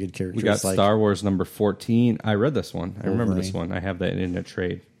some really good characters. We got Star Wars number 14. I read this one. I remember this one. I have that in a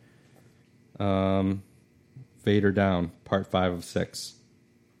trade. Vader Down, part 5 of 6.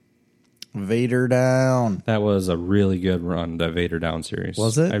 Vader Down. That was a really good run, the Vader Down series.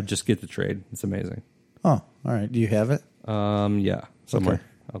 Was it? I just get the trade. It's amazing. Oh, all right. Do you have it? Yeah, somewhere. Okay.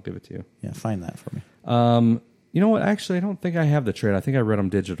 I'll give it to you. Yeah, find that for me. You know what? Actually, I don't think I have the trade. I think I read them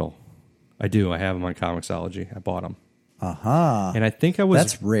digital. I do. I have them on Comixology. I bought them. Aha. And I think I was...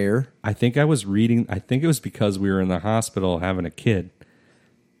 That's rare. I think I was reading... I think it was because we were in the hospital having a kid.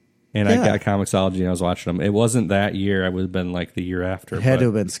 And I got Comixology and I was watching them. It wasn't that year. I would have been like the year after. It had to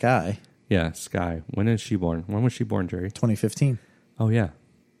have been Sky. Yeah, Sky. When is she born? When was she born, Jerry? 2015. Oh, yeah.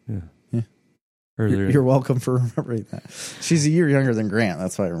 Yeah. Earlier. You're welcome for remembering that. She's a year younger than Grant.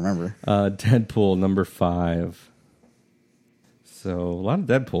 That's why I remember. Deadpool, number 5. So, a lot of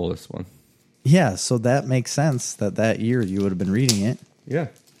Deadpool, this one. Yeah, so that makes sense that year you would have been reading it. Yeah.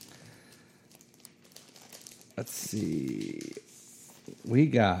 Let's see. We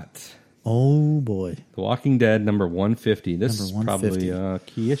got... Oh, boy. The Walking Dead, number 150. This Number is probably 150. a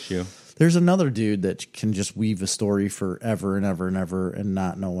key issue. There's another dude that can just weave a story forever and ever and ever and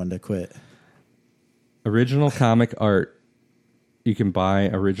not know when to quit. Original comic art. You can buy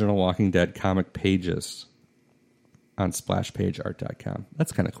original Walking Dead comic pages on splashpageart.com.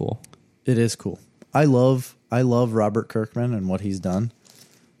 That's kind of cool. It is cool. I love Robert Kirkman and what he's done,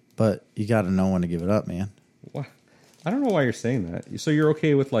 but you got to know when to give it up, man. What? I don't know why you're saying that. So you're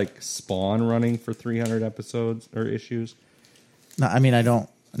okay with like Spawn running for 300 episodes or issues? No, I mean I don't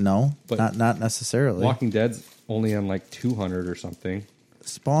know, But not necessarily. Walking Dead's only on like 200 or something.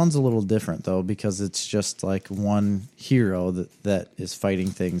 Spawn's a little different though because it's just like one hero that is fighting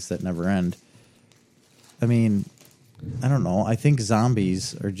things that never end. I mean, I don't know. I think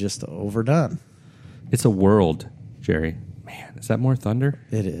zombies are just overdone. It's a world, Jerry. Man, is that more thunder?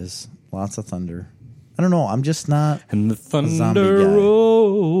 It is. Lots of thunder. I don't know. I'm just not And the zombie thunder guy.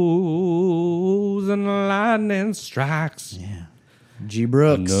 rolls and the lightning strikes. Yeah. G.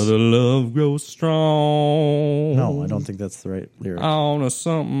 Brooks. Another love grows strong. No, I don't think that's the right lyric. On a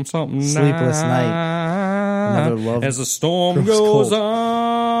something Sleepless night. Never loved- as the storm Gross goes cold.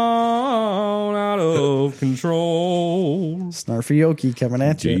 on out of control. Snarfioki coming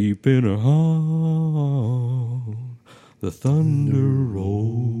at you. Deep in her heart, the thunder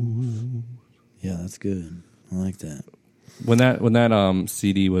rolls. Yeah, that's good. I like that. When that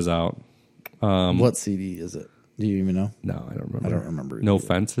CD was out, What CD is it? Do you even know? no, I don't remember. I don't remember No either.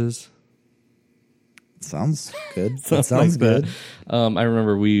 Fences. Sounds good. That Something sounds like that. good. I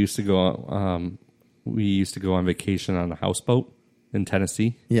remember we used to go on vacation on a houseboat in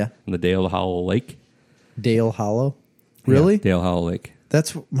Tennessee. Yeah. On the Dale Hollow Lake. Dale Hollow. Really? Yeah, Dale Hollow Lake.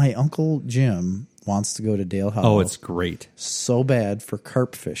 That's my Uncle Jim wants to go to Dale Hollow. Oh, it's great. so bad for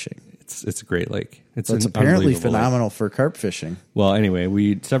carp fishing. It's a great lake. It's It's an apparently unbelievable lake. phenomenal for carp fishing. Well, anyway,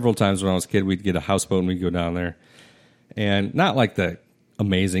 we several times when I was a kid, we'd get a houseboat and we'd go down there, and not like the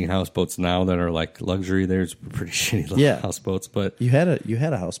amazing houseboats now that are like luxury. There's pretty shitty little Yeah. houseboats, but You had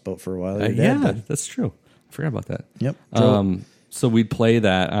a houseboat for a while. Your dad yeah, did. that's true. I forgot about that. Yep. So we'd play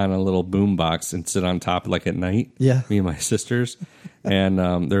that on a little boom box and sit on top like at night. Yeah. Me and my sisters. And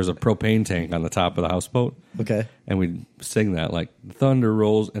there's a propane tank on the top of the houseboat. Okay. And we'd sing that like the thunder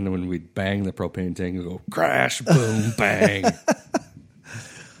rolls, and then when we'd bang the propane tank, we'd go crash, boom, bang.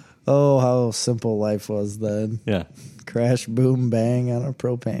 Oh, how simple life was then. Yeah. Crash, boom, bang on a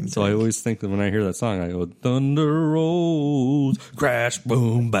propane. So I always think that when I hear that song, I go, thunder rolls, crash,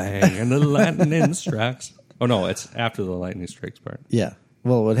 boom, bang, and the lightning strikes. Oh, no, it's after the lightning strikes part. Yeah.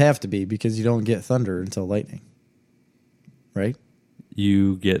 Well, it would have to be because you don't get thunder until lightning. Right?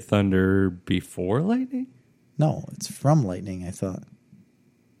 You get thunder before lightning? No, it's from lightning, I thought.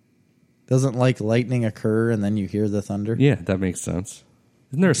 Doesn't like lightning occur and then you hear the thunder? Yeah, that makes sense.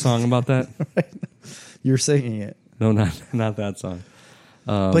 Isn't there a song about that? You're singing it. No, not that song.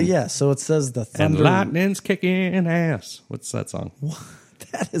 But yeah, so it says the And thunder. lightning's kicking ass. What's that song?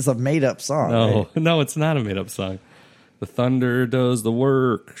 That is a made up song. No, right? no, it's not a made up song. The thunder does the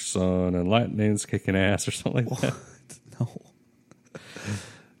work, son, and lightning's kicking ass or something like that. No.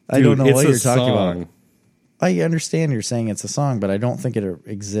 I don't know Dude, what it's you're a talking song. about. I understand you're saying it's a song, but I don't think it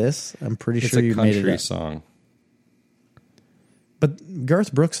exists. I'm pretty It's sure a you made it country up. song. But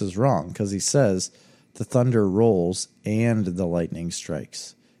Garth Brooks is wrong because he says the thunder rolls and the lightning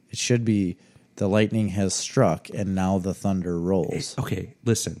strikes. It should be the lightning has struck and now the thunder rolls. Okay,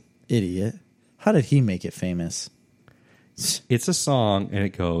 listen. Idiot. How did he make it famous? It's a song, and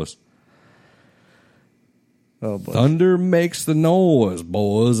it goes, Oh, boy. thunder makes the noise,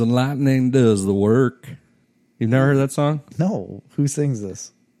 boys, and lightning does the work. You've never heard that song? No. Who sings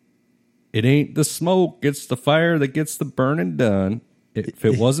this? It ain't the smoke, it's the fire that gets the burning done. If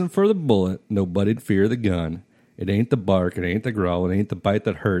it wasn't for the bullet, nobody'd fear the gun. It ain't the bark, it ain't the growl, it ain't the bite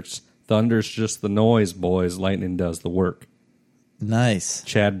that hurts. Thunder's just the noise, boys. Lightning does the work. Nice.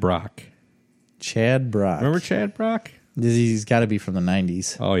 Chad Brock. Chad Brock. Remember Chad Brock? He's got to be from the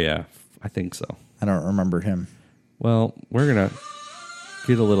 90s. Oh, yeah. I think so. I don't remember him. Well, we're going to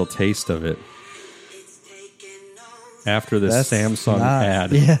get a little taste of it after this Samsung not,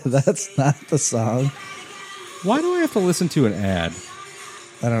 ad. Yeah, that's not the song. Why do I have to listen to an ad?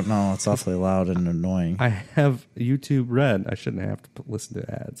 I don't know. It's awfully loud and annoying. I have YouTube Red. I shouldn't have to listen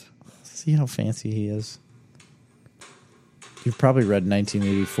to ads. See how fancy he is? You've probably read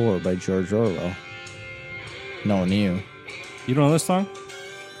 1984 by George Orwell. Knowing you. You don't know this song?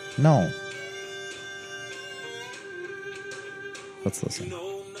 No. Let's listen.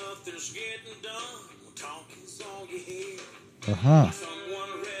 Uh-huh.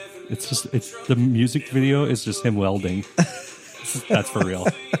 It's the music video is just him welding. That's for real.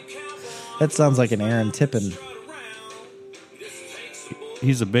 That sounds like an Aaron Tippin.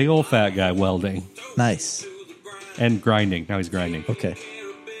 He's a big old fat guy welding Nice. and grinding. Now he's grinding. Okay.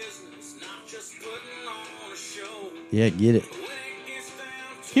 Yeah, get it.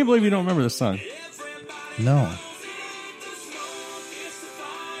 Can't believe you don't remember this song. No.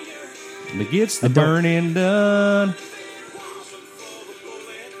 And it gets the I don't- burning done.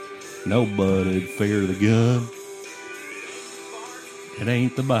 Nobody'd fear the gun. It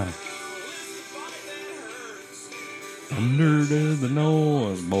ain't the bite. Thunder does the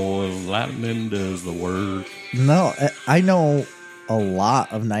noise, boys. Lightning does the work. No, I know a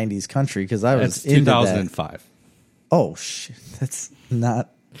lot of 90s country because I was That's into that. 2005. Oh, shit. That's not...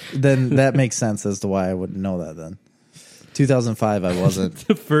 Then that makes sense as to why I wouldn't know that then. 2005, I wasn't.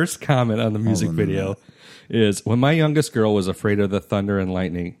 The first comment on the music on a video is, when my youngest girl was afraid of thunder and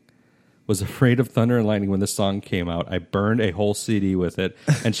lightning when this song came out, I burned a whole CD with it,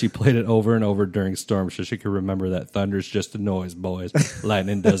 and she played it over and over during storms so she could remember that thunder's just a noise, boys.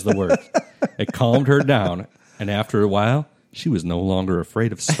 Lightning does the work. It calmed her down, and after a while, she was no longer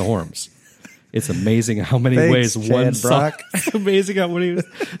afraid of storms. It's amazing how many Thanks, ways one Chad song. Brock. It's amazing how many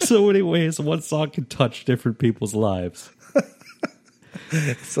so many ways one song can touch different people's lives.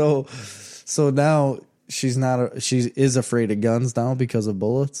 So now she is afraid of guns now because of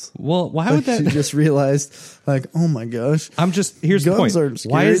bullets. Well, why would She that? just realized, like, oh my gosh, Here's the guns point. aren't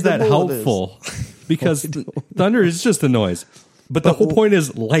scary, Why is the that bullet is. helpful? Because thunder is just a noise. But the whole point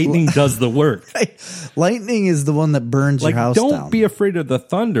is lightning does the work. lightning is the one that burns Like, your house don't down. be afraid of the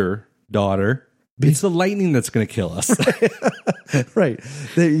thunder, daughter. It's the lightning that's going to kill us. Right.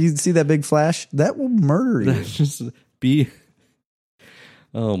 You see that big flash? That will murder you. Just be.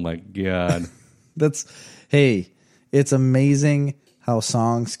 Oh my God. Hey, it's amazing how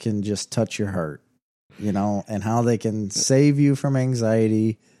songs can just touch your heart, and how they can save you from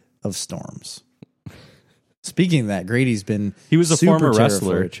anxiety of storms. Speaking of that, Grady's been He was a super former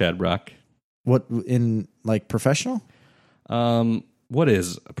wrestler, terrified. Chad Brock. What, in like professional? What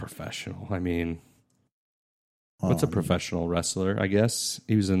is a professional? I mean, what's a professional wrestler? I guess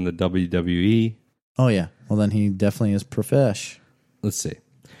he was in the WWE. Oh yeah. Well, then he definitely is profesh. Let's see.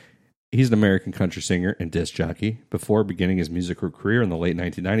 He's an American country singer and disc jockey. Before beginning his musical career in the late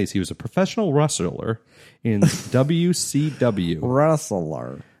 1990s, he was a professional wrestler in WCW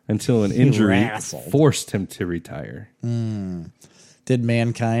Wrestler. until an injury wrestled. forced him to retire. Did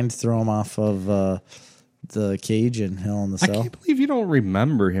Mankind throw him off of the cage in Hell in the I Cell? can't believe you don't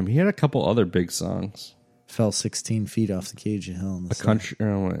remember him. He had a couple other big songs. Fell 16 feet off the cage in Hell in the Cell. Country,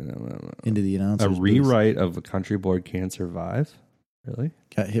 Into the a announcer's booth. rewrite of A Country Boy Can't Survive. Really?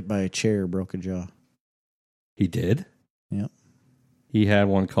 Got hit by a chair, broke a jaw. He did? Yep. He had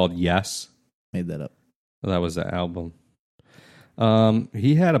one called Yes. Made that up. That was the album.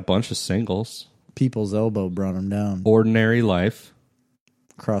 He had a bunch of singles. People's Elbow brought him down. Ordinary Life.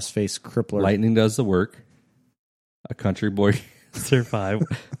 Crossface Crippler. Lightning Does the Work. A Country Boy Can't Survive.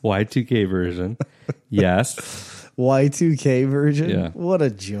 Y2K version. Yes. Y2K version? Yeah. What a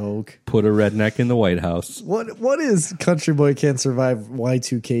joke. Put a Redneck in the White House. What is Country Boy Can't Survive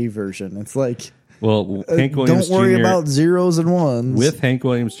Y2K version? It's like, Well, Hank Williams don't worry Jr. about zeros and ones. with Hank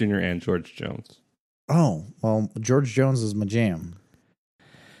Williams Jr. and George Jones. Oh, well, George Jones is my jam.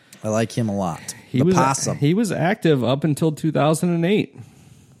 I like him a lot. He was Possum. He was active up until 2008.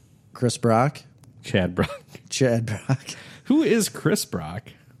 Chris Brock. Chad Brock. Chad Brock. Who is Chris Brock?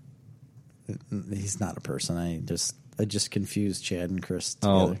 He's not a person. I just confused Chad and Chris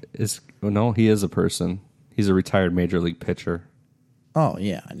together. No, he is a person. He's a retired major league pitcher. Oh,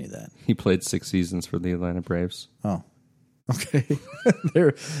 yeah, I knew that. He played 6 seasons for the Atlanta Braves. Oh, okay.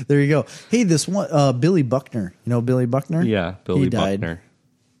 there you go. Hey, this one, Billy Buckner. You know Billy Buckner? Yeah, Billy He died. Buckner.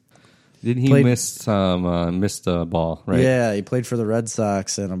 Didn't he missed a ball, right? Yeah, he played for the Red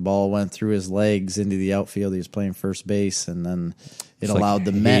Sox, and a ball went through his legs into the outfield. He was playing first base, and then it It's allowed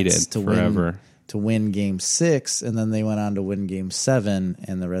the hated Mets to win Game 6, and then they went on to win Game 7,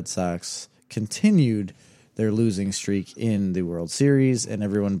 and the Red Sox continued their losing streak in the World Series, and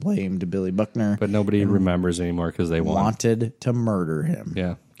everyone blamed Billy Buckner. But nobody remembers anymore because they won. Wanted to murder him.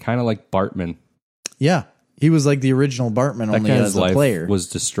 Yeah, kind of like Bartman. Yeah, he was like the original Bartman, That only guy's as a life player. was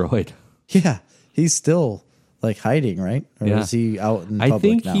destroyed. Yeah, he's still like hiding, right? Or Yeah. is he out in public I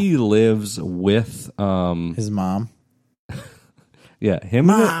think now? he lives with His mom. yeah, him.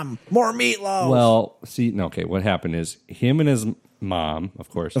 Mom, more meatloaf. Well, see, no, okay. What happened is him and his mom, of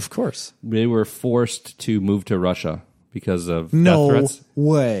course, they were forced to move to Russia because of death No threats.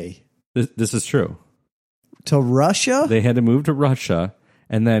 way. This is true. To Russia? They had to move to Russia,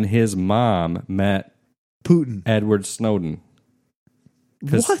 and then his mom met Putin. Edward Snowden.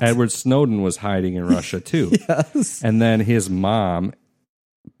 Because What? Edward Snowden was hiding in Russia too. Yes. And then his mom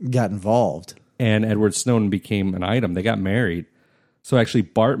Got involved. and Edward Snowden became an item. They got married. So actually,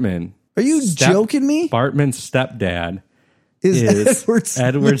 Bartman. Are you joking me? Bartman's stepdad Is is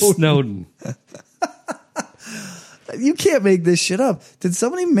Edward Snowden. You can't make this shit up. Did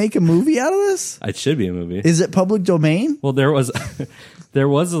somebody make a movie out of this? It should be a movie. Is it public domain? Well, there was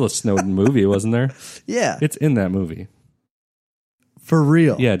a Snowden movie, wasn't there? Yeah. It's in that movie. For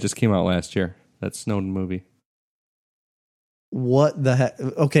real. Yeah, it just came out last year. That Snowden movie. What the heck?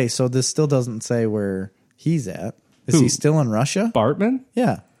 Okay, so this still doesn't say where he's at. Is he still in Russia? Bartman?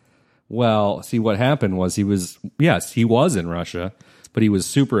 Yeah. Well, see, what happened was he was in Russia, but he was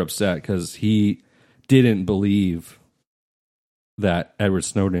super upset because he didn't believe that Edward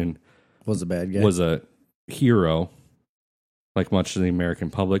Snowden Was a bad guy. was a hero, like much of the American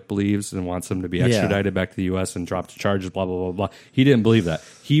public believes, and wants him to be extradited back to the U.S. and dropped charges, blah, blah, blah, blah. He didn't believe that.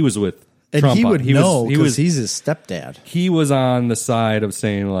 He was with and Trump. he would know he because was he's his stepdad. he was on the side of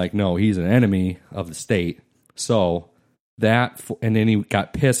saying, like, no, he's an enemy of the state. So that, and then he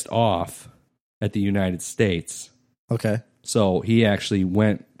got pissed off at the United States. Okay. So he actually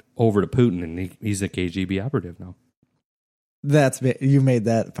went over to Putin, and he's a KGB operative now. You made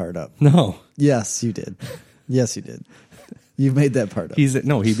that part up. No. Yes, you did. Yes, you did. You made that part up.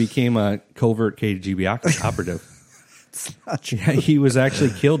 He became a covert KGB operative. It's not true. Yeah, he was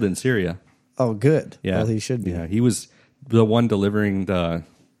actually killed in Syria. Oh, good. Yeah. Well, he should be. Yeah, he was the one delivering the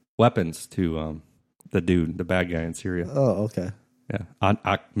weapons to the bad guy in Syria. Oh, okay. Yeah,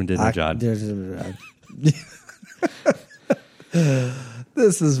 Ahmadinejad.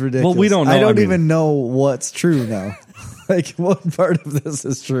 This is ridiculous. Well, we don't know. I don't even know what's true now. Like, what part of this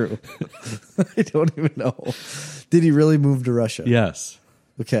is true? I don't even know. Did he really move to Russia? Yes.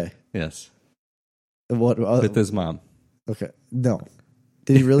 Okay. Yes. What With his mom. Okay. No.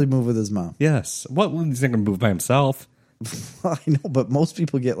 Did he really move with his mom? Yes. What? He's not going to move by himself. I know, but most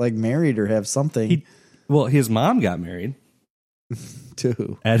people get like married or have something. His mom got married to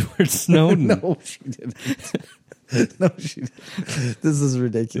who? Edward Snowden. No, she didn't. No, she didn't. This is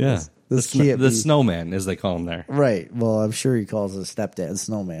ridiculous. Yeah. This can't be. The snowman, as they call him there. Right. Well, I'm sure he calls his stepdad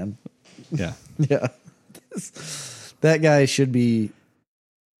Snowman. Yeah. Yeah. That guy should be.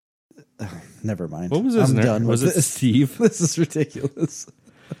 Never mind. What was his name? Done Was with it this. Steve? This is ridiculous.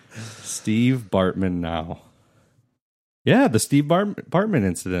 Steve Bartman now. Yeah, the Steve Bartman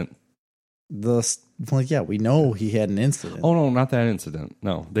incident. Yeah, we know he had an incident. Oh, no, not that incident.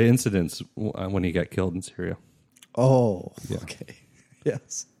 No, the incidents when he got killed in Syria. Oh, yeah. Okay.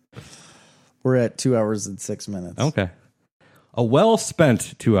 Yes. We're at 2 hours and 6 minutes. Okay. A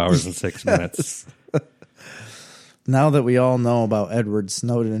well-spent 2 hours and 6 minutes. Now that we all know about Edward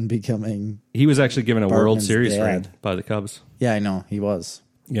Snowden becoming... He was actually given a World Bartman's Series dad. ring by the Cubs. Yeah, I know. He was.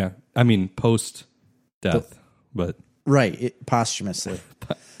 Yeah. I mean, post-death, but... Right. Posthumously.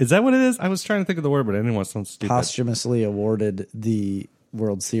 Is that what it is? I was trying to think of the word, but I didn't want to sound stupid. Posthumously awarded the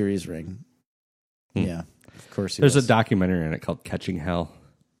World Series ring. Yeah. Of course he There's was. a documentary on it called Catching Hell.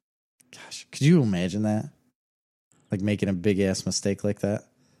 Gosh, could you imagine that? Like making a big-ass mistake like that?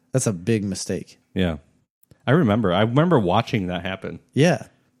 That's a big mistake. Yeah. I remember watching that happen. Yeah.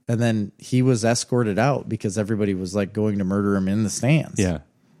 And then he was escorted out because everybody was like going to murder him in the stands. Yeah.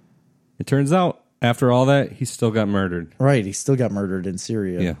 It turns out, after all that, he still got murdered. Right. He still got murdered in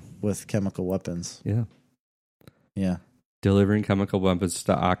Syria Yeah. with chemical weapons. Yeah. Yeah. Delivering chemical weapons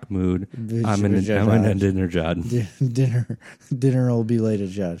to Ahmadinejad. Dinner will be later,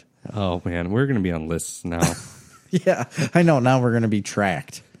 Judge. Oh, man. We're going to be on lists now. Yeah. I know. Now we're going to be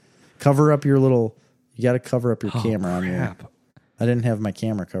tracked. Cover up your little... You got to cover up your camera on your... I didn't have my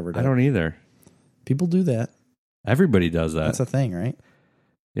camera covered up. I don't either. People do that. Everybody does that. That's a thing, right?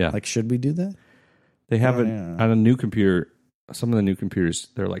 Yeah. Like, should we do that? They have it on a new computer. Some of the new computers,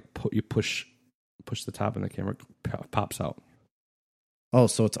 they're like, you push the top and the camera pops out. Oh,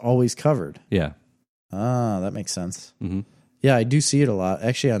 so it's always covered. Yeah. Ah, that makes sense. Mm-hmm. Yeah, I do see it a lot.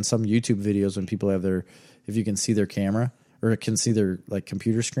 Actually, on some YouTube videos when people have if you can see their camera or can see their like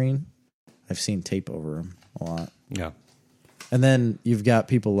computer screen, I've seen tape over them a lot. Yeah. And then you've got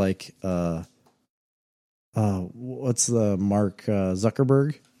people like, what's the Mark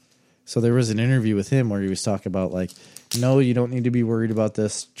Zuckerberg? So there was an interview with him where he was talking about like, no, you don't need to be worried about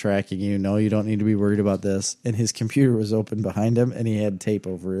this tracking you. No, you don't need to be worried about this. And his computer was open behind him and he had tape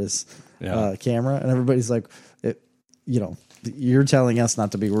over his camera. And everybody's like, you're telling us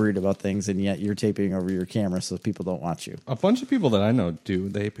not to be worried about things, and yet you're taping over your camera so people don't watch you. A bunch of people that I know do.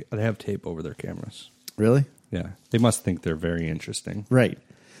 They have tape over their cameras. Really? Yeah. They must think they're very interesting. Right.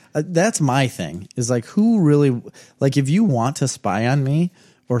 That's my thing, is like, who really, like, if you want to spy on me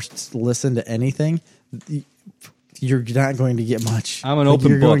or listen to anything, you're not going to get much. I'm an open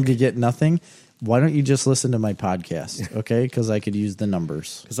You're book. going to get nothing. Why don't you just listen to my podcast, okay? Because I could use the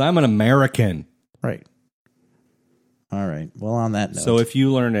numbers. Because I'm an American. Right. All right. Well, on that note. So if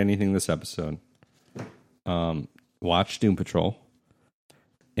you learned anything this episode, watch Doom Patrol,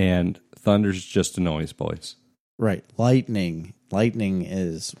 and Thunder's just a noise, boys. Right. Lightning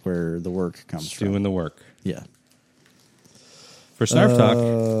is where the work comes from. Doing the work. Yeah. For Snarf Talk,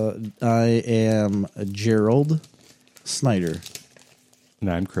 I am Gerald Snyder.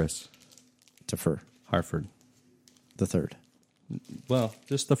 and I'm Chris Defer. Harford. The third. Well,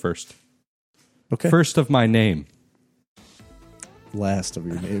 just the first. Okay. First of my name. Last of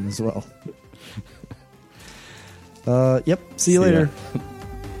your name as well. Yep. See you later. Ya.